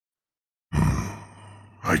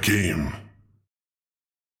 I came.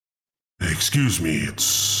 Excuse me,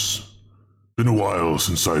 it's been a while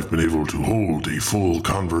since I've been able to hold a full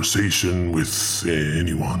conversation with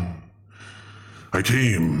anyone. I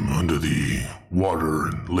came under the water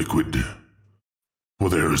and liquid, for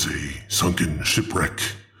there is a sunken shipwreck,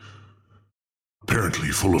 apparently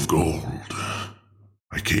full of gold.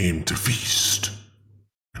 I came to feast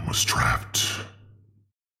and was trapped.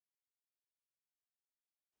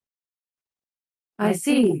 I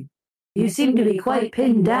see. You seem to be quite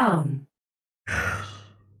pinned down. Yes.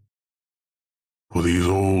 For these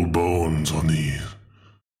old bones on these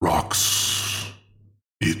rocks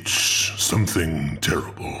itch something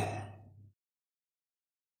terrible.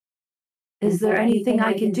 Is there anything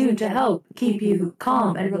I can do to help keep you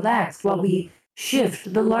calm and relaxed while we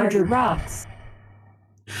shift the larger rocks?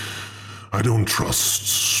 I don't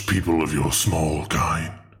trust people of your small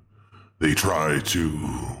kind. They try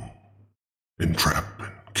to entrap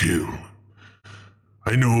and kill.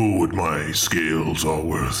 I know what my scales are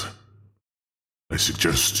worth. I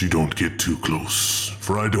suggest you don't get too close,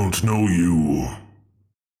 for I don't know you.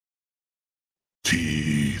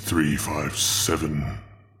 T357.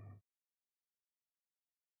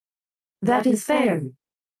 That is fair.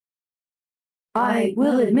 I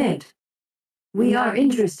will admit, we are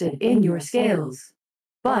interested in your scales,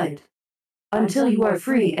 but until you are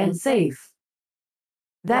free and safe,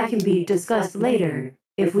 that can be discussed later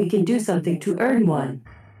if we can do something to earn one.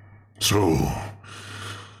 So,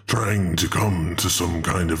 trying to come to some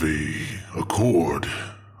kind of a accord,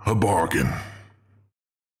 a bargain.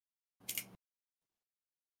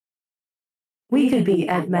 We could be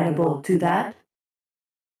amenable to that.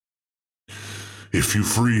 If you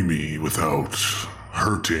free me without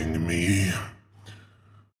hurting me,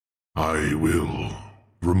 I will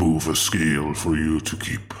remove a scale for you to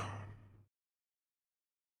keep.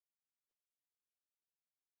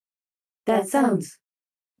 That sounds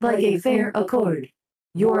like a fair accord.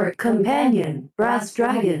 Your companion, Brass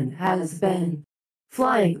Dragon, has been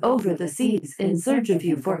flying over the seas in search of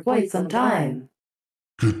you for quite some time.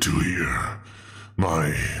 Good to hear.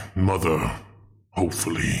 My mother,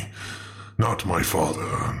 hopefully. Not my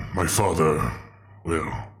father. My father,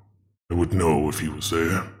 well, I would know if he was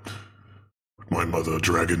there. But my mother,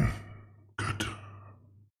 Dragon, good.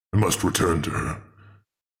 I must return to her.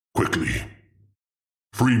 Quickly.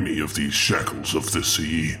 Free me of these shackles of the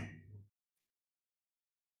sea.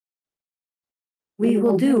 We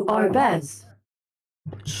will do our best.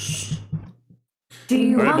 Do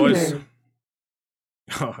you All right, boys.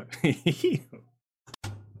 hunger?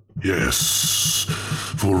 Yes,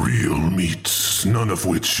 for real meat, none of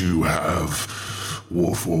which you have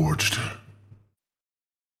warforged.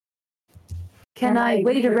 Can I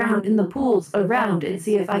wait around in the pools around and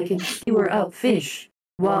see if I can skewer up fish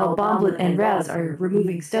while Bomblet and Raz are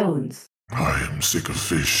removing stones? I am sick of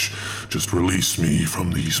fish. Just release me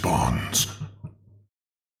from these bonds.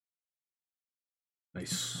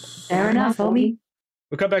 Nice. Fair enough, homie.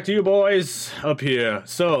 We'll come back to you boys up here.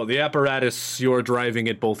 So, the apparatus, you're driving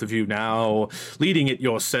it, both of you now, leading it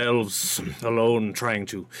yourselves, alone, trying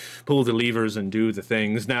to pull the levers and do the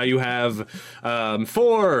things. Now you have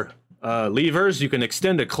 4 levers. You can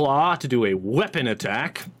extend a claw to do a weapon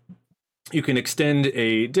attack. You can extend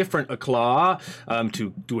a claw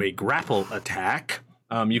to do a grapple attack.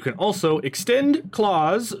 You can also extend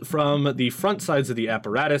claws from the front sides of the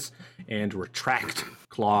apparatus and retract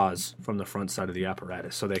claws from the front side of the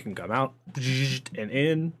apparatus so they can come out and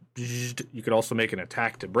in. You could also make an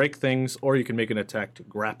attack to break things, or you can make an attack to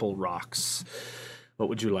grapple rocks. What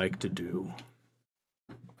would you like to do?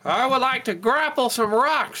 I would like to grapple some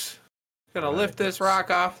rocks. Gonna lift this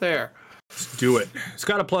rock off there. Let's do it. It's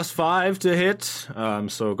got a +5 to hit,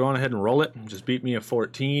 so go on ahead and roll it. Just beat me a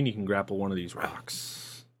 14. You can grapple one of these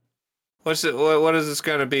rocks. What is this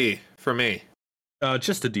gonna be for me?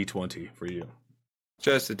 Just a D20 for you.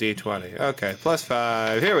 Just a D20. Okay,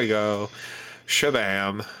 +5. Here we go.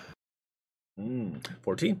 Shabam.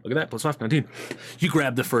 14. Look at that. +5, 19. You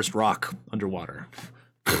grab the first rock underwater.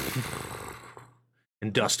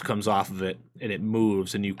 And dust comes off of it, and it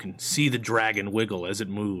moves, and you can see the dragon wiggle as it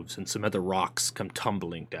moves, and some other rocks come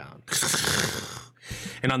tumbling down.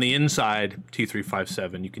 And on the inside,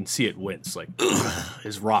 T357, you can see it wince, like,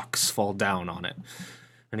 his rocks fall down on it.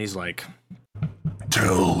 And he's like,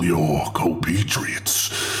 Tell your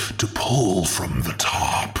compatriots to pull from the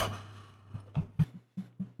top.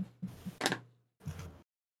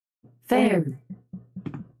 Fair.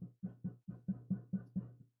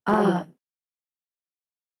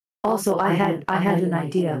 Also, I had an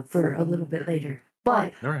idea for a little bit later,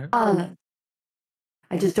 but all right.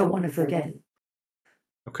 I just don't want to forget it.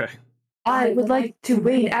 Okay. I would like to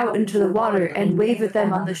wade out into the water and wave at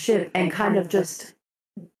them on the ship and kind of just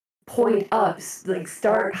point up, like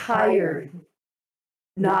start higher,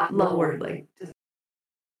 not lower, like just.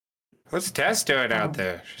 What's Tess doing out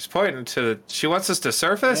there? She's pointing to. She wants us to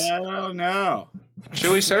surface. I don't know.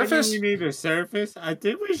 Should we surface? Maybe we need to surface. I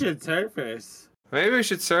think we should surface. Maybe we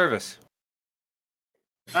should surface.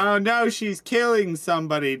 Oh no, she's killing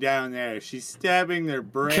somebody down there. She's stabbing their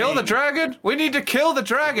brain. Kill the dragon? We need to kill the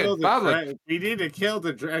dragon. We need to kill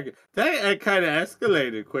the dragon. That kind of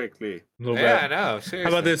escalated quickly. Yeah, I know. Seriously. How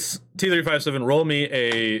about this? T357, roll me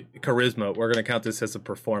a charisma. We're going to count this as a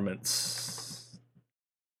performance.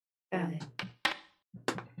 Got it.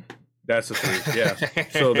 That's a 3, yeah.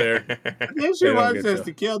 So there. I think she wants us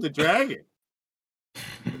to kill the dragon.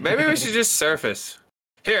 Maybe we should just surface.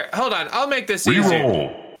 Here, hold on. I'll make this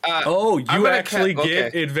easier. You actually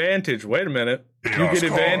get advantage. Wait a minute. You get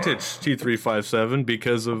advantage, T357,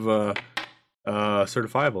 because of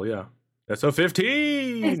certifiable, yeah. That's a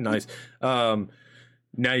 15. Nice. Now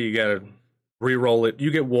you gotta re-roll it.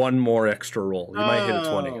 You get one more extra roll. You might hit a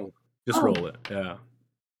 20. Just roll it. Yeah.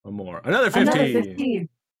 One more. Another 15.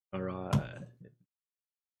 All right.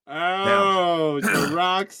 The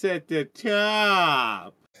rocks at the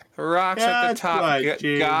top. Rocks at the top.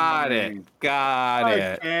 Got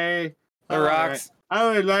it. Okay. The rocks.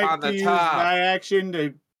 I would like to use top. my action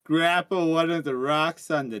to grapple one of the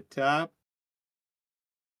rocks on the top.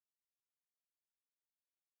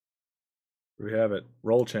 We have it.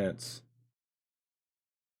 Roll chance.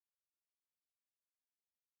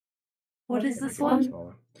 What is this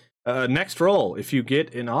one? Next roll. If you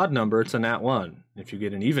get an odd number, it's a nat 1. If you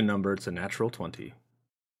get an even number, it's a natural 20.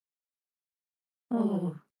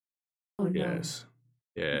 Oh no. Yes.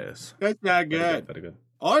 That's not good. Very good.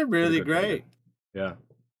 Or really great. Yeah.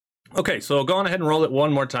 Okay, so go on ahead and roll it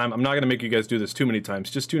one more time. I'm not going to make you guys do this too many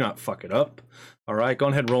times. Just do not fuck it up. All right, go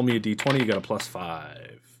ahead and roll me a d20. You got a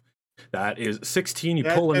 +5. That is 16. You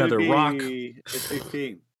pull another rock.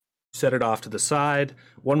 16. Set it off to the side.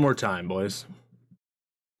 One more time, boys.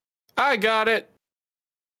 I got it.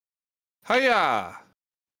 Hiya.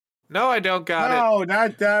 No, I don't got it. No,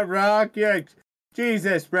 not that rock. Yeah.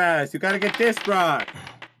 Jesus, Brass, you gotta get this rock.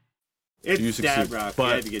 It's that rock. But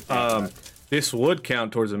you had to get that rock. this would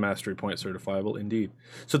count towards a mastery point certifiable, indeed.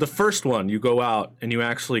 So the first one, you go out and you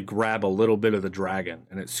actually grab a little bit of the dragon,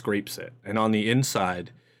 and it scrapes it. And on the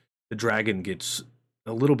inside, the dragon gets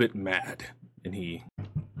a little bit mad, and he...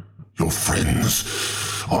 Your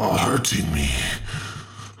friends are hurting me.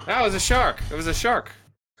 That was a shark. It was a shark.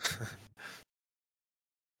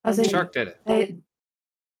 The shark did it.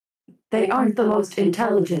 They aren't the most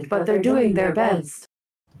intelligent, but they're doing their best.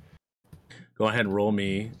 Go ahead and roll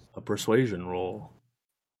me a persuasion roll.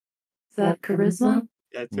 Is that charisma?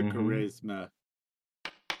 That's a charisma.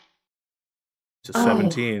 It's a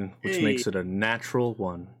 17, which makes it a natural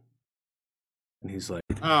 1. And he's like,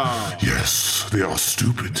 Yes, they are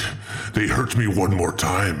stupid. They hurt me one more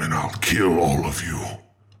time and I'll kill all of you.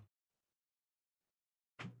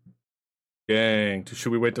 Dang.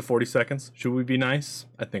 Should we wait to 40 seconds? Should we be nice?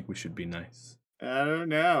 I think we should be nice. I don't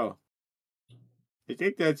know. I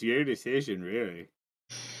think that's your decision, really.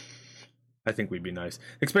 I think we'd be nice.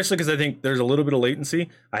 Especially because I think there's a little bit of latency.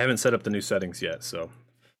 I haven't set up the new settings yet, so...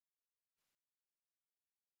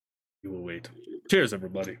 we will wait. Cheers,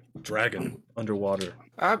 everybody. Dragon, underwater.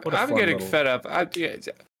 I'm getting fed up.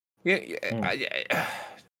 You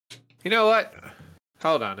know what?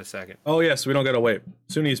 Hold on a second. Oh, yes, we don't gotta wait.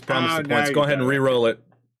 Suni's promised the points. Go ahead and re-roll it.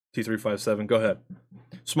 T357, go ahead.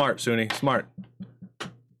 Smart, Suni, smart.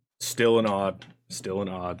 Still an odd.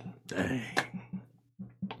 Dang.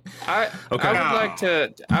 I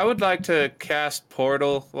would like to cast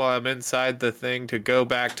portal while I'm inside the thing to go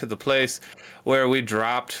back to the place where we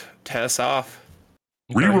dropped Tess off.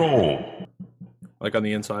 Okay. Reroll. Like on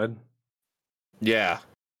the inside? Yeah.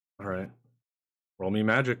 All right. Roll me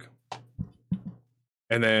magic.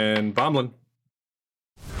 And then Bomblin.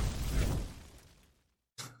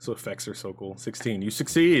 So effects are so cool. 16. You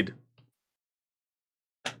succeed.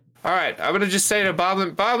 All right. I'm going to just say to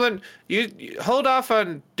Bomblin, you hold off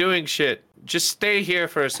on doing shit. Just stay here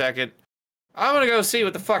for a second. I'm going to go see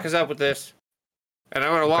what the fuck is up with this. And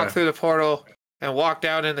I'm going to walk through the portal and walk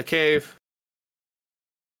down in the cave.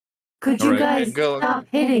 Could you guys stop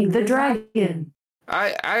hitting the dragon?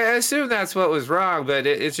 I assume that's what was wrong, but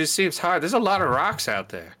it just seems hard. There's a lot of rocks out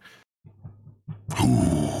there.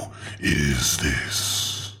 Who is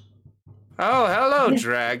this? Oh, hello,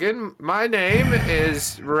 dragon. My name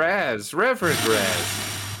is Raz, Reverend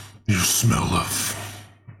Raz. You smell of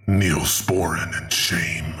neosporin and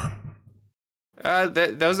shame.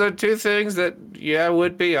 Those are two things that,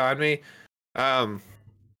 would be on me.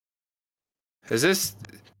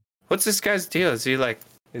 What's this guy's deal? Is he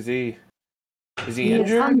He is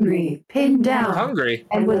hungry, pinned down, hungry,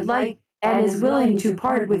 and would like and is willing to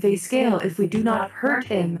part with a scale if we do not hurt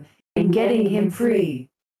him in getting him free.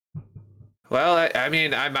 Well, I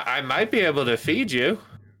mean, I might be able to feed you.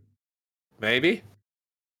 Maybe.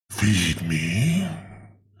 Feed me?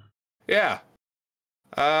 Yeah.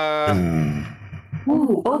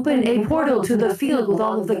 Ooh, open a portal to the field with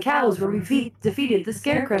all of the cows where we defeated the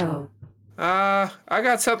scarecrow. I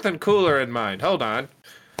got something cooler in mind. Hold on.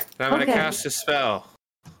 I'm gonna cast a spell.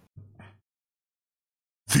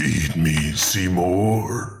 Feed me,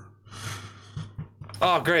 Seymour.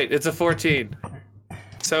 Oh, great! It's a 14.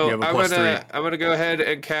 So I'm gonna go ahead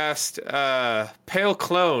and cast Pale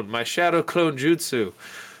Clone, my Shadow Clone Jutsu.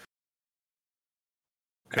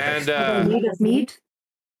 And meat.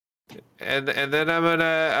 And then I'm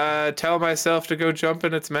gonna tell myself to go jump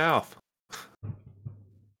in its mouth.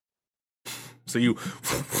 So you,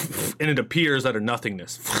 and it appears out of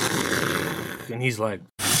nothingness, and he's like,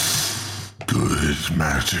 "Good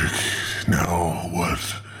magic. Now what?"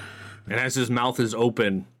 And as his mouth is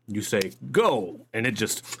open, you say, "Go!" And it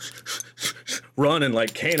just run and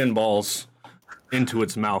like cannonballs into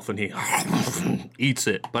its mouth, and he eats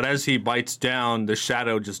it. But as he bites down, the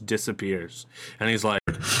shadow just disappears, and he's like,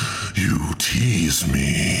 "You tease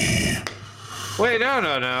me." Wait,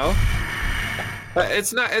 no.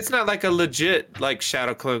 It's not like a legit like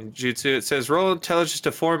Shadow Clone Jutsu. It says roll intelligence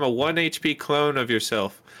to form a 1 HP clone of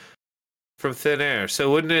yourself from thin air.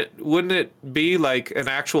 So wouldn't it be like an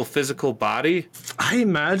actual physical body? I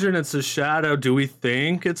imagine it's a shadow. Do we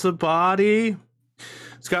think it's a body?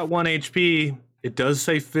 It's got 1 HP. It does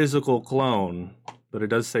say physical clone, but it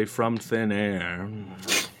does say from thin air.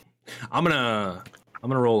 I'm gonna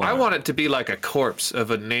roll. I want it to be like a corpse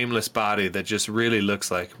of a nameless body that just really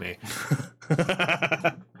looks like me.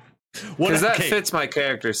 Because that fits my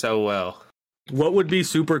character so well. What would be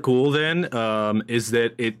super cool then is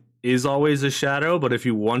that it is always a shadow, but if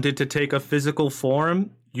you want it to take a physical form,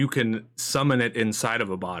 you can summon it inside of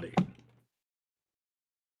a body.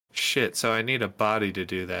 Shit, so I need a body to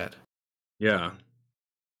do that. Yeah.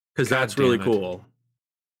 Because that's really cool.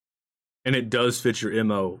 And it does fit your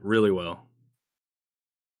MO really well.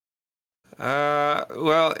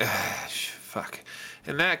 Well, fuck.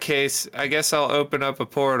 In that case, I guess I'll open up a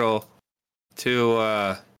portal to,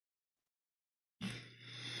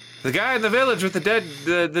 the guy in the village with the dead,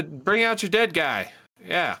 the bring out your dead guy.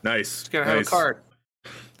 Yeah. Nice. He's gonna have a cart.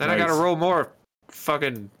 Then I gotta roll more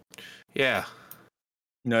fucking, yeah.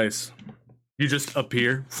 Nice. You just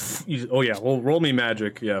appear. Oh yeah, well, roll me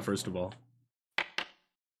magic. Yeah, first of all.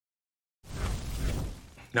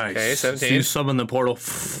 Nice. Okay, 17. So you summon the portal,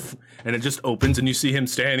 and it just opens, and you see him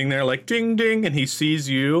standing there like ding ding, and he sees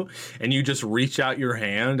you, and you just reach out your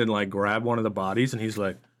hand and like grab one of the bodies, and he's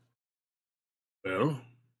like, "Well,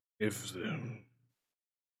 if the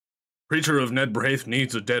creature of Ned Braith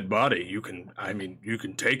needs a dead body, you can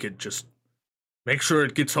take it. Just make sure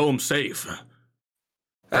it gets home safe."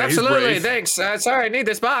 Absolutely, thanks. Sorry, I need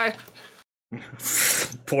this. Bye.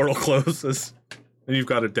 Portal closes, and you've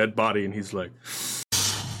got a dead body, and he's like,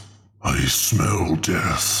 "I smell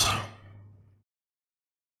death."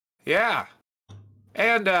 Yeah.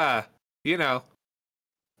 And, you know,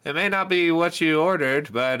 it may not be what you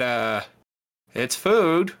ordered, but, it's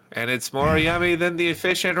food, and it's more yummy than the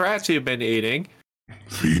fish and rats you've been eating.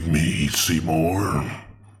 Feed me, Seymour.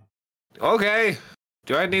 Okay.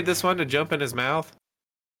 Do I need this one to jump in his mouth?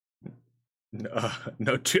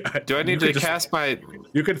 No. Do I need to cast my...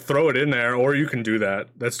 You could throw it in there, or you can do that.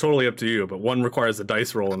 That's totally up to you, but one requires a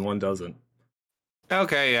dice roll and one doesn't.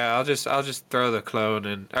 Okay, yeah, I'll just throw the clone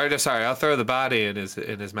in... Or, sorry, I'll throw the body in his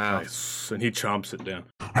mouth. Nice. And he chomps it down.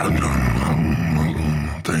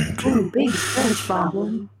 Thank you. Ooh, big French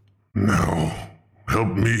goblin. Now, help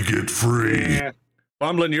me get free. Yeah.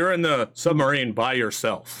 Bomblin, you're in the submarine by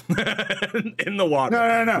yourself. In the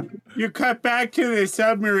water. No. You cut back to the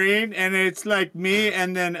submarine, and it's like me,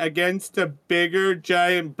 and then against a bigger,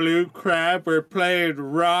 giant blue crab, we're playing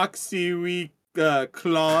rock, seaweed,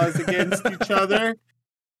 claws against each other.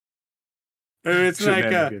 And it's like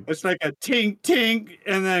a tink tink,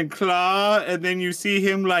 and then claw, and then you see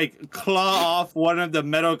him like claw off one of the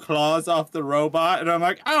metal claws off the robot, and I'm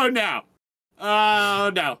like, oh no.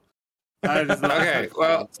 Okay,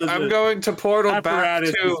 well, I'm going to portal back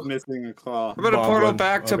to... missing a claw. I'm going to portal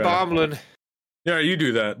back to Bomblin. Yeah, you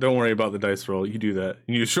do that. Don't worry about the dice roll. You do that.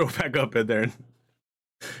 And you show back up in there, and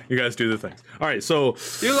you guys do the things. All right, so...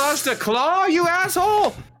 You lost a claw, you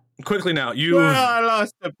asshole! Quickly now, Well, I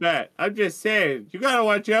lost the bet. I'm just saying, you gotta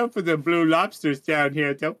watch out for the blue lobsters down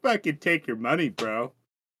here. They'll fucking take your money, bro.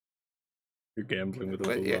 You're gambling with a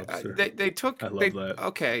blue lobster. They took... I love that.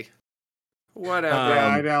 Okay. Whatever.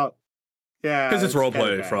 I know. Yeah, Because it's kinda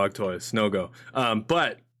roleplay, bad. frog toys, no go.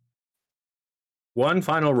 But one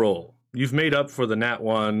final roll. You've made up for the nat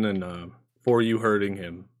 1 and for you hurting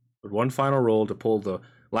him. But one final roll to pull the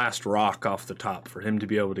last rock off the top for him to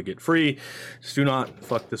be able to get free. Just do not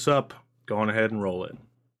fuck this up. Go on ahead and roll it.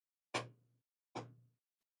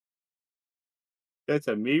 That's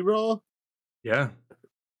a me roll? Yeah.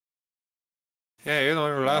 Yeah, you're the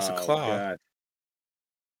one who lost a claw. God.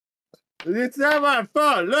 It's not my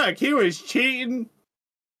fault. Look, he was cheating.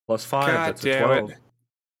 +5, God that's a damn 12. it.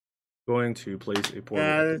 Going to place a portal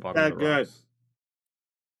Yeah, at the that's bottom not of the good. rocks.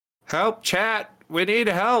 Help, chat. We need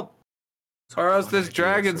help. Or else this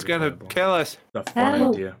dragon's gonna kill us. That's a fun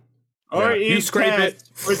Help. idea. Or Yeah, you eat scrape it.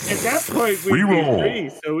 test, which at that point we'd be Reroll.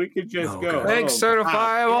 free, so we could just Oh, go. God. Make home.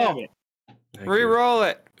 certifiable. damn it. Thank you.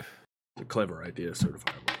 Reroll it. It's a clever idea,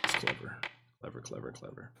 certifiable. It's clever.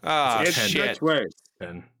 Clever. Ah, It's shit. much worse.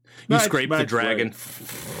 And you Much, scrape the much dragon.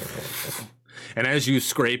 And as you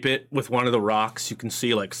scrape it with one of the rocks, you can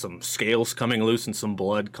see like some scales coming loose and some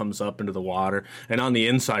blood comes up into the water. And on the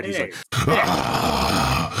inside, he's like,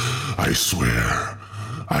 I swear,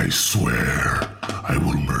 I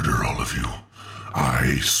will murder all of you.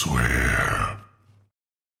 I swear.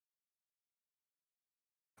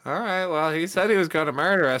 All right, well, he said he was going to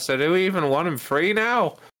murder us, so do we even want him free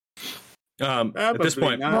now? at this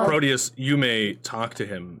Probably point, not. Proteus, you may talk to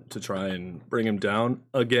him to try and bring him down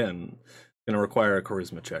again. Going to require a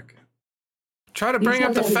charisma check. Try to You bring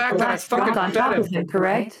up said the that fact that I last rock on fucking top bet of him. him,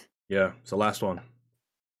 correct? Yeah, it's the last one.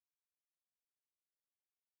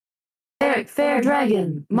 Fair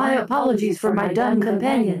dragon, my apologies for my dumb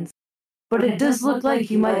companions, but it does look like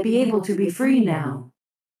you might be able to be free now.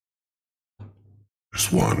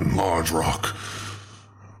 There's one large rock.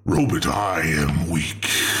 Robot, I am weak.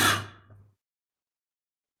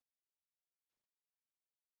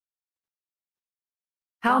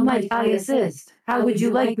 How might I assist? How would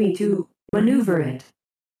you like me to maneuver it?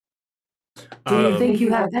 Do you think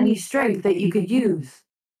you have any strength that you could use?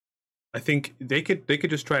 I think they could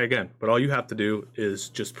just try again, but all you have to do is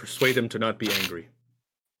just persuade him to not be angry.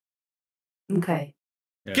 Okay.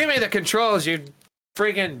 Yeah. Give me the controls, you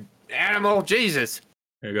freaking animal. Jesus.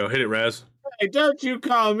 There you go. Hit it, Raz. Hey, don't you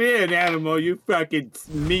call me an animal, you fucking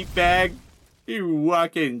meat bag. You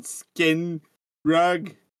walking skin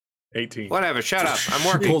rug. 18. Whatever, shut up. I'm You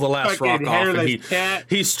working. pull the last Fucking rock off, and hairless cat.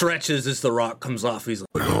 he stretches as the rock comes off. He's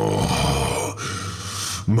like,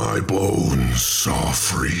 Oh, my bones are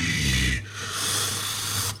free.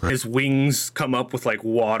 his wings come up with like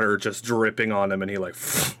water just dripping on him, and he like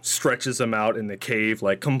stretches him out in the cave,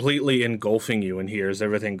 like completely engulfing you in here as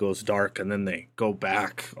everything goes dark, and then they go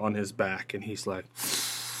back on his back, and he's like,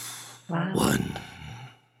 Wow. "One,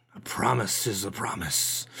 a promise is a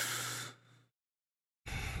promise,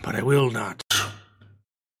 but I will not."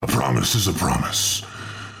 A promise is a promise,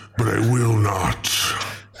 but I will not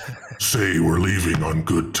say we're leaving on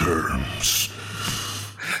good terms.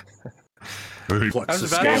 He plucks I was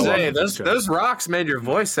the about to scale say, off of his chest. those rocks made your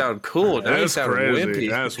voice sound cool. Now you That's sound crazy. wimpy.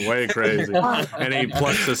 That's way crazy. And he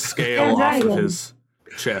plucks the scale off of his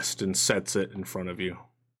chest and sets it in front of you.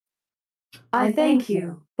 I thank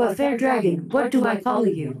you, but fair dragon, what do I call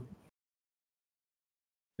you?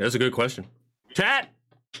 That's a good question. Chat!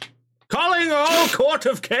 Calling all court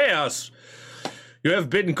of chaos! You have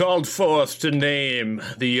been called forth to name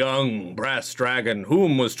the young brass dragon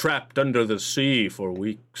whom was trapped under the sea for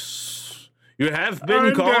weeks. You have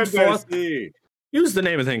been called forth. Use the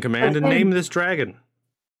name of thing command and name this dragon.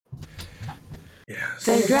 Yes.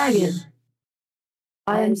 Fair dragon,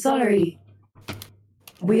 I am sorry.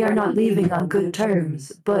 We are not leaving on good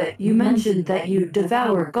terms, but you mentioned that you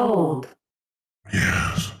devour gold.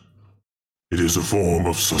 Yes, it is a form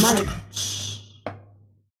of sustenance.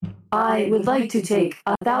 I would like to take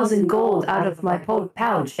 1,000 gold out of my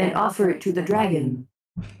pouch and offer it to the dragon.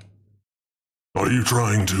 Are you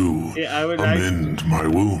trying to Yeah, I would like. amend my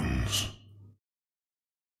wounds?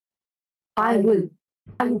 I would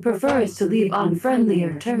prefer us to leave on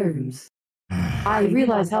friendlier terms. I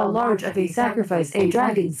realize how large of a sacrifice a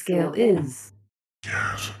dragon scale is.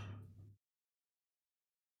 Yes.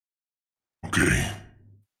 Okay.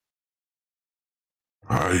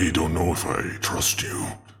 I don't know if I trust you.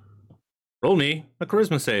 Roll me a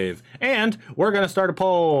charisma save. And we're going to start a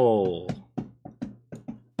poll.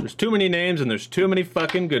 There's too many names and there's too many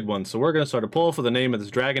fucking good ones. So we're going to start a poll for the name of this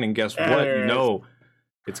dragon. And guess what? There it is. No,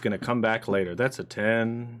 it's going to come back later. That's a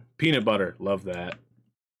 10. Peanut butter. Love that.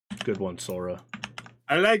 Good one, Sora.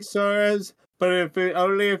 I like Sora's, but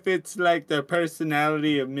only if it's like the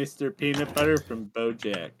personality of Mr. Peanut Butter from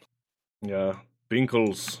BoJack. Yeah.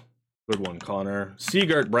 Binkles. Good one, Connor.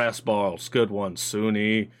 Seagert Brass Balls. Good one,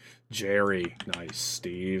 Suni. Jerry. Nice,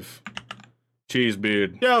 Steve.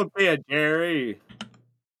 Cheesebeard. Don't be a Jerry.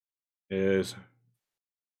 Is.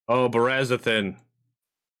 Oh, Barazathan.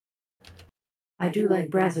 I do like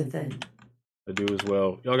Brazathan. I do as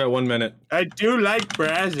well. Y'all got 1 minute. I do like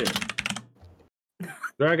Brazil.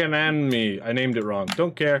 Dragon and me. I named it wrong.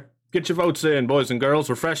 Don't care. Get your votes in, boys and girls.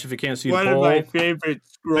 Refresh if you can't see One the of poll. my favorite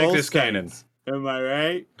scroll Make this canon. sites. Am I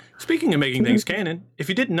right? Speaking of making things canon, if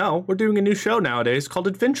you didn't know, we're doing a new show nowadays called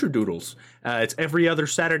Adventure Doodles. It's every other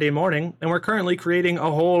Saturday morning, and we're currently creating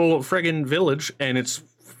a whole friggin' village, and it's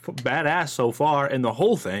badass so far, and the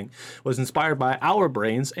whole thing was inspired by our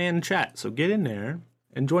brains and chat. So get in there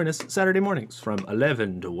and join us Saturday mornings from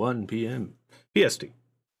 11 to 1 p.m. PST.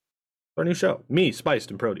 Our new show. Me,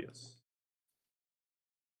 Spiced, and Proteus.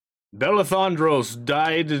 Belathandros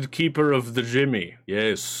died keeper of the Jimmy.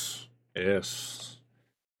 Yes. Yes.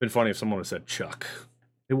 Been funny if someone would have said Chuck.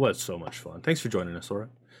 It was so much fun. Thanks for joining us, Sora.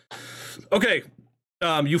 Okay.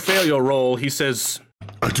 You fail your roll. He says,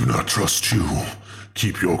 I do not trust you.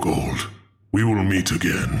 Keep your gold. We will meet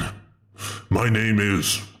again. My name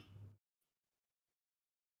is...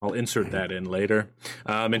 I'll insert that in later.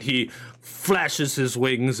 And he flashes his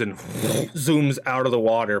wings and zooms out of the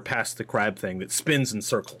water past the crab thing that spins in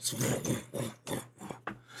circles.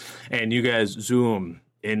 And you guys zoom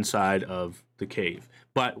inside of the cave.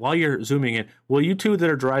 But while you're zooming in, will you two that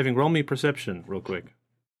are driving roll me perception real quick?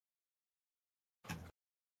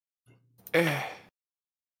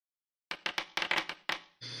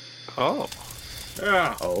 Oh.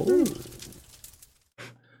 Oh.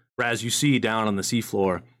 Raz, you see down on the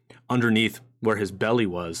seafloor, underneath where his belly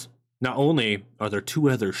was, not only are there two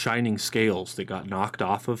other shining scales that got knocked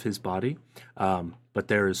off of his body, but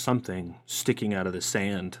there is something sticking out of the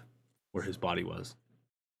sand where his body was.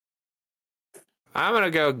 I'm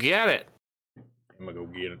gonna go get it. I'm gonna go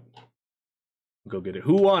get it. Go get it.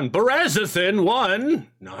 Who won? Barazathan won!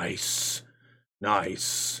 Nice.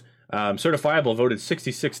 Nice. Certifiable voted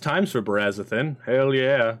 66 times for Barazathan. Hell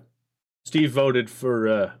yeah. Steve voted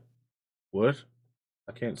for, what?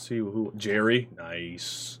 I can't see who. Jerry.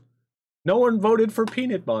 Nice. No one voted for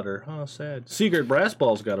peanut butter. Oh, sad. Secret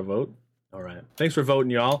Brassball's got a vote. All right. Thanks for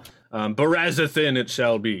voting, y'all. Barazathan it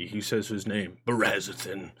shall be. He says his name.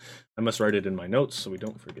 Barazathan. I must write it in my notes so we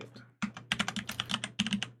don't forget.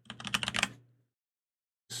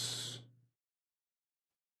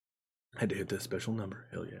 Had to hit that special number.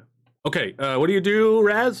 Hell yeah. Okay, what do you do,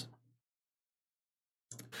 Raz?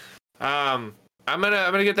 I'm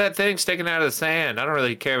gonna get that thing sticking out of the sand. I don't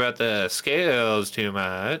really care about the scales too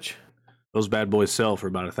much. Those bad boys sell for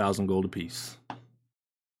about 1,000 gold apiece.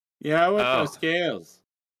 Yeah, I want those scales.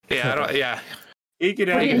 Yeah, I don't. Yeah. He could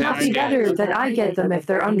Would it not be better that I get them if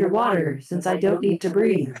they're underwater, since I don't need to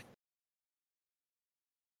breathe?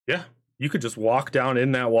 Yeah, you could just walk down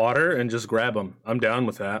in that water and just grab them. I'm down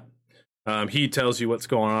with that. He tells you what's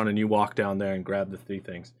going on, and you walk down there and grab the three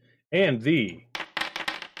things. And the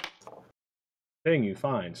thing you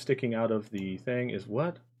find sticking out of the thing is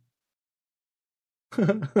what?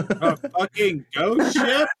 A fucking ghost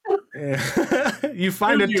ship? You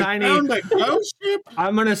find Dude, a tiny... found a ghost ship?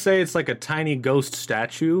 I'm going to say it's like a tiny ghost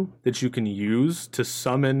statue that you can use to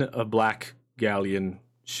summon a black galleon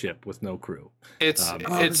ship with no crew. It's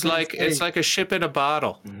like a ship in a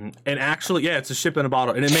bottle. Mm-hmm. And actually, yeah, it's a ship in a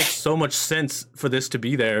bottle. And it makes so much sense for this to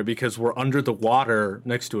be there because we're under the water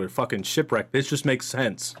next to a fucking shipwreck. This just makes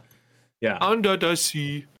sense. Yeah. Under the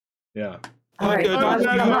sea. Yeah. All right, I will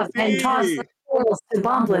come up and toss the scales to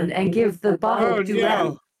Bomblin and give the bottle to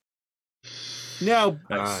Raz. Now,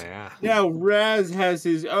 now Raz has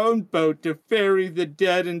his own boat to ferry the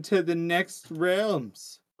dead into the next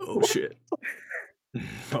realms. Oh, shit.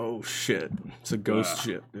 Oh, shit. It's a ghost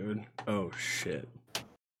ship, dude. Oh, shit.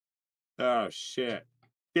 Oh, shit.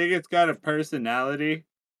 Think it's got a personality?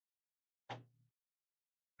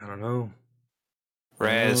 I don't know.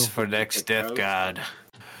 Raz for next death god.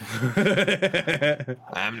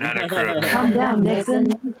 I'm not a crook. Calm down,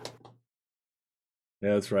 Nixon.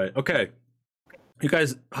 Yeah, that's right. Okay. You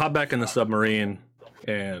guys hop back in the submarine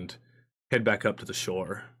and head back up to the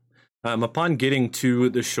shore. Upon getting to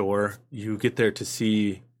the shore, you get there to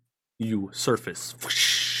see you surface.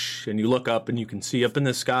 And you look up and you can see up in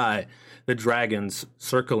the sky the dragons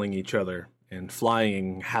circling each other and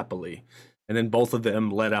flying happily. And then both of them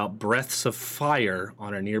let out breaths of fire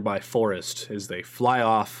on a nearby forest as they fly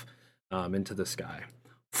off into the sky.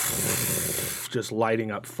 Just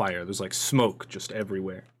lighting up fire. There's like smoke just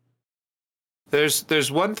everywhere.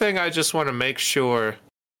 There's one thing I just want to make sure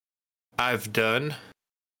I've done.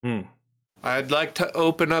 I'd like to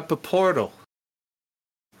open up a portal.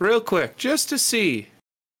 Real quick, just to see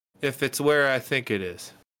if it's where I think it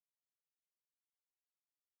is.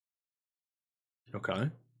 Okay.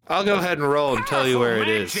 I'll go ahead and roll and tell you where it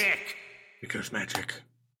is. Because magic.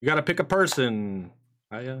 You gotta pick a person.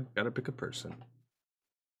 I gotta pick a person.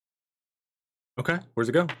 Okay, where's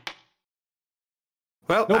it go?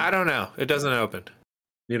 Well, Nope. I don't know. It doesn't open.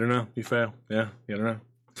 You don't know. You fail. Yeah, you don't know.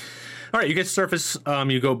 All right, you get to surface.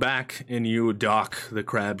 You go back and you dock the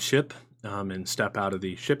crab ship and step out of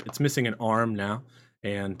the ship. It's missing an arm now.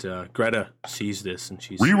 And Greta sees this and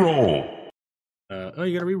she's... Reroll! Oh,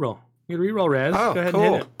 you gotta reroll. You gotta reroll, Raz. Oh, go ahead cool.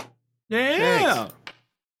 and hit it. Yeah! Thanks.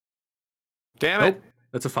 Damn it. Nope,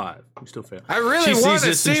 that's a 5. You still fail. I really want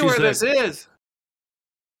to see where this is.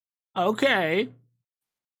 Okay.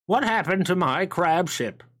 What happened to my crab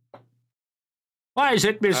ship? Why is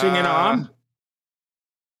it missing an arm?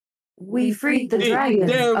 We freed the dragon.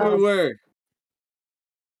 There we were.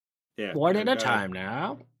 Yeah. One at a time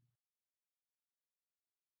now.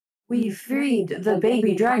 We freed the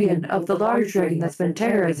baby dragon of the large dragon that's been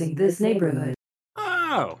terrorizing this neighborhood.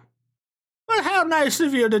 Oh. Well, how nice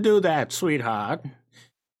of you to do that, sweetheart.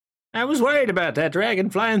 I was worried about that dragon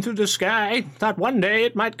flying through the sky. Thought one day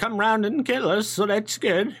it might come round and kill us, so that's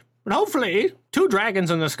good. But hopefully, 2 dragons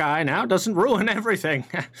in the sky now doesn't ruin everything.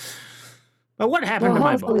 But what happened to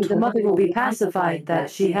my boat? Hopefully the mother will be pacified that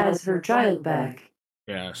she has her child back.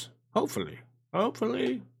 Yes, hopefully.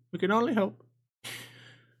 Hopefully. We can only hope.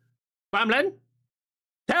 Bomblin,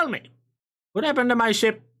 tell me, what happened to my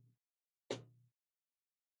ship?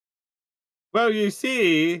 Well, you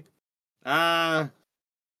see, there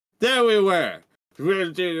we were.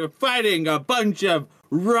 We're fighting a bunch of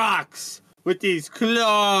rocks with these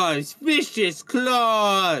claws, vicious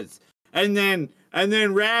claws. And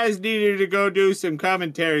then Raz needed to go do some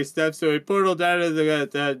commentary stuff, so he portaled out of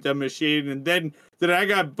the machine, and then I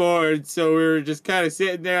got bored, so we were just kind of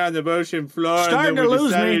sitting there on the ocean floor. Starting to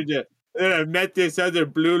lose me. Then I met this other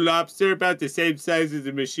blue lobster about the same size as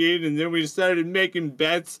the machine, and then we started making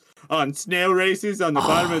bets on snail races on the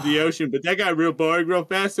bottom of the ocean. But that got real boring real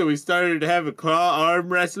fast, so we started to have a claw arm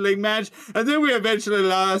wrestling match, and then we eventually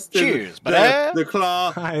lost the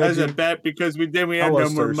claw as a bet because we had no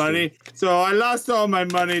more money. So I lost all my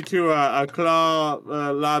money to a claw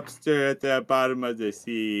lobster at the bottom of the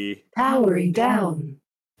sea. Powering down.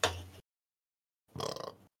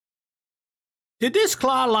 Did this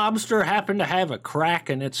claw lobster happen to have a crack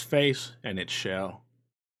in its face and its shell?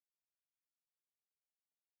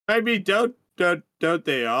 I mean, don't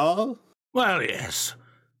they all? Well, yes.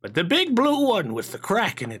 But the big blue one with the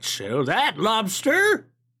crack in its shell, that lobster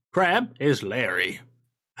crab is Larry.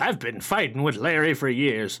 I've been fighting with Larry for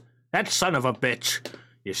years. That son of a bitch.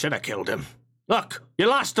 You should have killed him. Look, you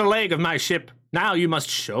lost a leg of my ship. Now you must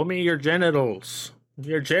show me your genitals.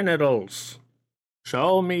 Your genitals.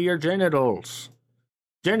 Show me your genitals.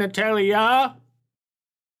 Genitalia?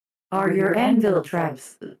 Are your anvil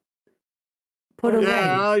traps put away?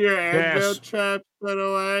 Yeah, all your anvil traps put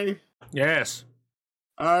away? Yes.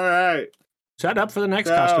 All right. Set up for the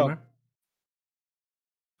next customer.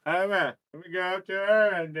 Let me go up to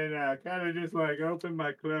her and then kind of just like open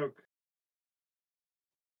my cloak.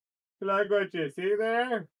 Like what you see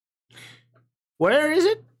there? Where is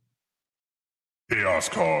it? Chaos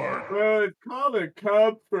card. Well, it's called a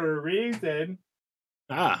cup for a reason.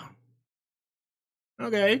 Ah.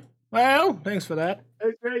 Okay. Well, thanks for that.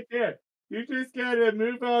 It's right there. You just gotta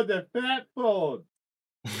move all the fat folds.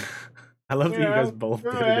 I love that you guys both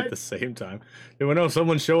did it at the same time. Yeah, we know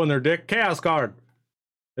someone's showing their dick. Chaos card.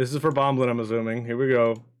 This is for Bomblin, I'm assuming. Here we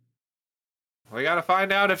go. We gotta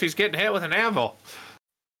find out if he's getting hit with an anvil.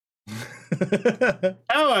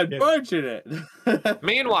 How unfortunate.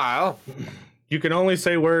 Meanwhile, you can only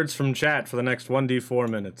say words from chat for the next 1d4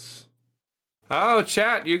 minutes. Oh,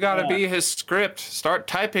 chat, you gotta be his script. Start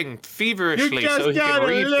typing feverishly so he can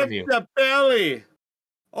read from you. You just gotta lift the belly.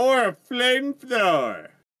 Or a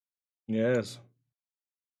flamethrower. Yes.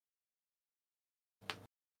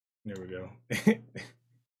 There we go.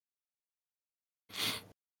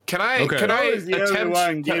 Can I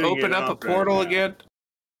attempt to open up a portal again?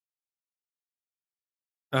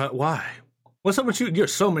 Why? What's up with you? You have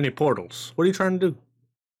so many portals. What are you trying to do?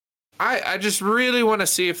 I just really want to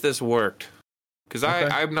see if this worked. Because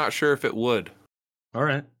I'm not sure if it would. All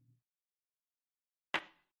right.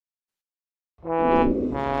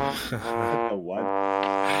 What?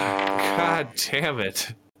 God damn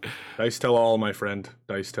it. Dice tell all, my friend.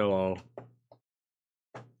 Dice tell all.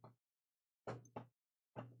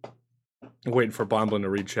 I'm waiting for Bomblin to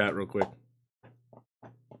read chat real quick.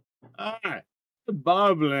 Alright.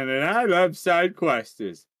 Bomblin, and I love side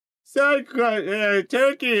questers.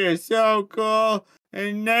 Turkey is so cool,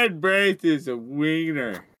 and Ned Braith is a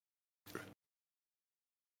wiener.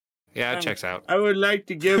 Yeah, it checks out. I would like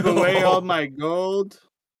to give away all my gold.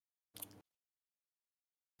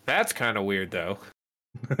 That's kind of weird, though.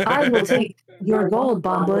 I will take your gold,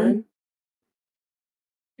 Bomblin.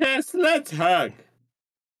 Yes, let's hug.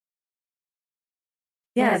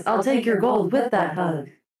 Yes, I'll take your gold with that hug.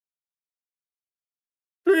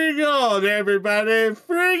 Free gold, everybody!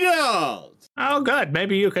 Free gold! Oh, good.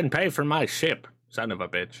 Maybe you can pay for my ship, son of a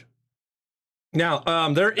bitch. Now,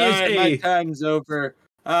 there is my time's over.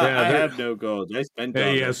 Yeah, I have no gold. I spent all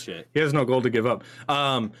that shit. He has no gold to give up.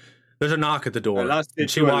 There's a knock at the door. And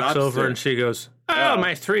she walks over and she goes,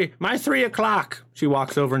 my 3 o'clock. She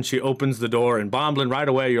walks over and she opens the door, and Bomblin, right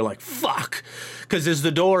away, you're like, fuck. Because as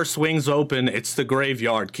the door swings open, it's the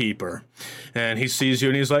graveyard keeper. And he sees you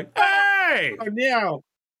and he's like, hey! Oh, no.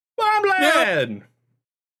 Bomblin!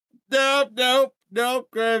 Nope,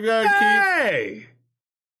 graveyard keeper. Hey!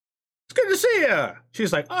 It's good to see you.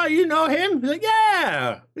 She's like, oh, you know him? He's like,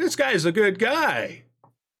 yeah, this guy's a good guy.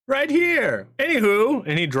 Right here. Anywho,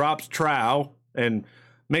 and he drops trow and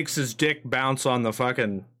makes his dick bounce on the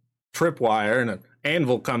fucking tripwire, and an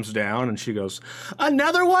anvil comes down, and she goes,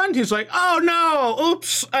 another one? He's like, oh no,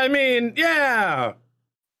 oops, I mean, yeah.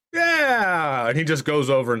 And he just goes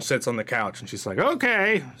over and sits on the couch, and she's like,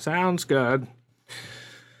 okay, sounds good.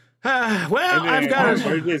 I've got to...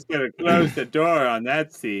 We're just going to close the door on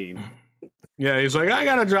that scene. Yeah, he's like, I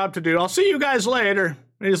got a job to do. I'll see you guys later.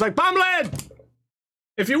 And he's like, Bomblin!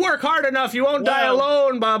 If you work hard enough, you won't die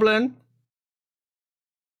alone, Bomblin.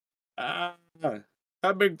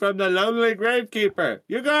 Coming from the lonely gravekeeper.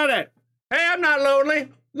 You got it. Hey, I'm not lonely.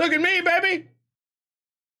 Look at me, baby.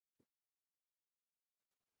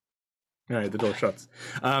 All right, the door shuts.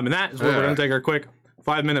 And that is where we're going to take our quick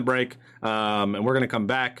 5-minute break. And we're going to come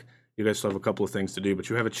back. You guys still have a couple of things to do, but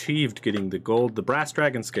you have achieved getting the brass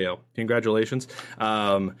dragon scale. Congratulations.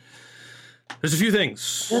 There's a few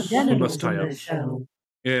things you must tie up.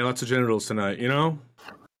 Yeah, lots of genitals tonight, you know?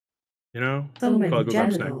 So many go grab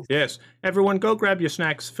snacks. genitals. Yes, everyone go grab your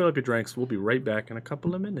snacks, fill up your drinks. We'll be right back in a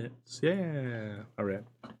couple of minutes. Yeah. All right.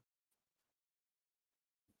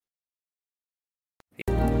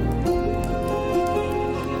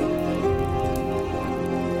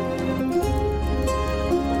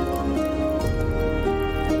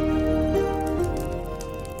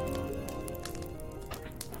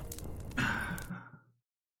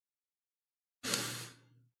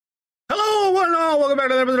 Welcome back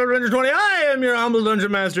to the episode of Adventure 20. I am your humble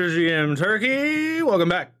Dungeon Master, GM Turkey. Welcome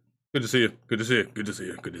back. Good to see you.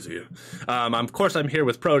 Of course, I'm here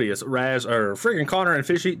with Proteus, Raz, or friggin' Connor, and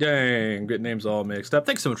Fishy. Dang, getting names all mixed up.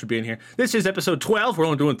 Thanks so much for being here. This is episode 12. We're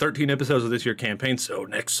only doing 13 episodes of this year campaign, so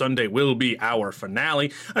next Sunday will be our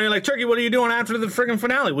finale. And you're like, Turkey, what are you doing after the friggin'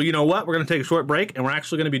 finale? Well, you know what? We're going to take a short break, and we're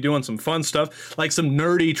actually going to be doing some fun stuff, like some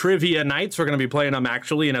nerdy trivia nights. We're going to be playing them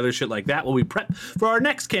actually, and other shit like that while we prep for our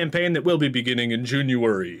next campaign that will be beginning in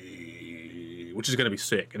January, which is going to be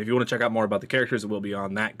sick. And if you want to check out more about the characters that will be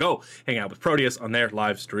on that, go hang out with Proteus on their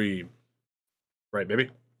live stream. Right, baby?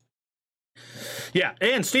 Yeah,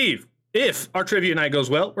 and Steve, if our trivia night goes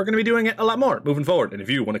well, we're going to be doing it a lot more moving forward. And if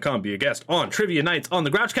you want to come be a guest on trivia nights on the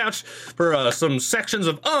Grouch Couch for some sections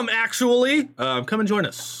of actually, come and join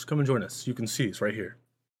us. Come and join us. You can see us right here.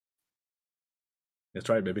 That's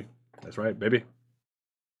right, baby.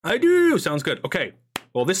 I do. Sounds good. Okay.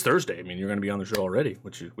 Well, this Thursday, I mean, you're going to be on the show already,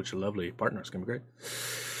 which is a lovely partner. It's going to be great.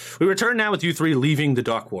 We return now with you three leaving the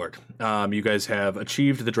dock ward. You guys have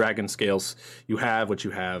achieved the dragon scales. You have what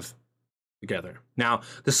you have together. Now,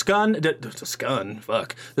 the sun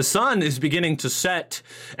is beginning to set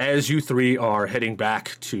as you three are heading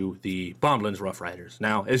back to the Bomblin's Rough Riders.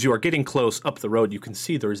 Now, as you are getting close up the road, you can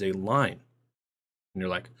see there is a line. And you're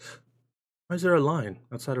like, why is there a line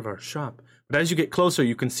outside of our shop? But as you get closer,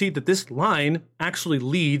 you can see that this line actually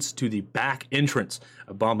leads to the back entrance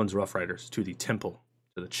of Bomblin's Rough Riders, to the temple,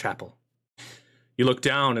 to the chapel. You look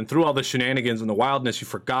down, and through all the shenanigans and the wildness, you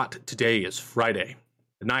forgot today is Friday,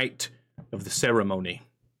 the night of the ceremony.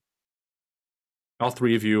 All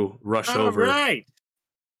three of you rush over. Right.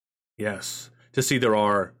 Yes, to see there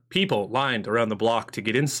are people lined around the block to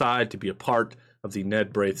get inside to be a part of the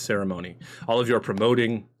Ned Braith ceremony. All of you are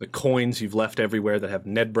promoting the coins you've left everywhere that have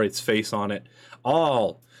Ned Braith's face on it.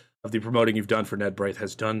 All of the promoting you've done for Ned Braith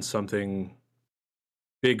has done something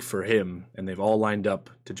big for him, and they've all lined up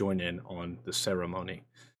to join in on the ceremony.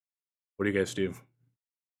 What do you guys do?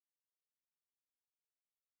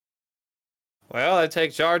 Well, I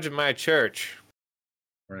take charge of my church.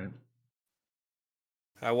 Right.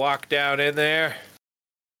 I walk down in there,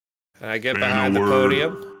 and I get behind the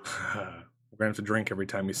podium. We're gonna have to drink every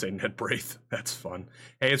time we say Ned Braith. That's fun.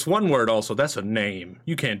 Hey, it's one word also. That's a name.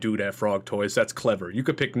 You can't do that, Frog Toys. That's clever. You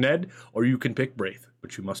could pick Ned or you can pick Braith,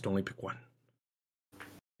 but you must only pick one.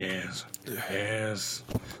 Yes. Yes.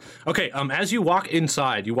 Okay, as you walk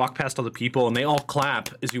inside, you walk past all the people, and they all clap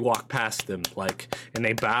as you walk past them, and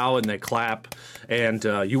they bow and they clap, and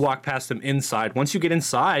you walk past them inside. Once you get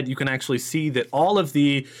inside, you can actually see that all of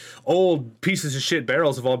the old pieces of shit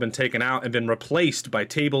barrels have all been taken out and been replaced by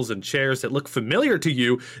tables and chairs that look familiar to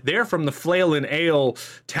you. They're from the Flail and Ale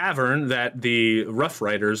Tavern that the Rough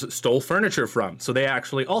Riders stole furniture from. So they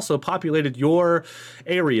actually also populated your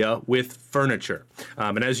area with furniture.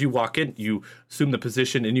 And as you walk in, you assume the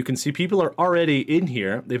position, and you can see people are already in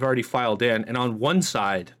here. They've already filed in, and on one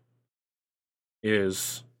side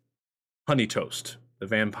is Honey Toast, the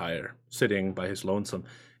vampire, sitting by his lonesome,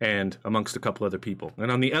 and amongst a couple other people.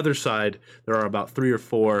 And on the other side, there are about 3 or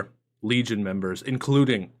 4 Legion members,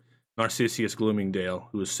 including Narcissus Gloomingdale,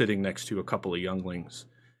 who is sitting next to a couple of younglings,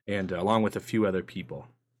 and along with a few other people.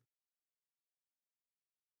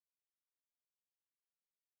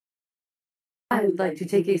 I would like to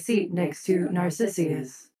take a seat next to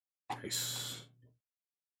Narcissus. Nice.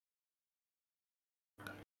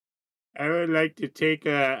 I would like to take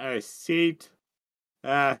a seat,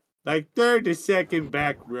 like third to second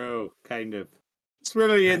back row, kind of. It's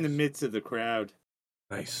really in the midst of the crowd.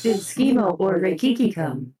 Nice. Did Schemo or Reikiki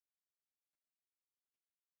come?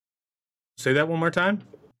 Say that one more time.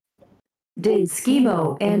 Did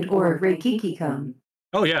Schemo and or Reikiki come?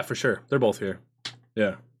 Oh yeah, for sure. They're both here.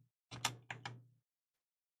 Yeah.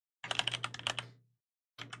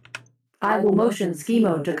 I will motion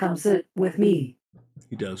Schemo to come sit with me.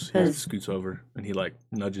 He does. He scoots over and he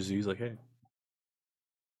nudges you. He's like, "Hey,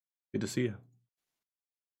 good to see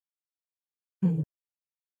you."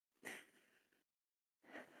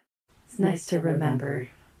 It's nice to remember.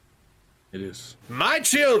 It is. My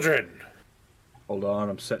children! Hold on,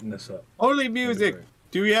 I'm setting this up. Holy music!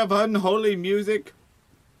 Do we have unholy music?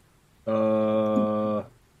 Not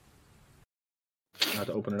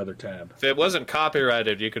to open another tab. If it wasn't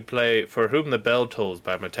copyrighted, you could play For Whom the Bell Tolls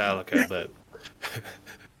by Metallica, but...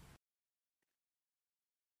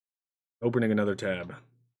 Opening another tab.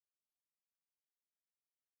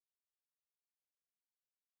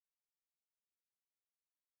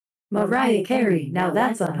 Mariah Carey, now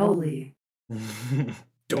that's unholy.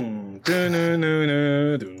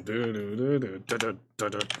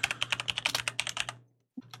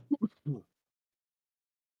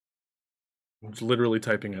 I'm just literally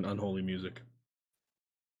typing in unholy music.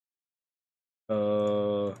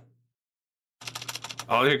 All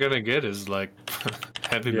you're gonna get is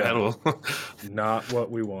heavy metal. Not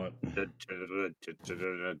what we want.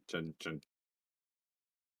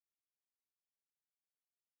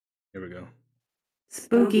 Here we go.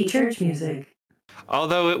 Spooky church music.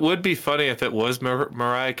 Although it would be funny if it was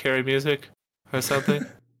Mariah Carey music or something.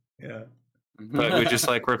 Yeah. But we just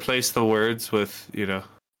replace the words with,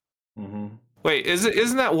 Mm-hmm. Wait,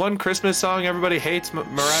 isn't that one Christmas song everybody hates,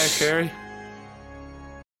 Mariah Carey?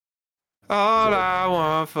 All I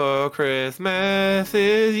want for Christmas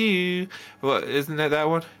is you. What, isn't that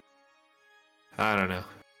one? I don't know.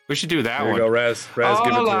 We should do that Here one. you go, Raz. Raz,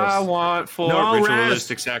 give it to us. All I want for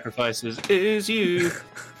ritualistic sacrifices is you.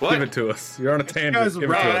 What? Give it to us. You're on a tangent. Because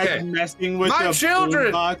Give it to us. Okay. messing with My the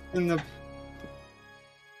children! boombox and the...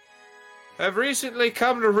 I've recently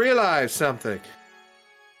come to realize something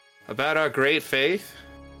about our great faith.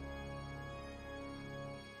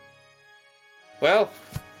 Well,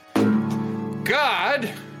 God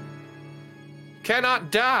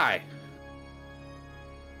cannot die.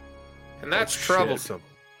 And that's troublesome.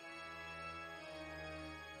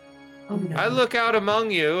 Oh, no. I look out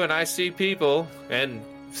among you and I see people and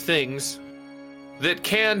things that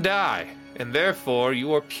can die, and therefore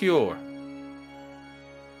you are pure.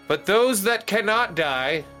 But those that cannot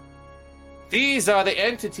die, these are the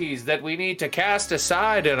entities that we need to cast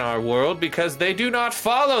aside in our world because they do not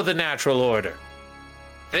follow the natural order.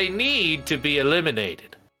 They need to be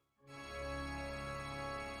eliminated.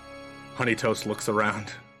 Honey Toast looks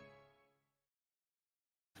around.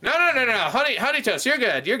 No. Honey Toast, you're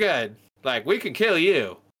good. You're good. We can kill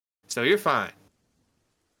you. So you're fine.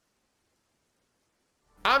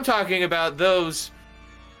 I'm talking about those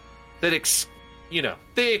that,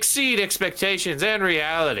 they exceed expectations and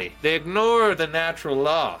reality. They ignore the natural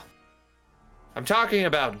law. I'm talking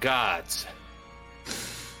about gods.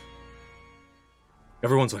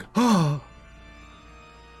 Everyone's like, oh.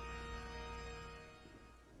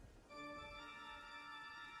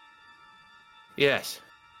 Yes.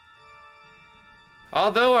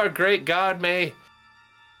 Although our great God may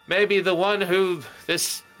maybe the one who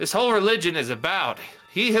this whole religion is about,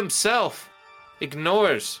 he himself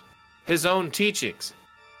ignores his own teachings.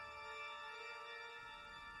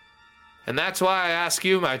 And that's why I ask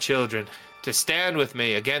you, my children, to stand with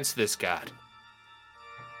me against this God.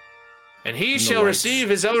 And he shall receive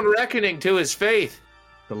his own reckoning to his faith.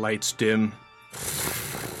 The lights dim.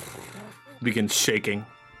 Begins shaking.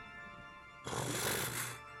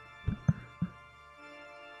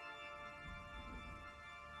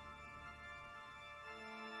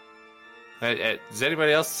 Is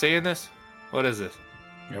anybody else seeing this? What is this?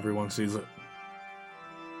 Everyone sees it.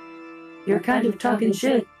 You're kind of talking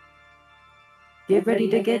shit. Get ready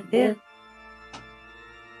to get hit.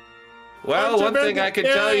 Well, one thing I can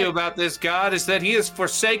tell you about this God is that he has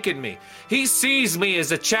forsaken me. He sees me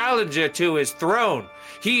as a challenger to his throne.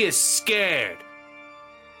 He is scared.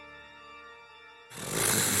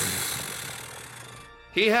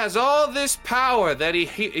 He has all this power that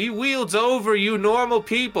he wields over you normal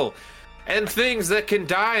people and things that can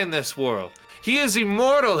die in this world. He is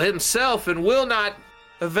immortal himself and will not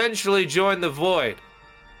eventually join the void.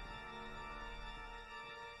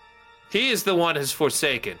 He is the one who's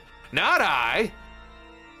forsaken, not I.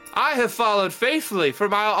 I have followed faithfully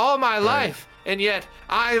for all my life, and yet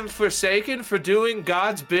I am forsaken for doing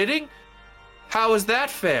God's bidding? How is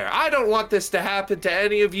that fair? I don't want this to happen to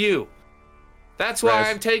any of you. That's why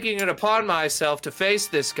I'm taking it upon myself to face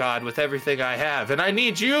this God with everything I have, and I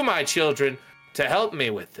need you, my children, to help me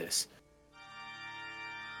with this.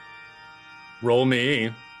 Roll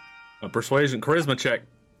me a persuasion charisma check.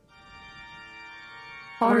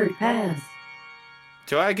 Hard pass.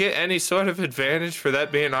 Do I get any sort of advantage for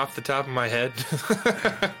that being off the top of my head?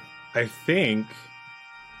 I think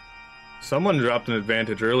someone dropped an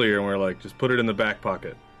advantage earlier and we're like, just put it in the back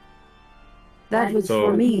pocket. That was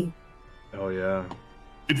for me. Oh, yeah.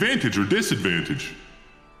 Advantage or disadvantage?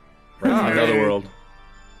 Right from another world.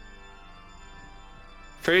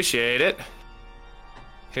 Appreciate it.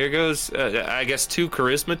 Here goes, I guess, 2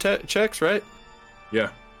 charisma checks, right?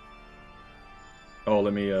 Yeah. Oh,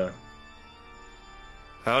 let me, Oh,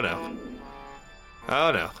 no.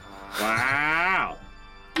 Oh, no. Wow.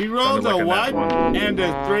 He rolls like a a nat 1 and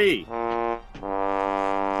a 3.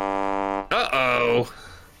 Uh-oh.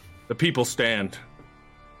 The people stand.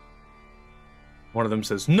 One of them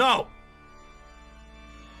says, no!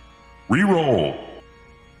 Reroll.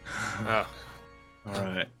 Oh. All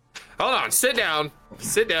right. Hold on, sit down.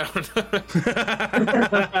 Sit down.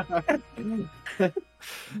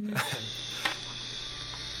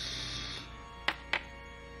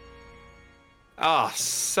 Oh,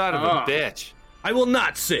 son of a bitch. I will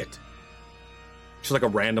not sit. She's like a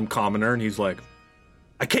random commoner, and he's like,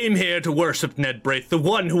 I came here to worship Nedbraith, the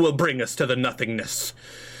one who will bring us to the nothingness.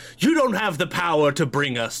 You don't have the power to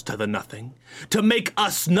bring us to the nothing, to make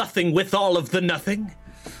us nothing with all of the nothing.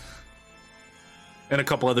 And a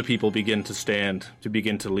couple other people begin to stand, to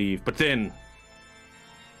begin to leave. But then,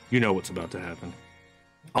 you know what's about to happen.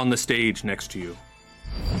 On the stage next to you,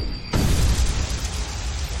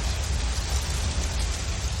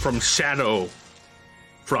 from shadow,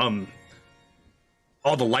 from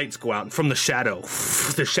all the lights go out, and from the shadow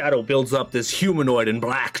builds up this humanoid in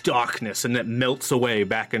black darkness, and it melts away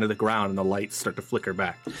back into the ground, and the lights start to flicker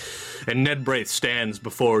back. And Nedbraith stands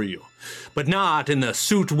before you, but not in the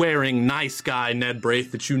suit-wearing nice guy Nedbraith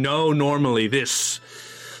that you know normally. This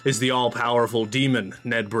is the all-powerful demon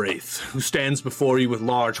Nedbraith, who stands before you with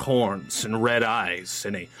large horns and red eyes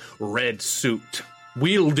in a red suit,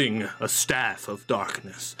 wielding a staff of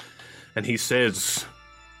darkness. And he says,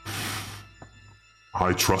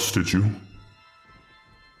 I trusted you.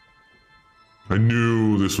 I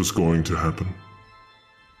knew this was going to happen.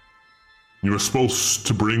 You were supposed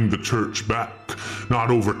to bring the church back, not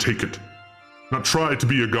overtake it. Not try to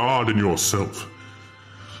be a god in yourself.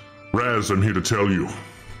 Raz, I'm here to tell you,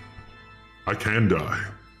 I can die.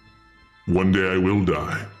 One day I will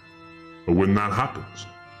die. But when that happens,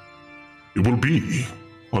 it will be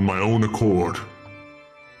on my own accord.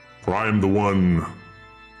 For I am the one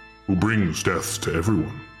who brings death to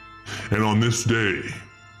everyone. And on this day,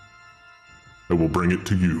 I will bring it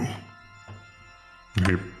to you. And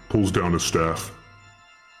he pulls down his staff.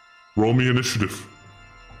 Roll me initiative.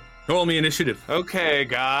 roll me initiative. Okay,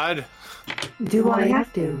 God. Do I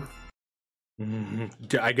have to?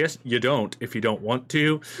 I guess you don't if you don't want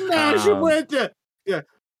to. Smash him with the... Get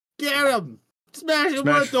him! Smash him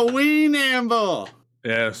with the ween anvil!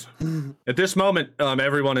 Yes. At this moment,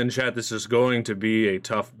 everyone in chat, this is going to be a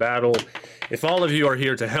tough battle. If all of you are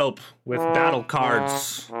here to help with battle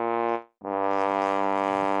cards,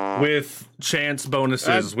 with chance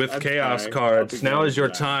bonuses, with I'm chaos sorry. cards. Now is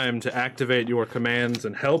your Sorry. time to activate your commands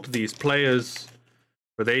and help these players,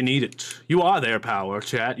 for they need it. You are their power,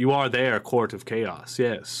 chat. You are their court of chaos.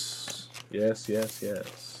 Yes. Yes, yes,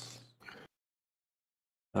 yes.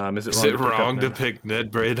 Is Is it wrong to pick Ned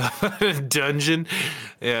Braid dungeon?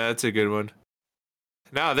 Yeah, that's a good one.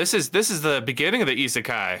 No, this is the beginning of the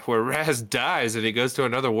isekai where Raz dies and he goes to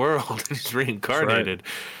another world and he's reincarnated.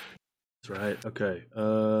 That's right. Okay.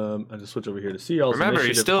 I just switch over here to see y'all's Remember, he's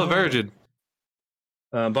initiative. still a virgin.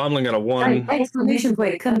 Bomblin got a 1. Exclamation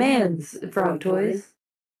point, commands, Frog Toys.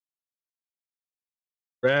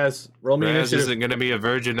 Raz, roll me Raz initiative. isn't going to be a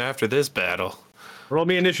virgin after this battle. Roll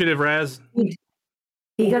me initiative, Raz.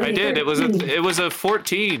 I did. It was a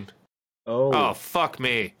 14. Oh, fuck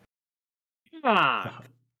me.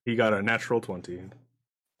 He got a natural 20.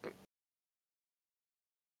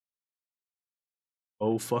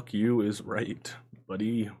 Oh, fuck you is right,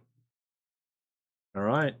 buddy. All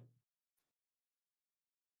right.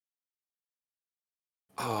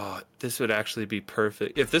 Oh, this would actually be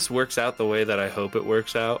perfect. If this works out the way that I hope it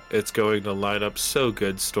works out, it's going to line up so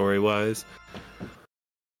good story-wise.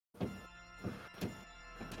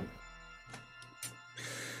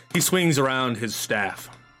 He swings around his staff.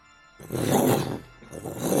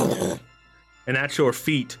 And at your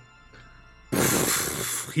feet,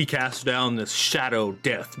 he casts down this shadow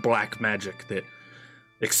death black magic that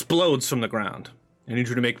explodes from the ground. I need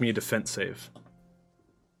you to make me a defense save.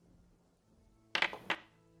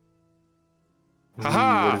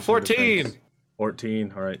 Haha, What is your 14. defense?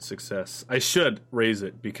 14, all right, success. I should raise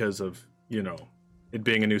it because of, it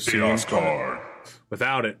being a new scene. Chaos card.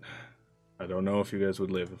 Without it, I don't know if you guys would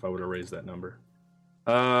live if I would have raised that number.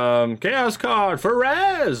 Chaos card for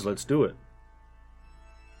Raz. Let's do it.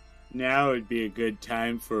 Now would be a good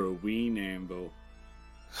time for a ween amble.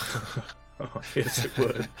 Oh, yes, it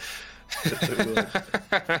would. Yes, it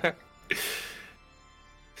would.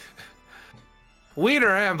 Wiener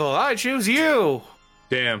Amble, I choose you.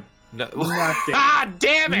 Damn. No. Nothing.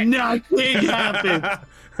 Damn it! Nothing happened.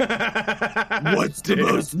 What's the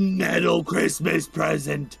most metal Christmas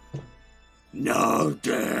present?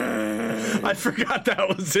 Nothing. I forgot that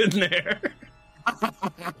was in there.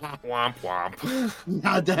 Womp womp.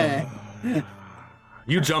 Nothing.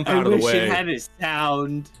 You jump I out of the wish way. it had a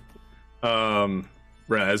sound.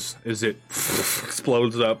 Raz, as it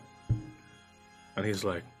explodes up. And he's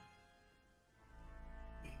like,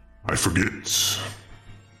 I forget.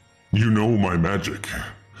 You know my magic,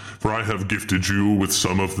 for I have gifted you with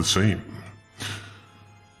some of the same.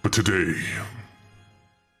 But today,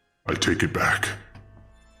 I take it back.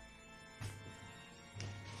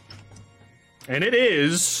 and it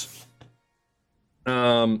is,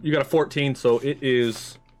 you got a 14, so it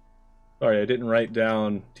is, sorry, I didn't write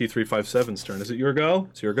down T357's turn. Is it your go?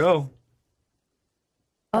 It's your go.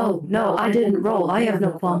 Oh, no, I didn't roll. I have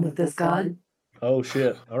no qualm with this god. Oh,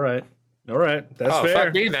 shit. All right. All right. That's Oh, fair.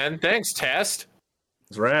 fuck me then. Thanks, Test.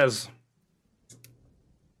 It's Raz.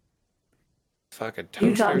 Fucking toaster.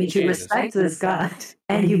 You taught me to Jesus. respect this god,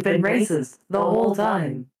 and you've been racist the whole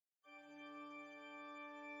time.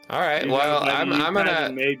 All right. Well, I'm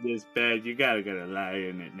gonna. Made this bed. You gotta get a lie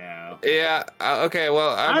in it now. Yeah. Okay.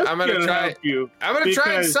 Well, I'm gonna try. Help you I'm gonna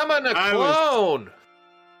try and because summon a I clone.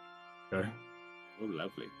 Okay. Oh,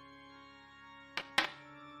 lovely.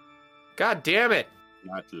 God damn it.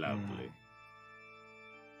 Not lovely.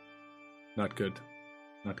 Not good.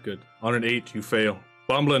 Not good. On an 8, you fail.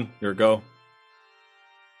 Bumblin, your go.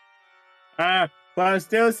 While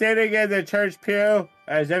still sitting in the church pew,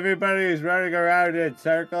 as everybody is running around in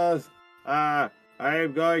circles, I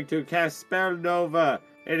am going to cast Spell Nova.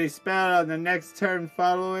 Any spell on the next turn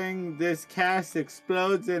following this cast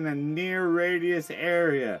explodes in a near radius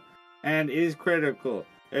area and is critical.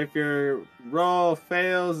 If your roll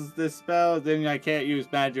fails the spell, then I can't use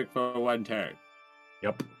magic for one turn.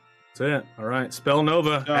 Yep. That's it. All right. Spell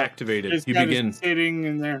Nova So, activated. Just You kinda begin. sitting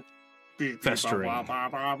in there. Festering.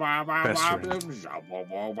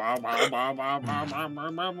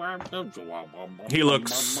 He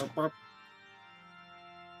looks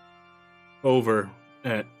over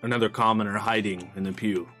at another commoner hiding in the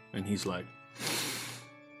pew, and he's like,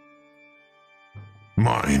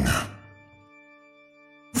 Mine.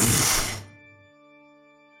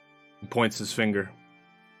 he points his finger.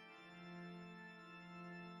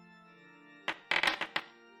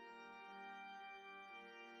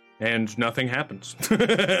 And nothing happens. Because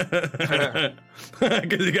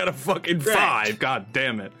you got a fucking 5. God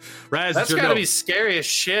damn it. Raz, That's it's your gotta go. be scary as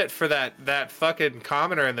shit for that fucking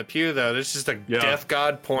commoner in the pew, though. There's just a death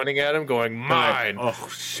god pointing at him, going, "Mine." Oh,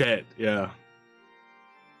 shit. Yeah.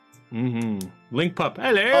 Link Pup,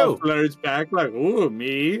 hello. Flirts back like, ooh,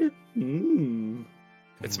 me?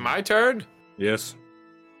 It's my turn? Yes.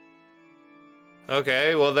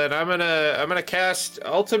 Okay, well then I'm gonna cast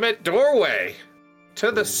Ultimate Doorway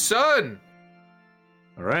to the sun.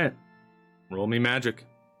 All right. Roll me magic.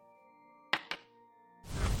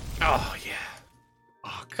 Oh yeah.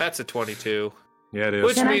 Fuck. That's a 22. Yeah, it is.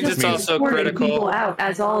 Which Can I means just it's be also escorting critical. people out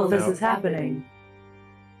as all of this is happening?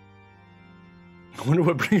 I wonder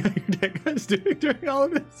what Bring Out Your Dead Guy's doing during all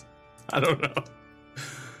of this. I don't know.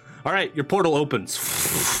 All right, your portal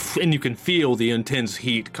opens, and you can feel the intense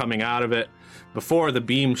heat coming out of it. Before the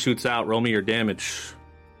beam shoots out, roll me your damage.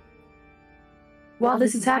 While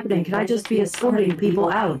this is happening, can I just be escorting people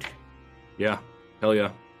out? Yeah, hell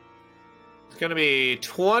yeah. It's gonna be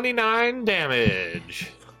 29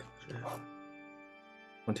 damage.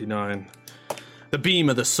 29. The beam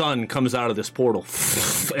of the sun comes out of this portal,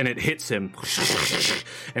 and it hits him.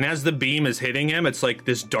 And as the beam is hitting him, it's like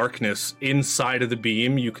this darkness inside of the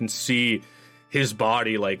beam. You can see his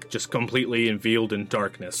body like just completely revealed in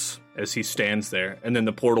darkness as he stands there. And then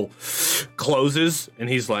the portal closes, and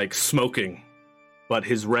he's like smoking, but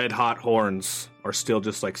his red hot horns are still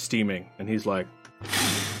just like steaming. And he's like,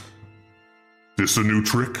 This a new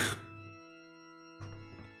trick?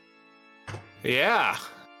 Yeah.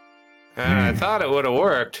 I thought it would have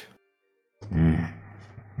worked.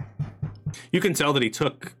 you can tell that he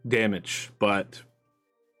took damage, but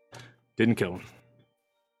didn't kill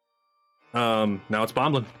him. Now it's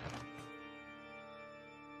Bomblin.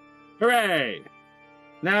 Hooray!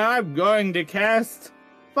 Now I'm going to cast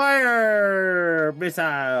Fire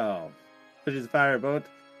Missile, which is a firebolt.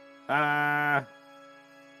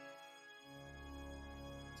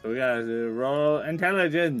 So we gotta roll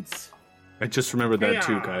intelligence. I just remembered that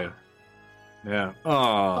too, Kaya. Yeah.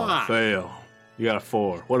 Oh, fail. You got a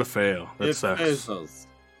 4. What a fail. That It sucks. fizzles.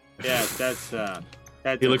 Yeah, that's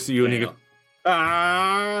He looks at you and he goes,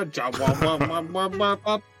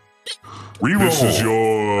 Reroll. This is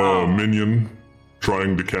your minion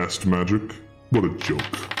trying to cast magic. What a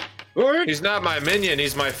joke. He's not my minion,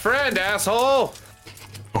 he's my friend, asshole!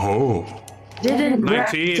 Oh. Didn't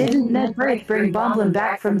 19. Ned Break bring Bomblin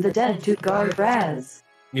back from the dead to guard Raz?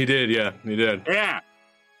 He did, yeah. He did. Yeah.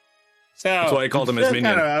 So That's why I called him his minion.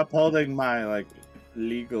 Kind of upholding my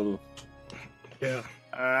legal.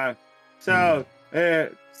 Yeah. So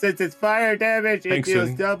since it's fire damage, Thanks, it deals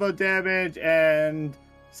Sonny. double damage, and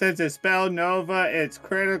since it's spell Nova, it's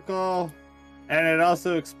critical, and it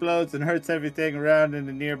also explodes and hurts everything around in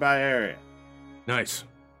the nearby area. Nice.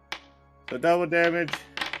 So double damage.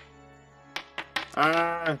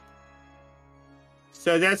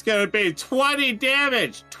 So that's gonna be 20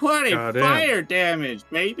 damage. 20 Goddamn. fire damage,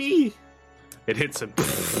 baby. It hits him.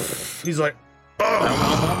 He's like,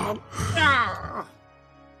 Ah!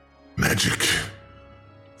 Magic.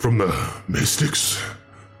 From the Mystics?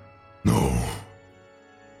 No.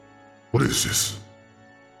 What is this?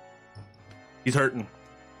 he's hurting.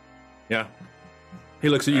 Yeah. He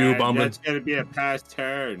looks at you, And Bomblin. that's gonna be a pass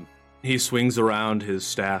turn. He swings around his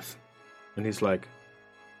staff, and he's like,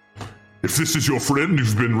 If this is your friend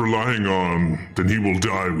you've been relying on, then he will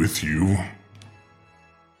die with you.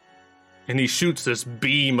 and he shoots this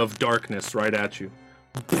beam of darkness right at you.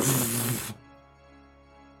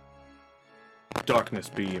 Darkness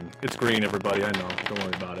beam. It's green, everybody. I know. Don't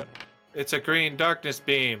worry about it. It's a green darkness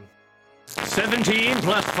beam. 17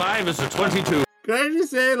 plus 5 is a 22. Can I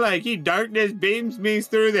just say, like, he darkness beams me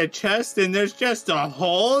through the chest and there's just a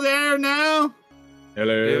hole there now?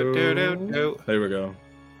 Hello. Do. There we go.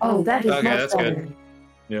 Oh, that is Okay, much that's better. good.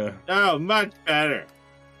 Yeah. Oh, much better.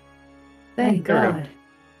 Thank There we go. God.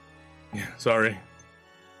 Yeah. Sorry.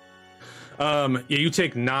 Yeah, you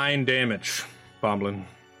take 9 damage, Bomblin.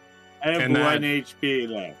 I have And 1 that- HP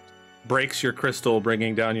left. Breaks your crystal,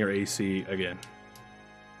 bringing down your AC again.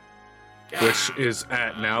 Which is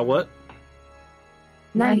at now what?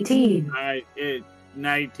 19.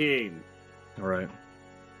 19. All right.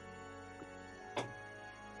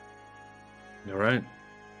 All right.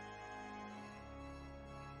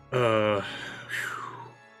 Phew.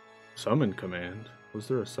 Summon command. Was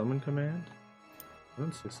there a summon command? I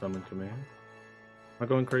don't see a summon command. Am I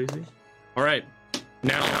going crazy? All right.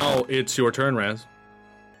 Now it's your turn, Raz.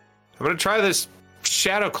 I'm gonna try this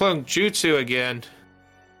Shadow Clone Jutsu again.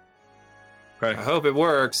 Okay. I hope it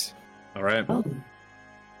works. All right. Oh,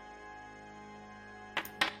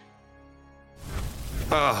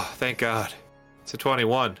 Oh, thank God. It's a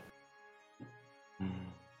 21.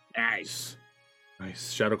 Nice.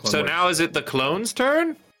 Nice. Shadow Clone. So works. now is it the clone's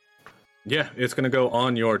turn? Yeah, it's gonna go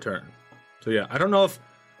on your turn. So yeah, I don't know if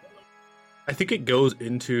I think it goes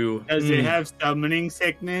into... Does it have summoning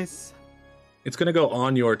sickness? It's going to go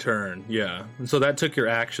on your turn, yeah. And so that took your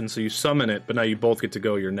action, so you summon it, but now you both get to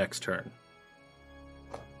go your next turn.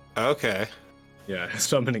 Okay. Yeah,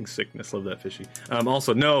 summoning sickness. Love that, Fishy.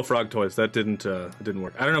 Also, no, Frog Toys. That didn't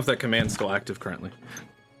work. I don't know if that command's still active currently.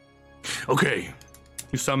 Okay.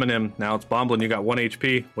 You summon him. Now it's Bomblin. You got 1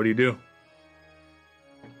 HP. What do you do?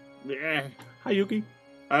 Yeah. Hi, Yuki.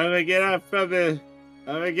 I'm gonna get up from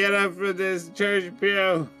this church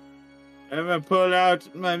pew. I'm gonna pull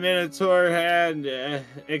out my Minotaur and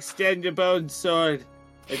extend a bone sword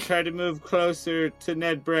and try to move closer to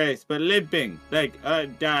Ned Brace, but limping, like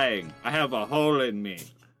dying. I have a hole in me.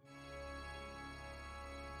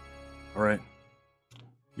 All right.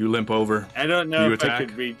 You limp over. I don't know you if attack? I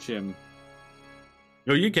could reach him.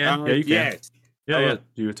 Oh, you can. Yeah, you can. Yes. Yeah.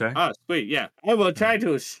 Do you attack? Oh, sweet, yeah. I will try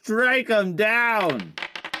to strike him down.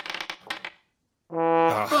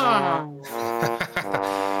 Oh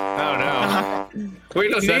no. We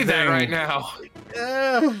don't need that right now.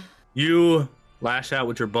 You lash out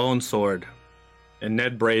with your bone sword, and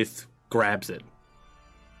Ned Braith grabs it.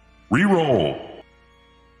 Reroll.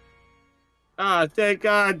 Ah, thank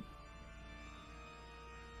God.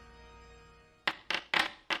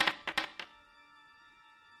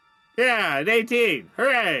 Yeah, an 18.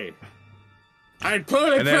 Hooray! I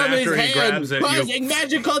pull it And then from his after he hand, grabs it, causing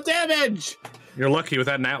magical damage! You're lucky with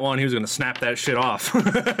that nat 1, he was going to snap that shit off.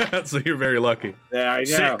 So you're very lucky. There I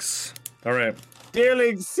go. 6. All right.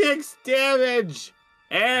 Dealing 6 damage!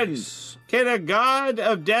 And can a god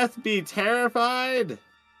of death be terrified?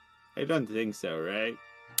 I don't think so, right?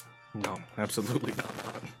 No, absolutely not.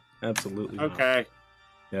 Absolutely not. Okay.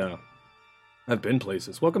 Yeah. I've been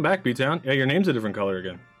places. Welcome back, B-Town. Yeah, your name's a different color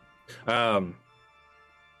again.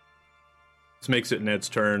 This makes it Ned's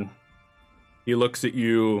turn. He looks at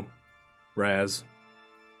you, Raz.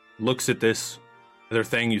 Looks at this other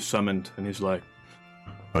thing you summoned, and he's like,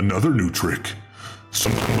 Another new trick.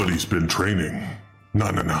 Somebody's been training. No.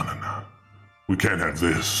 We can't have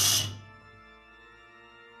this.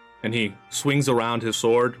 and he swings around his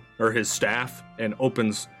sword, or his staff, and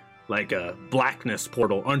opens like a blackness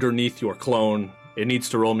portal underneath your clone. It needs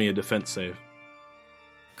to roll me a defense save.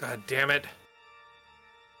 God damn it.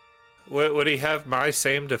 Would he have my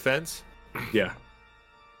same defense? Yeah.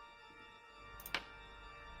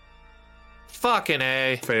 Fucking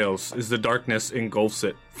A. Fails, as the darkness engulfs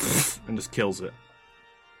it and just kills it.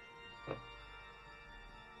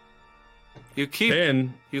 You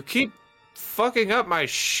keep fucking up my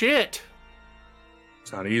shit.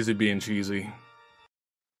 It's not easy being cheesy.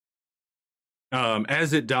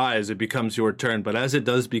 As it dies, it becomes your turn, but as it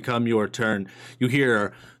does become your turn, you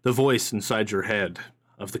hear the voice inside your head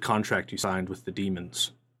of the contract you signed with the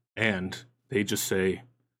demons. And they just say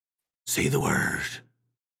the word,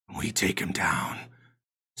 and we take him down.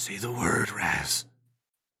 Say the word, Raz.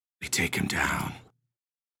 We take him down.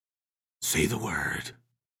 Say the word.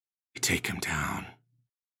 We take him down.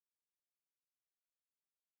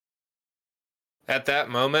 At that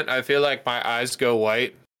moment, I feel like my eyes go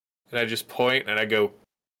white, and I just point and I go,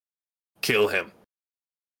 kill him.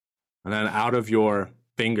 And then out of your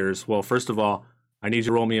fingers, well, first of all, I need you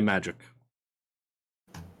to roll me a magic.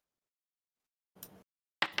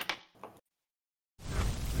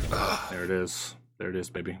 There it is. There it is,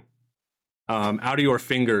 baby. Out of your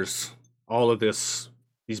fingers, all of these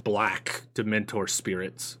black Dementor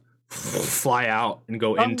spirits fly out and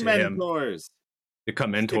go into him.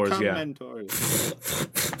 Become mentors, yeah. Mentors.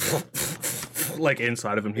 Like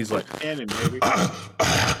inside of him, he's like,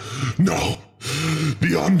 No,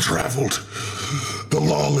 the untraveled, the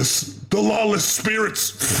lawless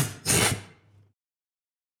spirits.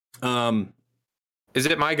 Is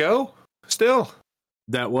it my go? Still?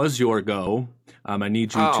 That was your go. I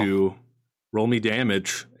need you to roll me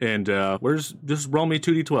damage, and just roll me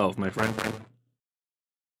 2d12, my friend.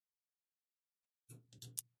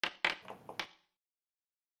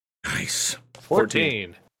 Nice.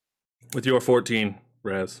 14. With your 14,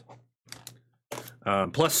 Raz.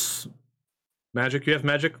 Plus magic. You have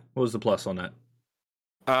magic? What was the plus on that?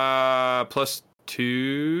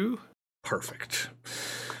 +2. Perfect.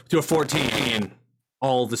 With your 14,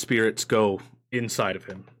 all the spirits go inside of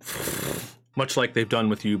him. Much like they've done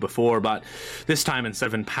with you before, but this time instead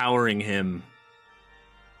of empowering him,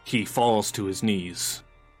 he falls to his knees.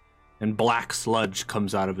 And black sludge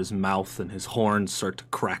comes out of his mouth, and his horns start to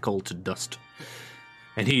crackle to dust.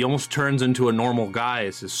 And he almost turns into a normal guy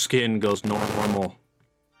as his skin goes normal.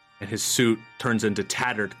 And his suit turns into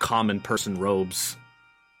tattered common person robes.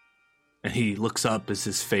 And he looks up as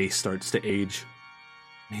his face starts to age.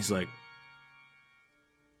 And he's like,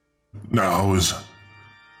 Now is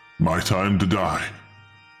My time to die.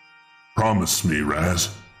 Promise me,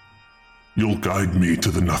 Raz. You'll guide me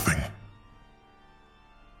to the nothing.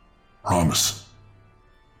 Promise.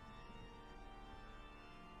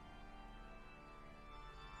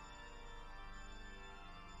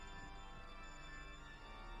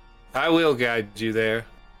 I will guide you there,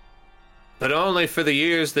 but only for the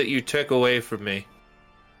years that you took away from me.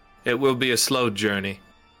 It will be a slow journey.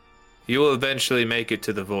 You will eventually make it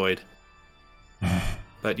to the void,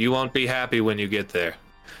 but you won't be happy when you get there.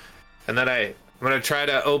 And then I'm going to try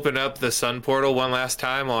to open up the sun portal one last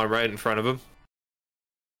time while I'm right in front of him.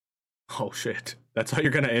 Oh, shit. That's how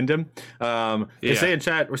you're going to end him? They Yeah. say in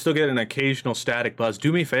chat, we're still getting an occasional static buzz.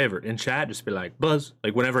 Do me a favor. In chat, just be like, buzz.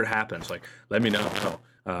 Like, whenever it happens, like, let me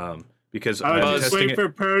know. Because I I'm was just testing waiting for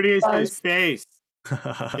Proteus' face. it.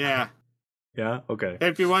 Yeah. Yeah? Okay.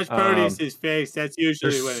 If you watch Proteus' face, that's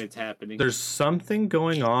usually when it's happening. There's something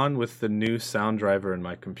going on with the new sound driver in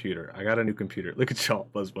my computer. I got a new computer. Look at y'all.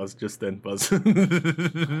 Buzz, just then, buzz.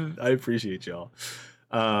 I appreciate y'all.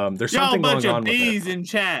 There's Y'all a something bunch going of on with bees it. in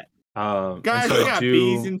chat. And Guys, so we I got do-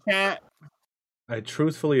 bees in chat. I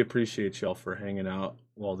truthfully appreciate y'all for hanging out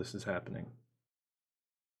while this is happening.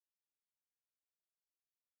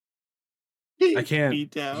 I can't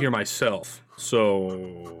Beat down. hear myself,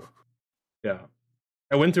 so yeah.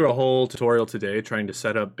 I went through a whole tutorial today trying to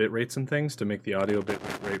set up bit rates and things to make the audio bit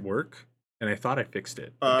rate work, and I thought I fixed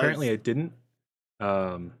it. Apparently I didn't.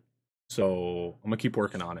 So I'm gonna keep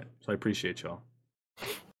working on it. So I appreciate y'all.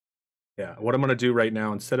 Yeah, what I'm gonna do right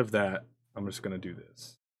now, instead of that, I'm just gonna do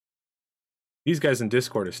this. These guys in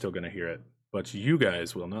Discord are still gonna hear it, but you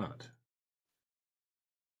guys will not.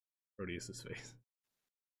 Proteus' face.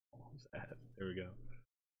 Sad. There we go.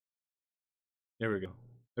 There we go.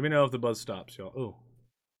 Let me know if the buzz stops, y'all. Oh,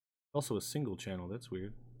 also a single channel. That's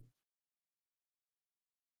weird.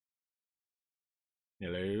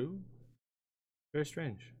 Hello? Very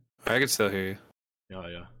strange. I can still hear you. Yeah,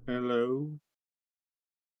 yeah. Hello.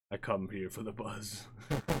 I come here for the buzz.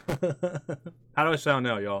 How do I sound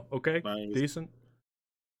now, y'all? Okay? Nice. Decent?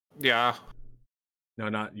 Yeah. No,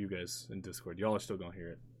 not you guys in Discord. Y'all are still gonna hear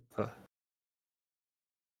it.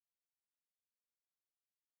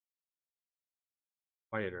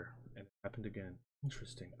 Quieter. And it happened again.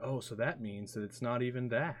 Interesting. Oh, so that means that it's not even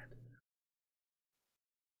that.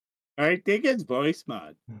 I think it's voice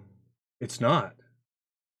mod. It's not.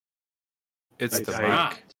 It's I- the I-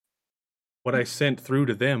 mic. What I sent through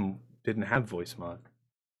to them didn't have voice mod,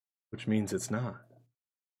 which means it's not.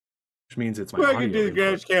 Which means it's my Welcome audio to the input.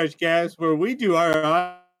 Garage Couch Cast, where we do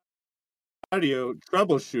our audio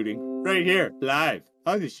troubleshooting right here, live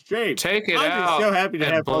on the stream. Take it I'm just out so happy to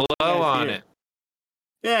and have both blow you guys on here. it.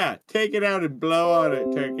 Yeah, take it out and blow on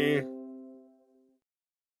it, Turkey.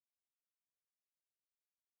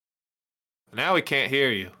 Now we can't hear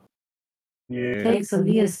you. Yeah. Take some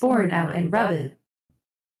Neosporin out and rub it.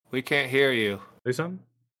 We can't hear you. Say something?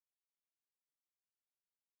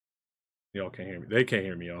 Y'all can't hear me. They can't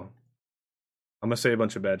hear me, y'all. I'm gonna say a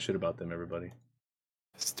bunch of bad shit about them, everybody.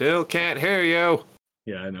 Still can't hear you.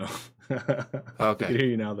 Yeah, I know. Okay. I can hear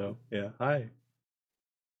you now, though. Yeah. Hi.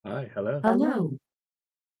 Hi. Hello. Hello.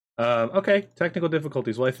 Okay. Technical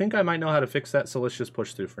difficulties. Well, I think I might know how to fix that, so let's just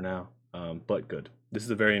push through for now. But good. This is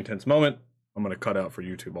a very intense moment. I'm gonna cut out for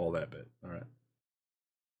YouTube all that bit. All right.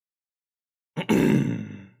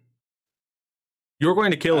 You're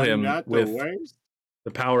going to kill I'm him not the with worst.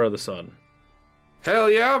 the power of the sun.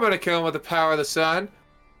 Hell yeah, I'm gonna kill him with the power of the sun.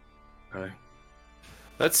 Okay.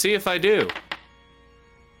 Let's see if I do.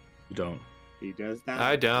 You don't. He does that.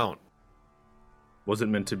 I don't.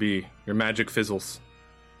 Wasn't meant to be. Your magic fizzles.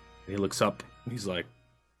 And he looks up and he's like,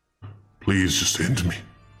 Please just end me.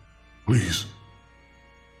 Please.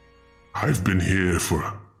 I've been here for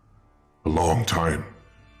a long time.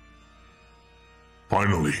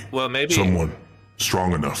 Finally, Well, maybe someone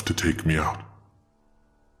strong enough to take me out.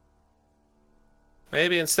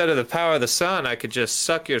 maybe instead of the power of the sun, I could just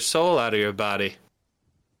suck your soul out of your body.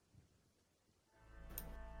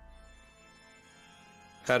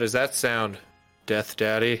 How does that sound, Death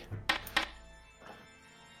Daddy?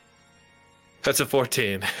 That's a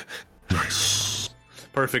 14. Nice.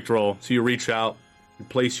 perfect roll. So you reach out, you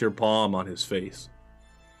place your palm on his face.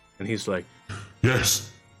 And he's like,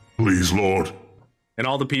 Yes, please, Lord. and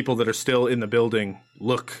all the people that are still in the building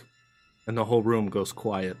look, and the whole room goes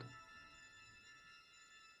quiet.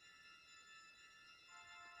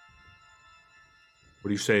 What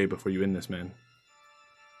do you say before you end this, man?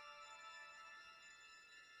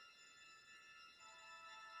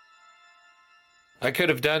 I could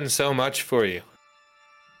have done so much for you.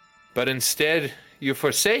 But instead, you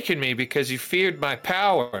forsaken me because you feared my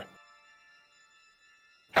power.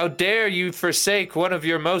 How dare you forsake one of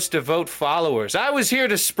your most devout followers? I was here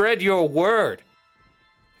to spread your word,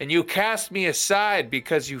 and you cast me aside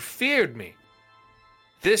because you feared me.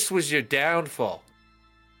 This was your downfall.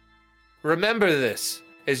 Remember this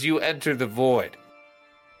as you enter the void.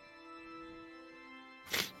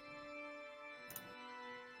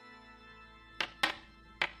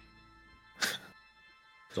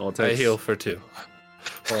 That's all it takes. I heal for 2.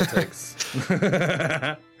 That's all it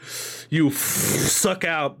takes. You suck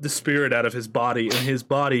out the spirit out of his body, and his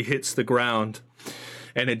body hits the ground,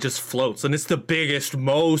 and it just floats. And it's the biggest,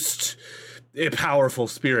 most powerful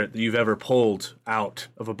spirit that you've ever pulled out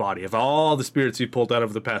of a body. Of all the spirits you've pulled out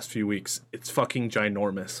over the past few weeks, it's fucking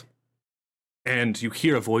ginormous. And you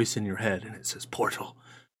hear a voice in your head, and it says, "Portal,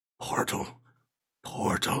 portal,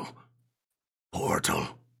 portal, portal,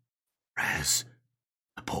 Raz,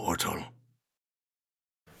 a portal."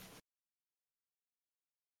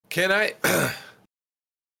 Can I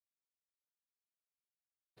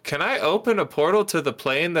open a portal to the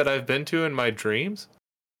plane that I've been to in my dreams?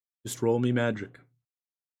 Just roll me magic.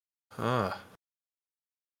 Huh.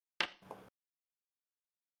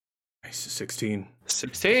 Nice, 16.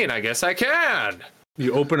 16, I guess I can.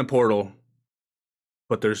 You open a portal,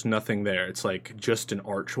 but there's nothing there. It's like just an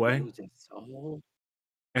archway.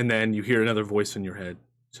 And then you hear another voice in your head.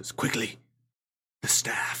 It says, "Quickly, the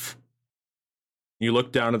staff." You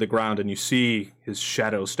look down to the ground and you see his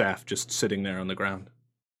shadow staff just sitting there on the ground.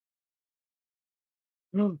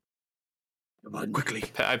 Quickly.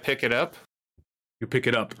 I pick it up. You pick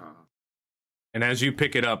it up. And as you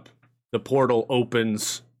pick it up, the portal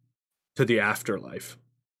opens to the afterlife.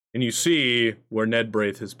 And you see where Ned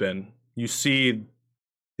Braith has been. You see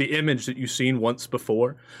the image that you've seen once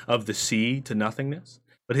before of the sea to nothingness.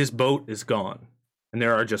 But his boat is gone. And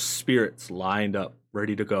there are just spirits lined up,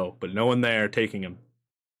 ready to go. But no one there taking him.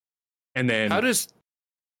 And then...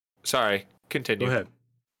 Sorry, continue. Go ahead.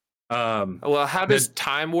 How does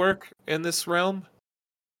time work in this realm?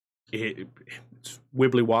 It's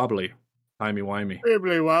wibbly wobbly, timey wimey.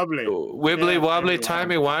 Wibbly wobbly. Wibbly wobbly,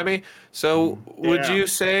 timey wimey. So would you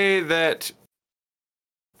say that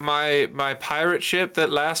my pirate ship that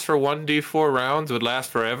lasts for 1d4 rounds would last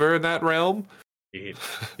forever in that realm? It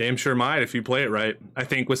damn sure might if you play it right. I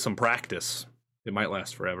think with some practice, it might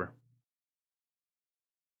last forever.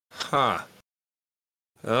 Huh.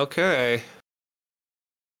 Okay.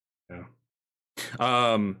 Yeah.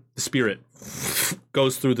 The spirit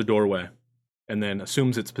goes through the doorway and then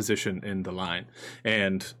assumes its position in the line,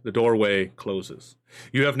 and the doorway closes.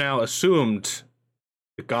 You have now assumed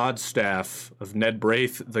the god staff of Ned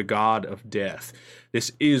Braith, the god of death.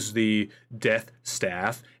 This is the death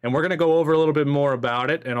staff, and we're going to go over a little bit more about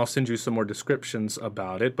it, and I'll send you some more descriptions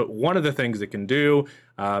about it. But one of the things it can do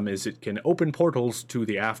is it can open portals to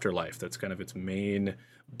the afterlife. That's kind of its main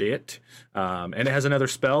bit. And it has another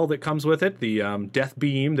spell that comes with it, the death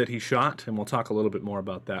beam that he shot, and we'll talk a little bit more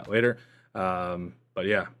about that later. But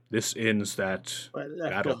yeah, this ends that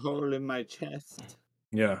battle. A hole in my chest.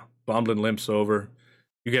 Yeah, Bomblin limps over.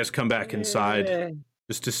 You guys come back inside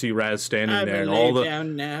just to see Raz standing there, and all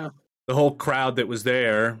the whole crowd that was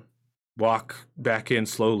there walk back in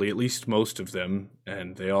slowly, at least most of them,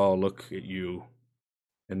 and they all look at you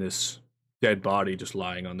and this dead body just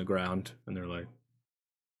lying on the ground, and they're like,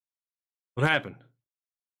 "What happened?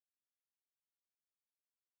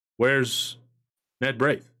 Where's Ned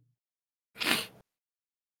Braith?"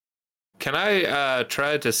 Can I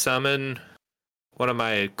try to summon one of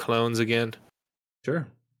my clones again? Sure.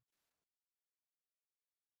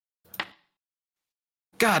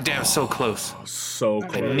 God damn, so close. So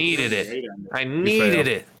close. I needed it. I needed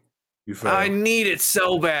it. You failed. I need it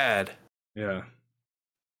so bad. Yeah.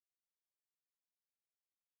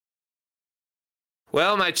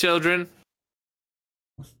 Well, my children,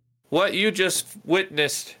 what you just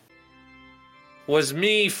witnessed was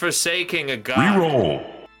me forsaking a god.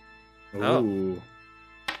 Reroll. Oh.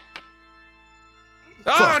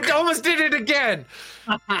 Oh, I almost did it again.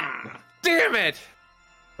 Damn it.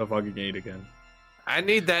 The fucking 8 again. I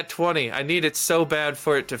need that 20. I need it so bad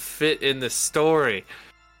for it to fit in the story.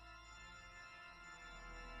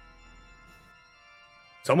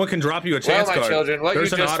 Someone can drop you a chance Well, my card. children, what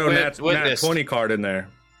There's you an just auto nat witnessed. 20 card in there.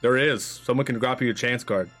 There is. Someone can drop you a chance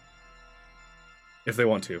card. If they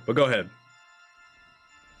want to. But go ahead.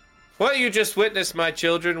 What you just witnessed, my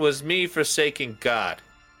children, was me forsaking God.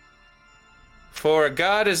 For a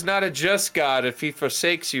God is not a just God if he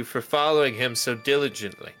forsakes you for following him so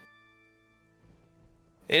diligently.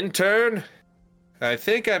 In turn, I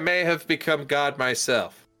think I may have become God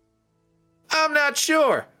myself. I'm not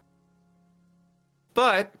sure.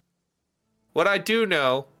 But what I do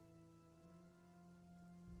know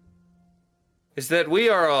is that we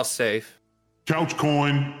are all safe. Couch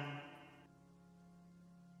coin.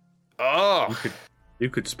 Oh, You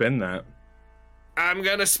could spend that. I'm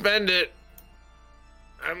gonna spend it.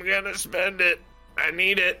 I'm gonna spend it. I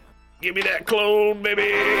need it. Give me that clone, baby.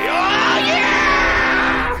 Oh,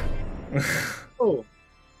 yeah! Oh,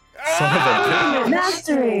 Son of a bitch.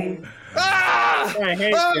 Mastery! Ah! I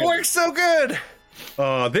hate Oh, it this. works so good.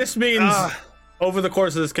 This means over the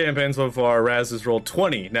course of this campaign so far, Raz has rolled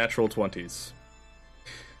 20 natural 20s.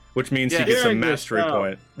 Which means he Yes. gets a You're mastery yourself.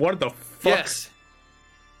 point. What the fuck? Yes.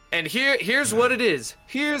 And here's what it is.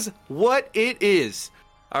 Here's what it is.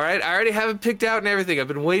 All right, I already have it picked out and everything. I've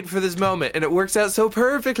been waiting for this moment, and it works out so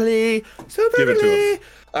perfectly. So Give it to perfectly. him.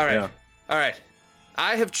 All right. Yeah. All right.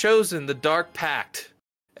 I have chosen the Dark Pact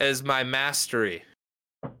as my mastery.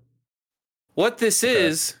 What this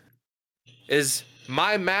is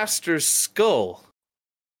my master's skull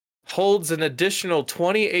holds an additional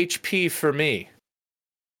 20 HP for me.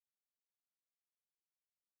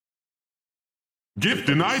 Gift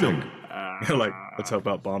an item. Like, let's help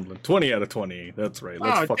out Bomblin. 20 out of 20. That's right.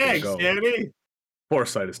 Let's fucking thanks, go. Danny.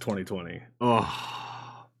 Foresight is 2020.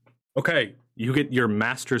 Oh. Okay, you get your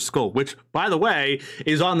master's skull, which, by the way,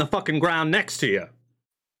 is on the fucking ground next to you.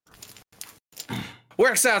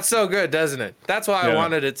 Works out so good, doesn't it? That's why I Yeah.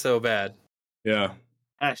 wanted it so bad. Yeah,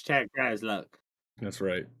 Hashtag guys luck. that's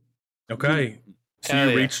right. Okay. So Hell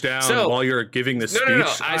you yeah. reach down So- while you're giving the speech. No.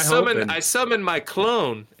 I I summon my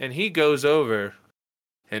clone, and he goes over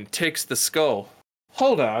and takes the skull.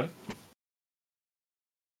 Hold on.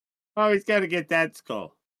 Oh, he's got to get that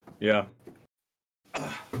skull. Yeah.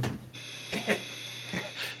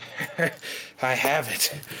 I have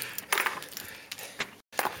it.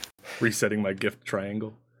 Resetting my gift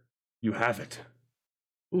triangle. You have it.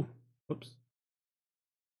 Ooh, whoops.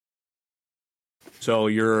 So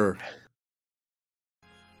your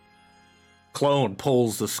clone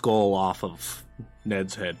pulls the skull off of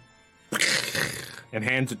Ned's head and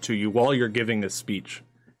hands it to you while you're giving this speech.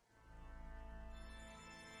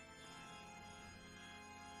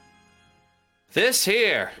 This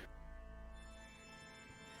here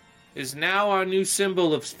is now our new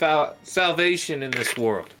symbol of salvation in this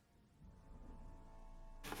world.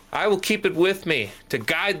 I will keep it with me to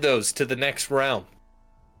guide those to the next realm.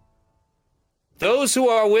 Those who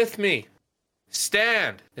are with me,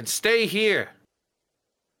 stand and stay here.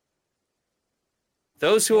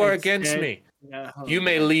 Those who are against me, you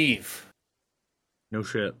may leave. No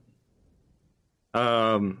shit.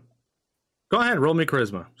 Go ahead, roll me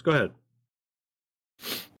charisma. Just go ahead.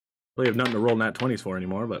 Really have nothing to roll nat 20s for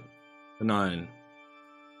anymore, but a 9.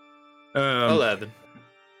 11.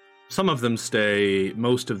 Some of them stay,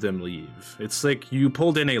 most of them leave. It's like you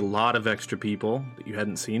pulled in a lot of extra people that you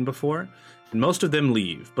hadn't seen before, and most of them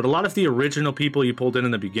leave. But a lot of the original people you pulled in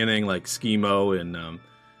the beginning, like Schemo and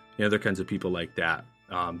other kinds of people like that,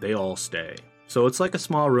 they all stay. So it's like a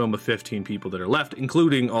small room of 15 people that are left,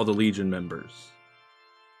 including all the Legion members.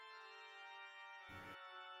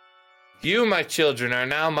 You, my children, are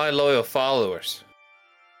now my loyal followers.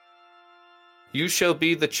 You shall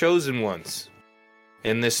be the chosen ones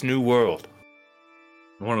in this new world.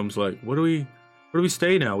 One of them's like, where do we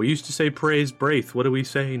stay now? We used to say praise Braith. What do we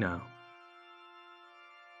say now?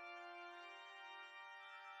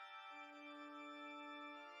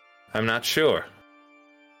 I'm not sure.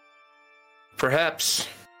 Perhaps.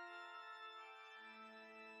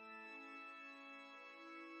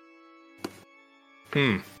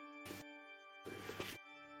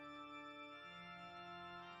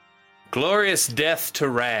 Glorious death to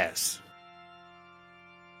Raz.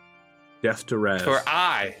 Death to Raz. For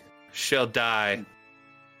I shall die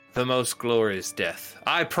the most glorious death.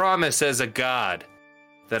 I promise as a god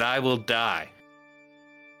that I will die.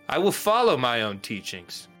 I will follow my own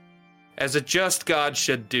teachings, as a just god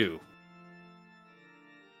should do.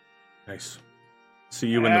 Nice. See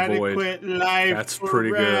you in the void. Adequate life That's for pretty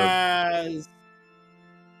good. Raz.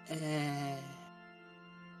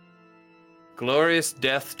 Glorious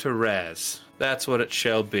death to Raz. That's what it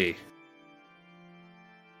shall be.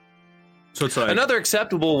 So it's like, Another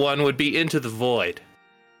acceptable one would be Into the Void.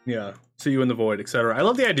 yeah, see you in the void, etc. I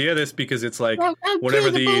love the idea of this because it's like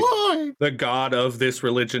whenever the god of this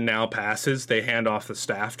religion now passes, they hand off the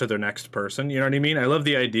staff to their next person. You know what I mean? I love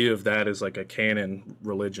the idea of that as like a canon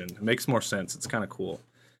religion. It makes more sense. It's kind of cool.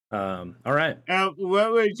 All right.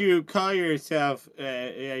 What would you call yourself?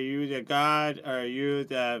 Are you the god? Or are you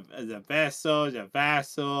the vessel, the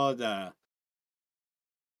vassal, the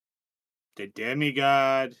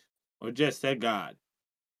demigod, or just a god?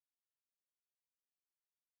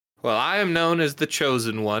 Well, I am known as the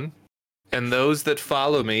Chosen One, and those that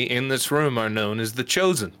follow me in this room are known as the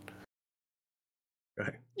Chosen.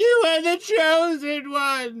 You are the chosen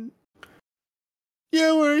one!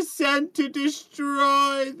 You were sent to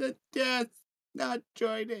destroy the death, not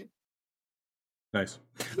join it. Nice.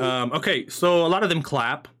 Okay, so a lot of them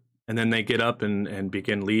clap, and then they get up and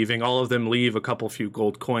begin leaving. All of them leave a few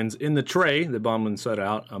gold coins in the tray that Bauman set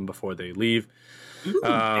out before they leave. Ooh,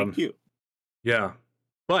 thank you. Yeah.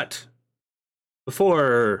 But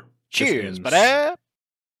before cheers, ends, buddy.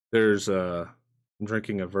 There's I'm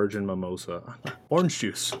drinking a virgin mimosa. Orange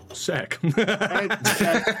juice. Sick. That's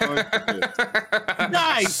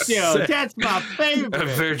nice, dude. That's my favorite. A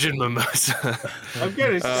virgin mimosa. I'm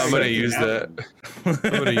gonna use that. I'm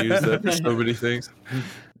gonna use that for so many things.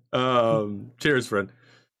 Cheers, friend.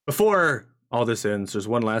 Before all this ends, there's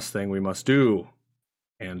one last thing we must do.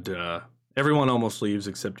 And everyone almost leaves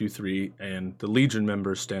except you three, and the Legion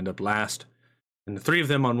members stand up last. And the three of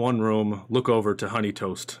them on one room look over to Honey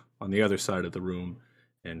Toast on the other side of the room.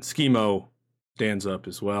 And Schemo stands up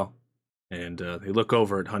as well. And they look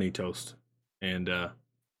over at Honey Toast. And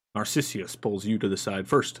Narcissus pulls you to the side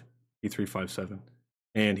first, E357.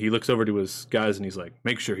 And he looks over to his guys and he's like,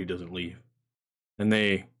 make sure he doesn't leave. And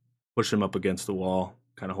they push him up against the wall,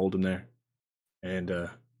 kind of hold him there. And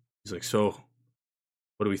he's like, so,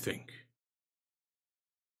 what do we think?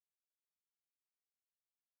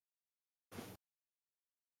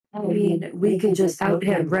 I mean, we could just out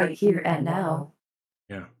him right here and now.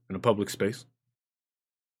 Yeah, in a public space.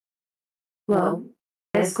 Well,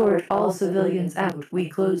 escort all civilians out. We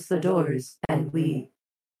close the doors, and we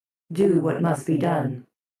do what must be done.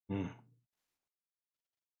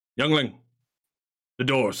 Youngling, the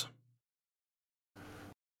doors.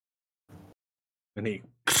 And he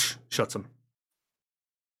shuts them.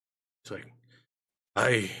 He's like,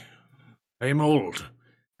 I am old.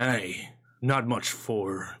 Not much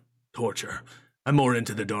for torture. I'm more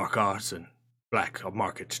into the dark arts and black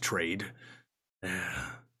market trade.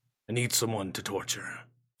 I need someone to torture.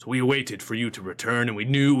 So we waited for you to return, and we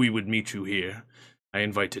knew we would meet you here. I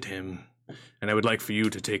invited him, and I would like for you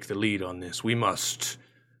to take the lead on this. We must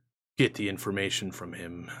get the information from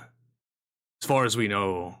him. As far as we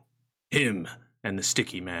know, him and the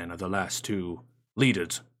Sticky Man are the last two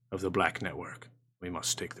leaders of the Black Network. We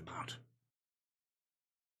must take them out.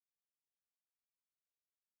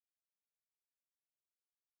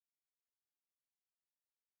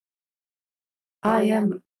 I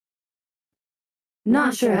am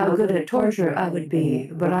not sure how good at torture I would be,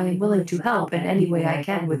 but I am willing to help in any way I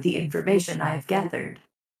can with the information I have gathered.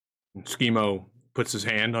 And Schemo puts his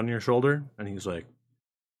hand on your shoulder, and he's like,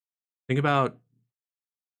 think about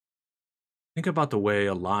the way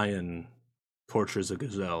a lion tortures a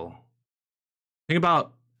gazelle. Think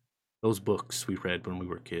about those books we read when we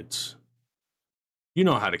were kids. You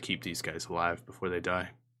know how to keep these guys alive before they die.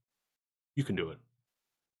 You can do it.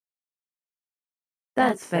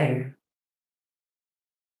 That's fair.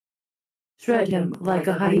 Shred him like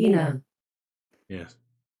a hyena. Yes.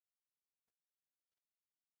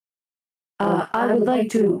 I would like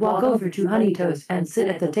to walk over to Honey Toast and sit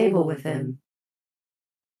at the table with him.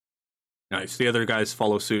 Nice. The other guys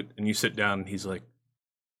follow suit, and you sit down, and he's like,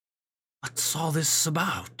 what's all this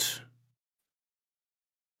about?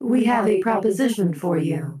 We have a proposition for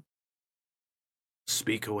you.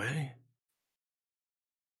 Speak away.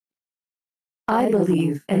 I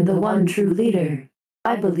believe in the one true leader.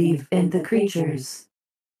 I believe in the creatures.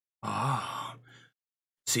 Ah,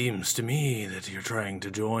 seems to me that you're trying to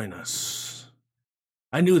join us.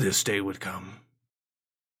 I knew this day would come.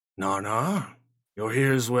 Nana, you're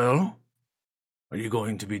here as well? Are you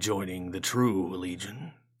going to be joining the true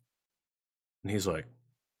Legion? And he's like,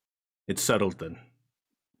 it's settled then.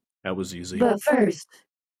 That was easy. But first,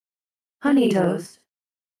 Honey Toast.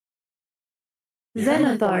 Yeah.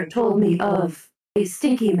 Xanathar told me of a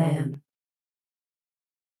Stinky Man.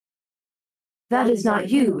 That is not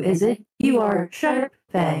you, is it? You are Sharp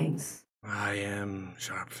Fangs. I am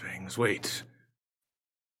Sharp Fangs. Wait.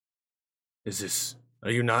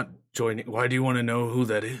 Are you not joining? Why do you want to know who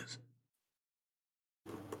that is?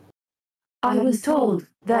 I was told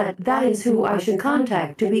that that is who I should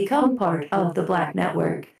contact to become part of the Black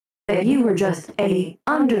Network. That you were just a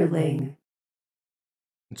underling.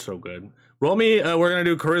 It's so good. Roll me, we're going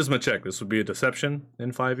to do charisma check. This would be a deception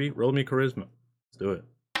in 5e. Roll me charisma. Let's do it.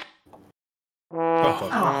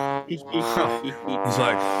 He's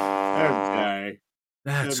like, Okay.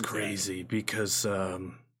 that's Okay. crazy because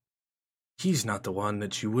he's not the one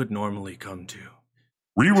that you would normally come to.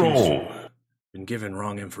 Reroll. Been given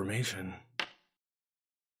wrong information.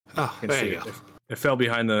 Oh, Can there see you it. go. It fell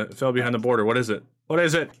behind the border. What is it? What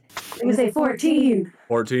is it? It was a 14.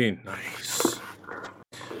 14. Nice.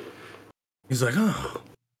 He's like, oh,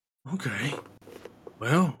 okay.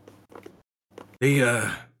 Well, they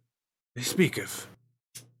speak of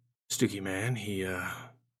Sticky Man. He,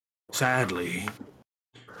 sadly,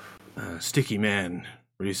 Sticky Man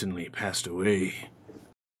recently passed away.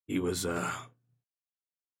 He was,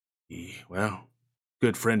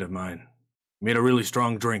 good friend of mine. Made a really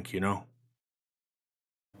strong drink, you know?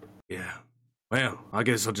 Yeah. Well, I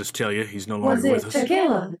guess I'll just tell you, he's no Was longer it with us.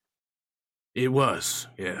 tequila? It was,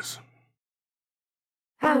 yes.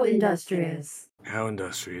 How industrious. How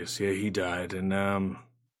industrious. Yeah, he died, and,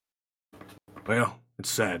 well, it's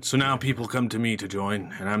sad. So now people come to me to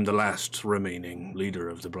join, and I'm the last remaining leader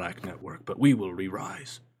of the Black Network, but we will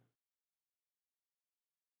re-rise.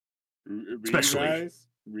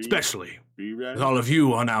 Especially with all of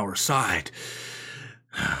you on our side.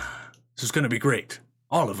 This is going to be great.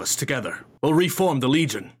 All of us together. We'll reform the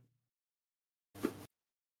Legion.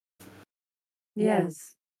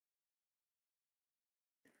 Yes.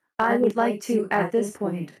 I would like to, at this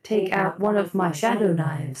point, take out one of my shadow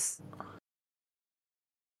knives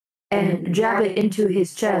and jab it into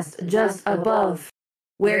his chest just above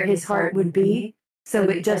where his heart would be, so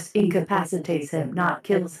it just incapacitates him, not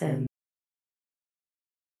kills him.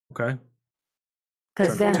 Okay.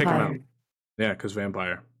 Because Take him out. vampire. Yeah, because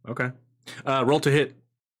vampire. Okay. Roll to hit.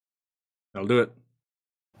 That'll do it.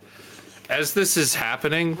 As this is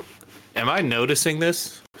happening, am I noticing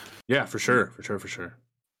this? Yeah, for sure.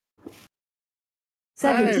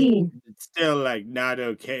 17. It's still like not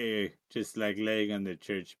okay, just like laying on the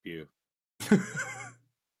church pew.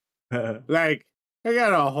 Like I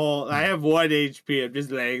got a whole. I have 1 HP. I'm just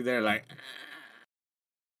laying there like.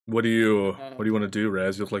 What do you want to do,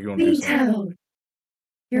 Raz? You look like you want to do Be something. down.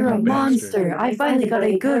 You're a Bastard. monster. I finally got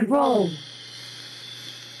a good roll.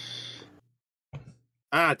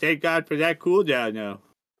 Thank God for that cooldown now.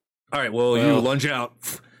 All right, well, you lunge out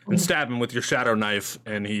and stab him with your shadow knife,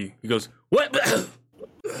 and he goes, "What?"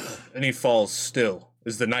 And he falls still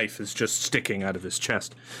as the knife is just sticking out of his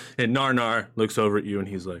chest. And Narnar looks over at you, and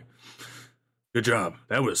he's like, "Good job.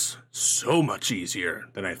 That was so much easier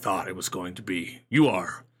than I thought it was going to be. You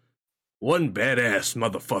are one badass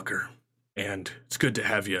motherfucker, and it's good to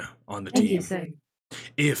have you on the Thank team. you, sir.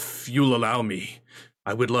 If you'll allow me,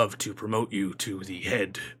 I would love to promote you to the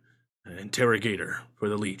head interrogator for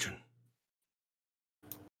the Legion."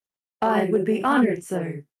 I would be honored,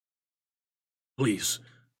 sir. Please,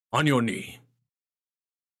 on your knee.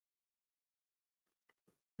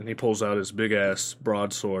 And he pulls out his big-ass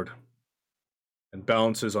broadsword and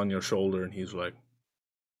balances on your shoulder, and he's like,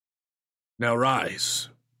 "Now rise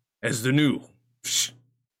as the new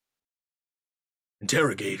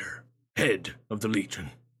interrogator, head of the Legion,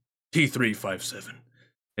 T357.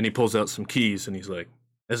 And he pulls out some keys, and he's like,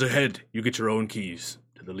 "As a head, you get your own keys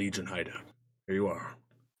to the Legion hideout. Here you are."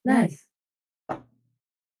 Nice.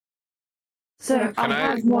 Sir, I Can I-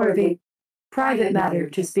 have more of a private matter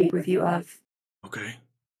to speak with you of. Okay.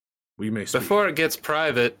 We may speak. Before it gets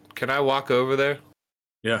private, can I walk over there?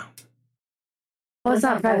 Yeah. Well, it's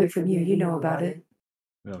not private from you. You know about it.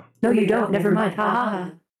 Yeah. No, you don't. Never mind. Ha ha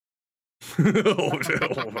ha.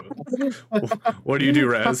 What do you do,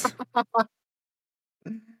 Raz?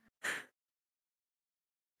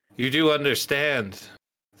 You do understand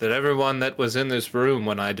that everyone that was in this room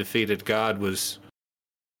when I defeated God was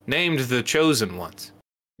named the Chosen Ones.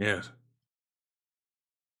 Yes.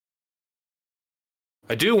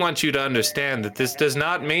 I do want you to understand that this does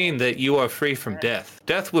not mean that you are free from death.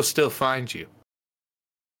 Death will still find you.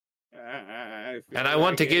 And I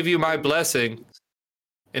want to give you my blessing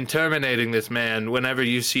in terminating this man whenever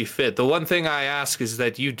you see fit. The one thing I ask is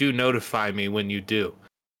that you do notify me when you do.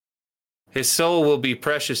 His soul will be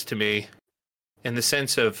precious to me in the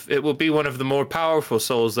sense of it will be one of the more powerful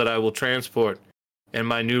souls that I will transport in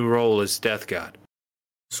my new role as Death God.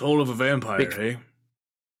 Soul of a vampire, eh?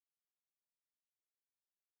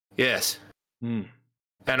 Yes. And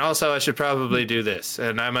also I should probably do this.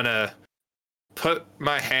 And I'm going to put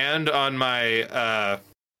my hand on my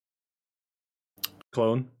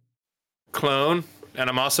Clone. And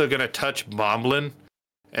I'm also going to touch Bomblin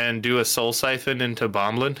and do a soul siphon into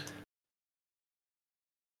Bomblin.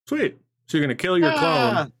 Sweet. So you're going to kill your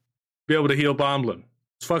clone, be able to heal Bomblin.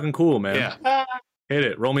 It's fucking cool, man. Yeah. Hit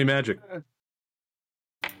it. Roll me magic.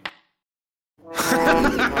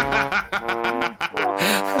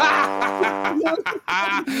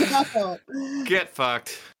 Get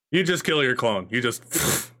fucked. You just kill your clone. You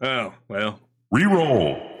just... Oh, well.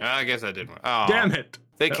 Reroll. I guess I did. Oh, Damn it.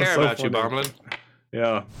 They That care was so about you, funny. Bomblin.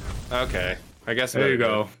 Yeah. Okay. I guess There you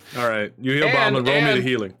go. All right. You heal Bomblin. Roll me the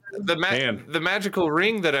healing. The magical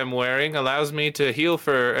ring that I'm wearing allows me to heal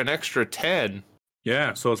for an extra 10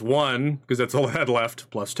 Yeah, so it's 1, because that's all I had left,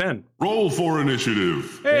 plus 10. Roll for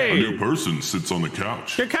initiative. Hey! A new person sits on the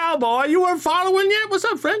couch. Hey, cowboy, you weren't following yet? What's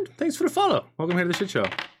up, friend? Thanks for the follow. Welcome here to the shit show.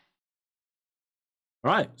 All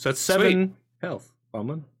right, so that's 7 health,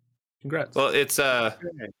 Bumlin. Congrats. Well, it's 7.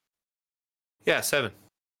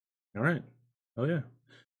 All right. Oh, yeah.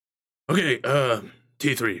 Okay,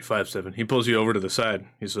 T357. He pulls you over to the side.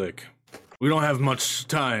 He's like, we don't have much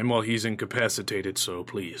time while he's incapacitated, so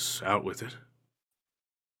please, out with it.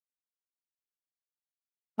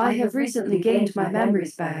 I have recently gained my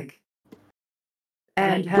memories back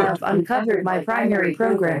and have uncovered my primary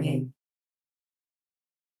programming.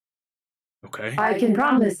 Okay. I can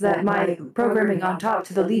promise that my programming on top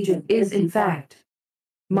to the Legion is, in fact,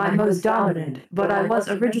 my most dominant, but I was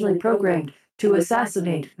originally programmed to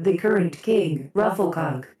assassinate the current king,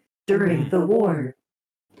 Rufflecock, during the war.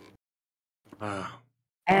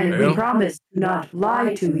 And we promised to not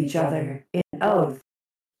lie to each other in oath.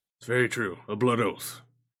 It's very true. A blood oath.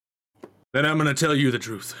 Then I'm gonna tell you the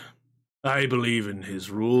truth. I believe in his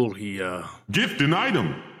rule. He, Gift an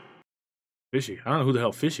item. Fishy. I don't know who the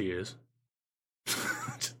hell Fishy is.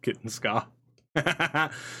 Just kidding, Ska.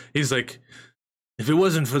 He's like, if it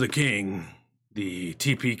wasn't for the king, the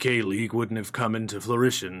TPK League wouldn't have come into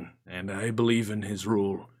flourishing, and I believe in his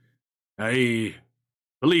rule. I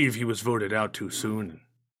believe he was voted out too soon.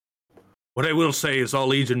 What I will say is all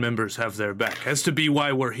Legion members have their back. Has to be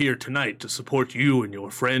why we're here tonight, to support you and your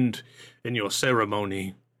friend in your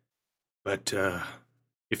ceremony. But,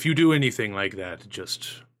 if you do anything like that,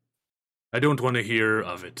 just... I don't want to hear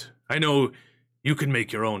of it. I know you can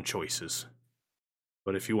make your own choices.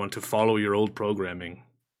 But if you want to follow your old programming,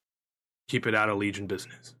 keep it out of Legion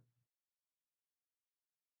business.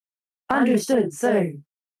 Understood, sir.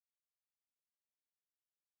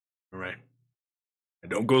 All right. And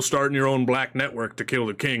don't go starting your own black network to kill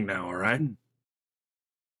the king now, all right?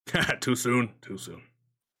 Too soon.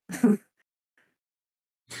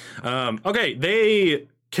 Okay, they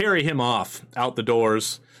carry him off out the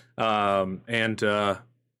doors, and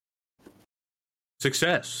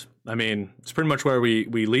success. I mean, it's pretty much where we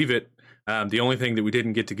leave it. The only thing that we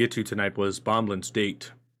didn't get to tonight was Bomblin's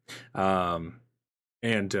date. Fine.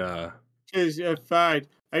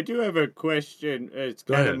 I do have a question. It's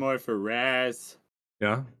kind of more for Raz.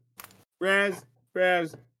 Yeah? Raz.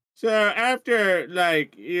 So after,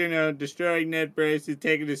 destroying Ned Braces,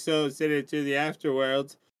 taking the Soul City to the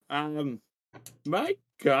Afterworlds, my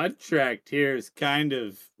contract here is kind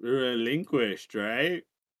of relinquished, right?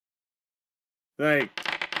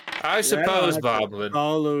 I suppose, Boblin,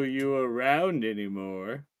 follow you around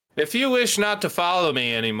anymore. If you wish not to follow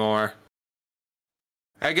me anymore,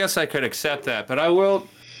 I guess I could accept that. But I will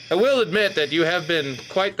admit that you have been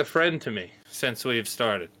quite the friend to me since we've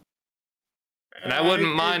started. And I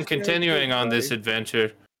wouldn't mind continuing on this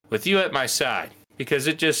adventure with you at my side, because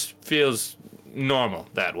it just feels normal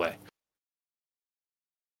that way.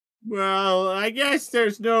 Well, I guess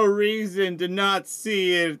there's no reason to not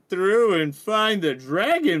see it through and find the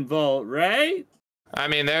Dragon Vault, right? I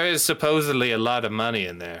mean, there is supposedly a lot of money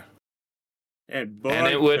in there. And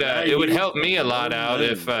it would help me a lot out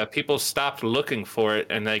if people stopped looking for it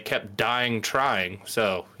and they kept dying trying.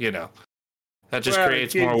 So, that just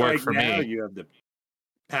creates more work for now me. You have the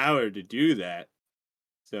power to do that.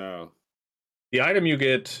 So the item you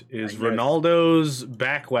get is Ronaldo's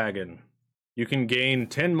back wagon. You can gain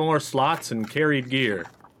 10 more slots and carried gear.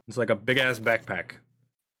 It's like a big-ass backpack.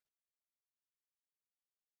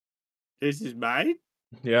 This is mine?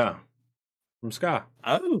 Yeah. From Ska.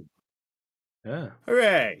 Oh. Yeah.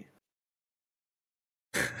 Hooray.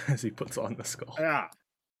 As he puts on the skull. Yeah.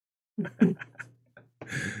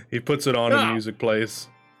 He puts it on and music plays.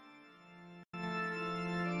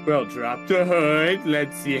 Well, drop the hood.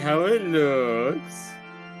 Let's see how it looks.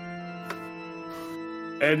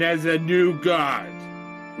 And as a new god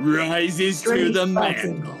rises to the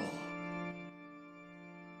mantle.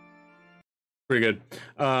 Pretty good.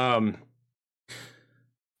 Oh,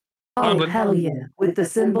 hell yeah. With the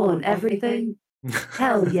symbol and everything?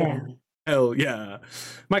 Hell yeah. Hell yeah.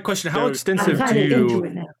 My question, how extensive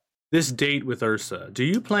do this date with Ursa? Do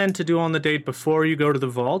you plan to do on the date before you go to the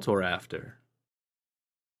vault or after?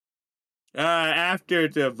 After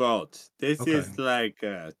the vault. This is like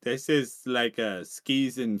a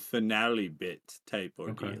skis and finale bit type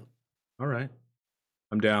ordeal. Okay. All right.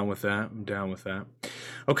 I'm down with that.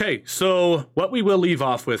 Okay, so what we will leave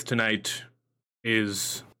off with tonight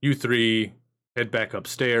is you three head back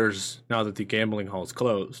upstairs now that the gambling hall is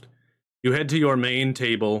closed. You head to your main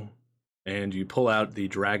table and you pull out the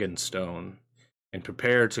dragon stone and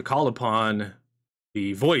prepare to call upon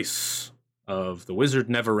the voice of the Wizard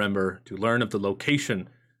Neverember to learn of the location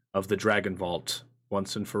of the Dragon Vault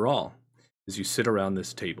once and for all as you sit around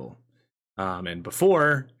this table. And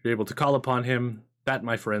before you're able to call upon him, that,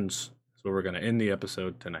 my friends, is where we're going to end the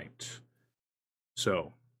episode tonight.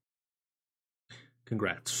 So,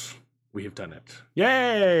 congrats. We have done it.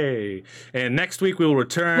 Yay! And next week we will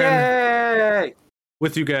return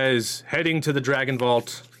with you guys heading to the Dragon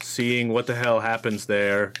Vault, seeing what the hell happens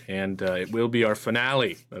there, and it will be our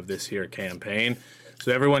finale of this here campaign.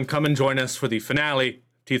 So everyone come and join us for the finale,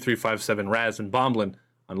 T357 Raz and Bomblin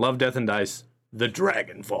on Love, Death, and Dice, the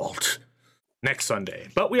Dragon Vault, next Sunday.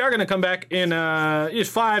 But we are going to come back in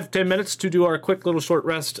 5-10 minutes to do our quick little short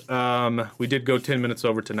rest. We did go 10 minutes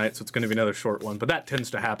over tonight, so it's going to be another short one, but that tends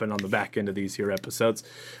to happen on the back end of these here episodes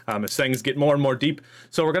as things get more and more deep.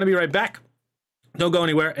 So we're going to be right back. Don't go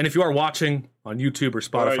anywhere. And if you are watching on YouTube or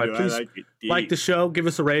Spotify, please like the show. Give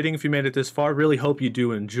us a rating if you made it this far. Really hope you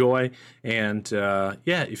do enjoy. And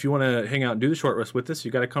if you want to hang out and do the short rest with us,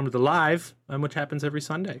 you got to come to the live, which happens every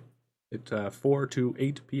Sunday at 4 to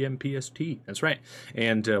 8 p.m. PST. That's right.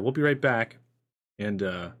 And we'll be right back. And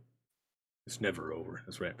it's never over.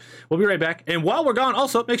 That's right. We'll be right back. And while we're gone,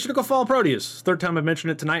 also, make sure to go follow Proteus. Third time I've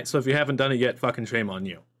mentioned it tonight, so if you haven't done it yet, fucking shame on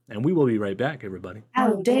you. And we will be right back, everybody.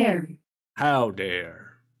 How dare. How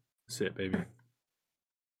dare. That's it, baby.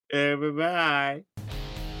 Bye-bye.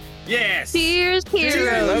 Yes. Cheers,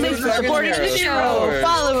 heroes. Thanks for supporting the show.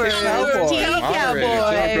 Followers, Team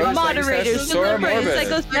Cowboy, moderators, Super Brain,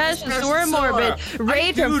 Psycho Smash, and Sora Morbid.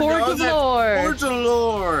 Raid from Forge of Lore. Forge of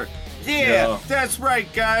Lore. Yeah, that's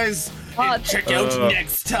right, guys. And check out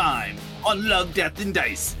next time on Love, Death, and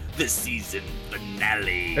Dice, the season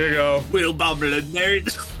finale. There you go. Will Bobble and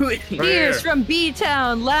Nerd. Cheers from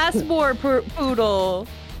B-Town, Last War Poodle.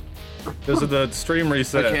 This is the stream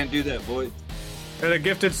reset. I can't do that, boy. And a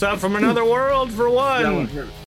gifted sub from another world for one.